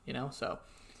savings. So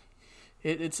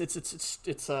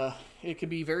it can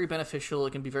be very beneficial.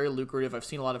 It can be very lucrative. I've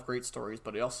seen a lot of great stories,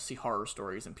 but I also see horror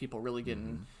stories and people really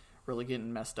getting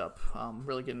messed up,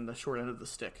 really getting the short end of the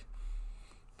stick.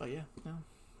 But yeah, no.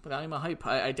 Without any hype,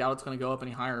 I doubt it's going to go up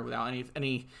any higher without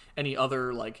any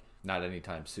other like. Not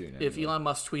anytime soon. If Elon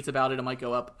Musk tweets about it, it might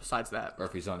go up. Besides that, or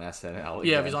if he's on SNL.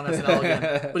 Again. Yeah, if he's on SNL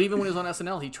again. But even when he was on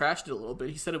SNL, he trashed it a little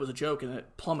bit. He said it was a joke and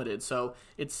it plummeted. So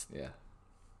it's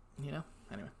anyway.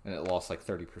 And it lost like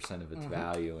 30% of its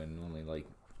value in only like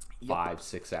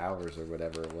 5-6 hours or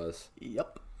whatever it was.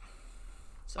 Yep.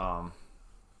 So.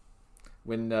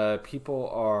 When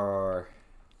people are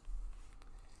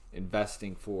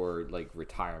investing for like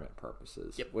retirement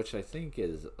purposes, which I think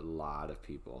is a lot of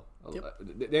people.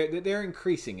 They're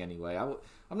increasing anyway.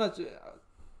 I'm not. I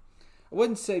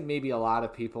wouldn't say maybe a lot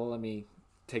of people. Let me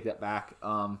take that back.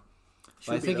 But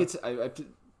I think it's.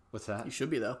 What's that? You should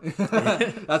be though.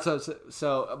 That's what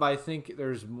so. But I think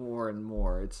there's more and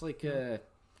more. It's like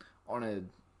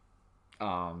on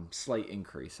a slight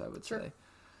increase, I would say.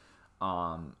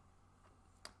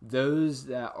 Those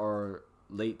that are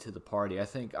late to the party, I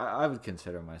think I would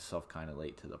consider myself kind of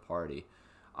late to the party.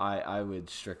 I would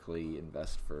strictly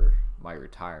invest for my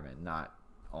retirement, not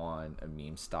on a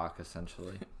meme stock,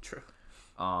 essentially. True.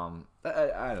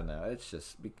 I don't know. It's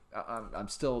just I'm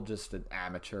still just an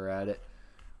amateur at it.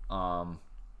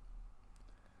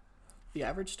 The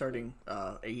average starting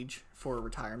age for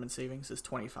retirement savings is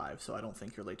 25, so I don't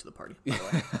think you're late to the party, by the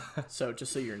way. So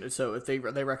just so if they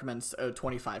recommend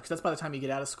 25, because that's by the time you get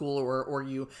out of school or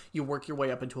you work your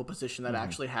way up into a position that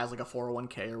actually has like a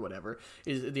 401k or whatever.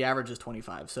 Is the average is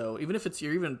 25. So even if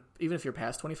even if you're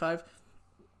past 25,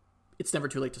 it's never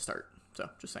too late to start. So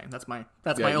just saying, that's my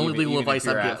only legal advice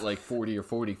I'd give. At like 40 or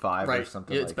 45 or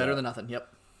something. It's better than nothing.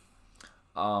 Yep.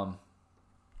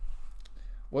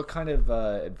 What kind of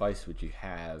advice would you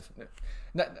have?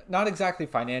 Not exactly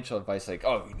financial advice, like,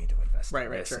 oh, you need to invest in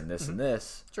this and this and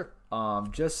this. Sure.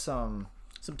 Just some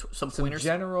pointers,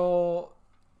 general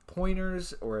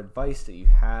pointers or advice that you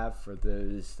have for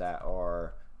those that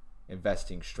are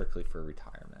investing strictly for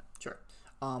retirement. Sure.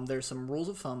 There's some rules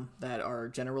of thumb that are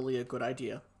generally a good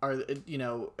idea. Are they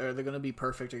going to be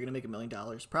perfect? Are you going to make $1 million?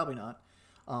 Probably not.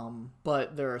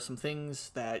 But there are some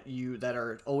things that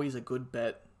are always a good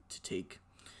bet to take.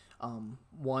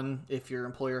 One, if your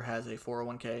employer has a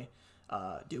 401k,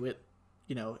 do it.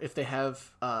 If they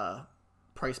have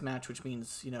price match, which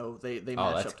means they match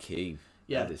up. Oh, that's key.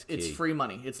 Yeah, that is key. It's free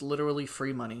money. It's literally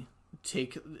free money.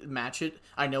 Match it.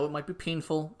 I know it might be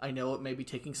painful. I know it may be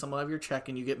taking some out of your check,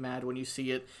 and you get mad when you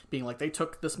see it being like, they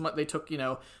took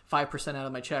 5% out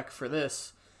of my check for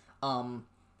this.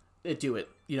 Do it.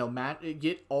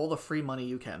 Get all the free money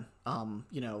you can.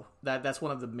 That's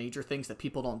one of the major things that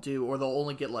people don't do, or they'll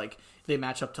only get they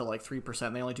match up to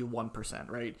 3%. They only do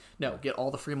 1%, right? No, get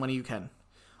all the free money you can.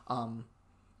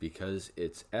 Because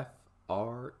it's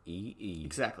FREE.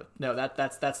 Exactly. No,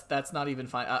 that's not even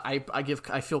fine.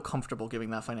 I feel comfortable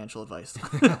giving that financial advice.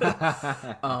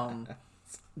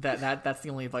 That's the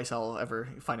only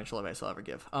financial advice I'll ever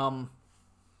give.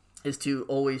 Is to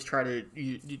always try to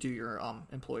you do your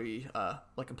employee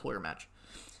employer match.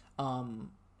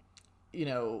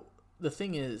 The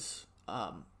thing is,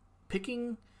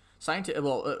 picking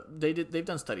they've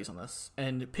done studies on this,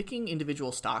 and picking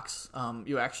individual stocks,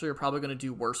 you actually are probably going to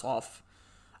do worse off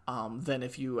than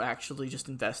if you actually just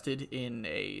invested in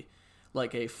an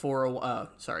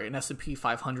S&P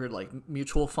 500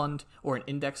 mutual fund or an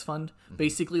index fund,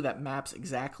 basically that maps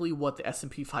exactly what the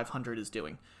S&P 500 is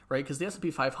doing, right? Because the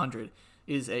S&P 500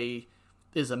 is a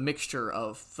mixture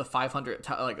of the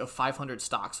 500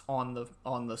 stocks on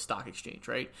the stock exchange,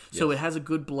 right? Yes. So it has a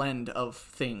good blend of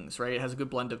things, right? It has a good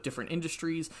blend of different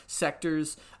industries,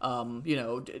 sectors,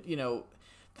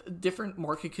 different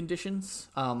market conditions,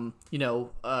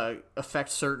 affect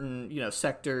certain,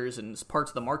 sectors and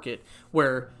parts of the market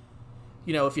where,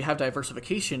 if you have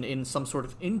diversification in some sort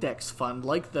of index fund,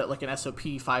 like an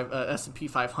S&P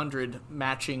 500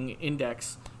 matching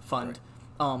index fund,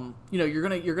 right.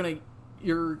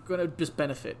 You're gonna just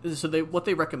benefit. So what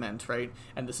they recommend, right?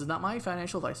 And this is not my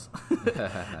financial advice,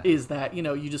 is that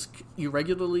you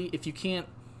regularly, if you can,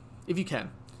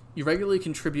 you regularly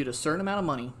contribute a certain amount of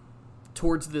money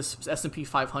towards this S&P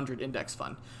 500 index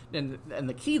fund, and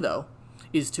the key though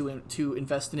is to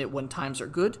invest in it when times are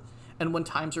good and when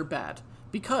times are bad,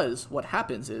 because what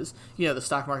happens is the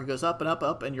stock market goes up and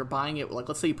up, and you're buying it,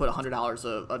 let's say you put $100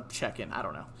 a check in, I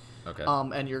don't know. Okay.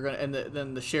 And you're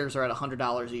then the shares are at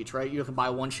 $100 each, right? You can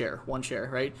buy one share,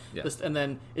 right? Yeah. And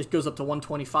then it goes up to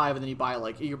 125, and then you buy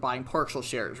you're buying partial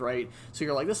shares, right? So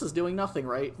you're like, this is doing nothing,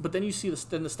 right? But then you see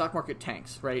then the stock market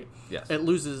tanks, right? Yes. It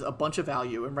loses a bunch of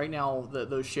value, and right now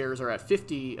those shares are at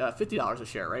 $50 a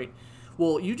share, right?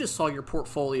 Well, you just saw your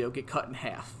portfolio get cut in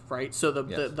half, right? So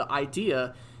the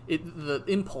idea, the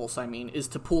impulse, is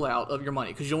to pull out of your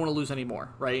money because you don't want to lose any more,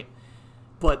 right?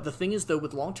 But the thing is, though,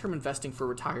 with long-term investing for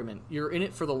retirement, you're in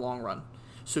it for the long run.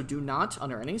 So do not,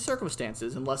 under any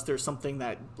circumstances, unless there's something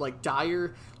that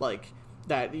dire,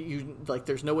 that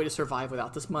there's no way to survive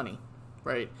without this money,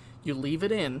 right? You leave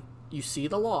it in, you see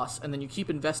the loss, and then you keep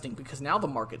investing because now the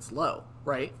market's low,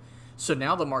 right? So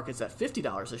now the market's at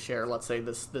 $50 a share. Let's say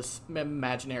this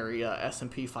imaginary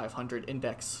S&P 500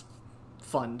 index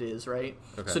fund is, right?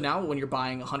 Okay. So now when you're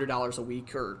buying $100 a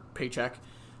week or paycheck,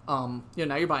 now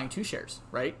you're buying 2 shares,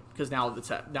 right? Because now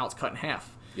it's cut in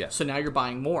half. Yeah. So now you're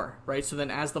buying more, right? So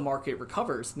then as the market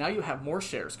recovers, now you have more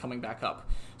shares coming back up.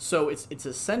 So it's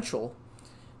essential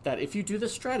that if you do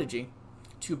this strategy,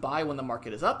 to buy when the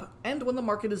market is up and when the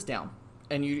market is down,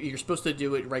 and you're supposed to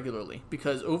do it regularly,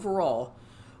 because overall,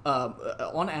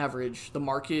 on average, the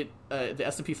market, the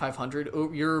S&P 500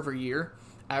 year over year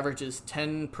averages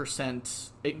 10%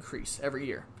 increase every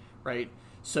year, right?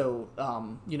 So,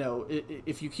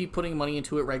 if you keep putting money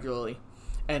into it regularly,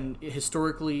 and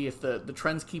historically, if the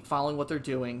trends keep following what they're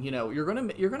doing, you're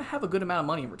gonna have a good amount of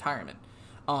money in retirement,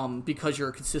 because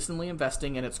you're consistently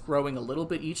investing and it's growing a little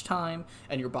bit each time,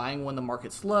 and you're buying when the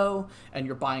market's low, and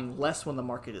you're buying less when the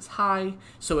market is high.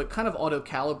 So it kind of auto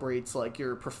calibrates like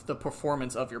the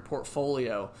performance of your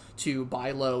portfolio to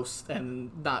buy low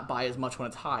and not buy as much when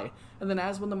it's high. And then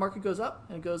when the market goes up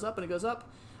and it goes up and it goes up,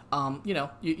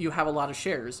 you have a lot of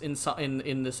shares in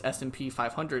this S&P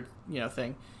 500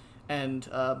 thing. And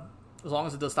as long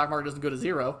as the stock market doesn't go to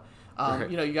zero,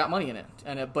 you got money in it.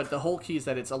 But the whole key is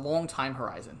that it's a long time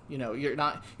horizon. You're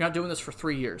not doing this for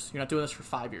 3 years. You're not doing this for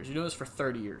 5 years. You're doing this for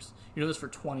 30 years. You're doing this for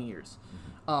 20 years.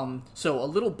 So a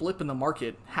little blip in the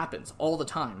market happens all the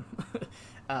time.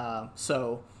 That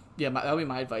would be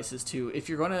my advice is if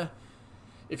you're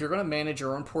gonna manage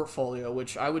your own portfolio,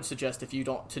 which I would suggest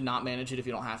to not manage it if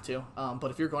you don't have to.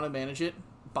 But if you're going to manage it,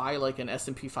 buy like an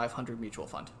S&P 500 mutual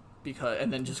fund,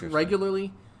 and then just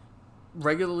regularly,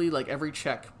 like every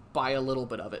check, buy a little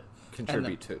bit of it.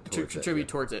 Contribute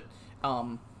towards it.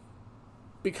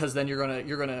 Because then you're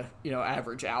gonna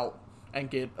average out and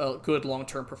get a good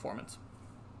long-term performance.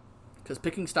 Because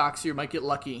picking stocks, you might get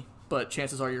lucky, but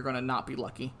chances are you're gonna not be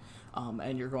lucky.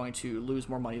 And you're going to lose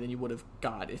more money than you would have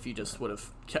got if you just would have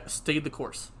stayed the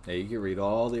course. Yeah, you can read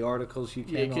all the articles you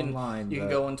can online. You can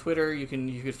go on Twitter. You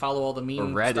can follow all the meme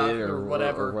or Reddit stuff or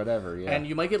whatever. Yeah, and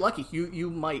you might get lucky. You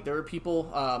might. There are people.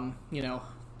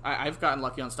 I've gotten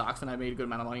lucky on stocks, and I made a good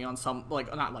amount of money on some.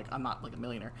 I'm not like a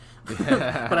millionaire,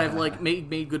 but I've like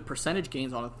made good percentage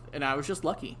gains on it, and I was just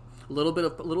lucky. A little bit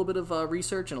of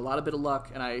research and a lot of bit of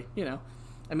luck, and I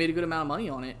made a good amount of money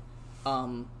on it.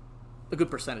 A good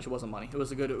percentage. It wasn't money. It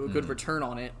was a good return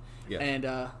on it. Yeah.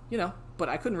 And but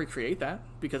I couldn't recreate that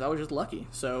because I was just lucky.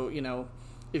 So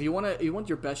if you want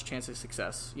your best chance of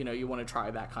success, you want to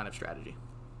try that kind of strategy,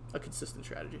 a consistent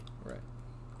strategy. Right.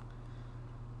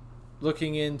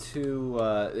 Looking into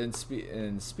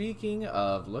and speaking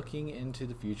of looking into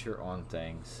the future on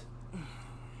things,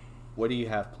 what do you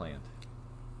have planned?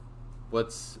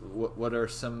 What are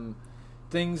some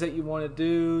things that you want to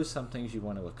do? Some things you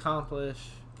want to accomplish?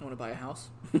 I want to buy a house.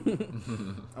 I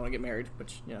want to get married,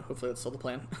 which hopefully that's still the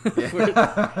plan. I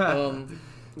want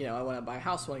to buy a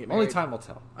house. I want to get married. Only time will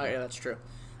tell. Yeah, that's true.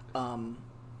 I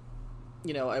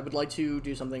would like to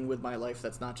do something with my life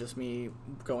that's not just me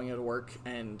going out to work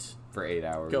and for 8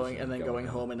 hours, going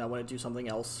home, and I want to do something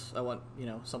else. I want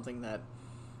something that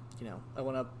I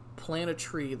want to plant a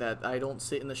tree that I don't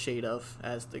sit in the shade of,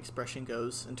 as the expression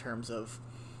goes, in terms of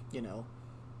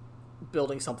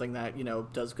building something that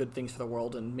does good things for the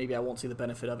world, and maybe I won't see the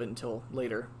benefit of it until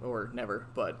later or never,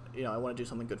 but I want to do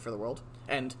something good for the world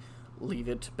and leave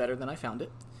it better than I found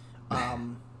it. I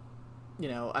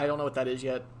don't know what that is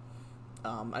yet.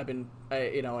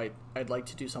 I'd like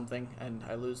to do something, and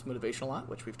I lose motivation a lot,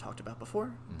 which we've talked about before.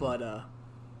 Mm-hmm. But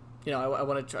I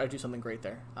want to try to do something great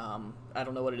there. I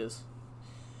don't know what it is.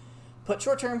 But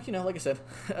short term, like I said,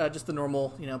 just the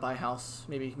normal, buy a house,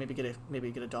 maybe get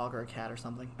a dog or a cat or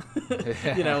something.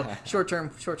 Short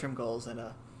term goals, and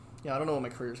I don't know what my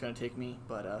career is going to take me,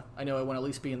 but I know I want to at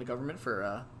least be in the government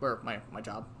for or my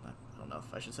job. I don't know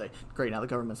if I should say. Great, now the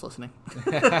government's listening.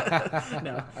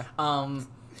 No,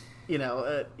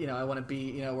 I want to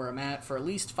be where I'm at for at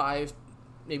least 5,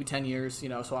 maybe 10 years.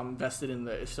 So I'm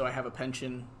invested so I have a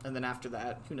pension, and then after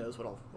that, who knows what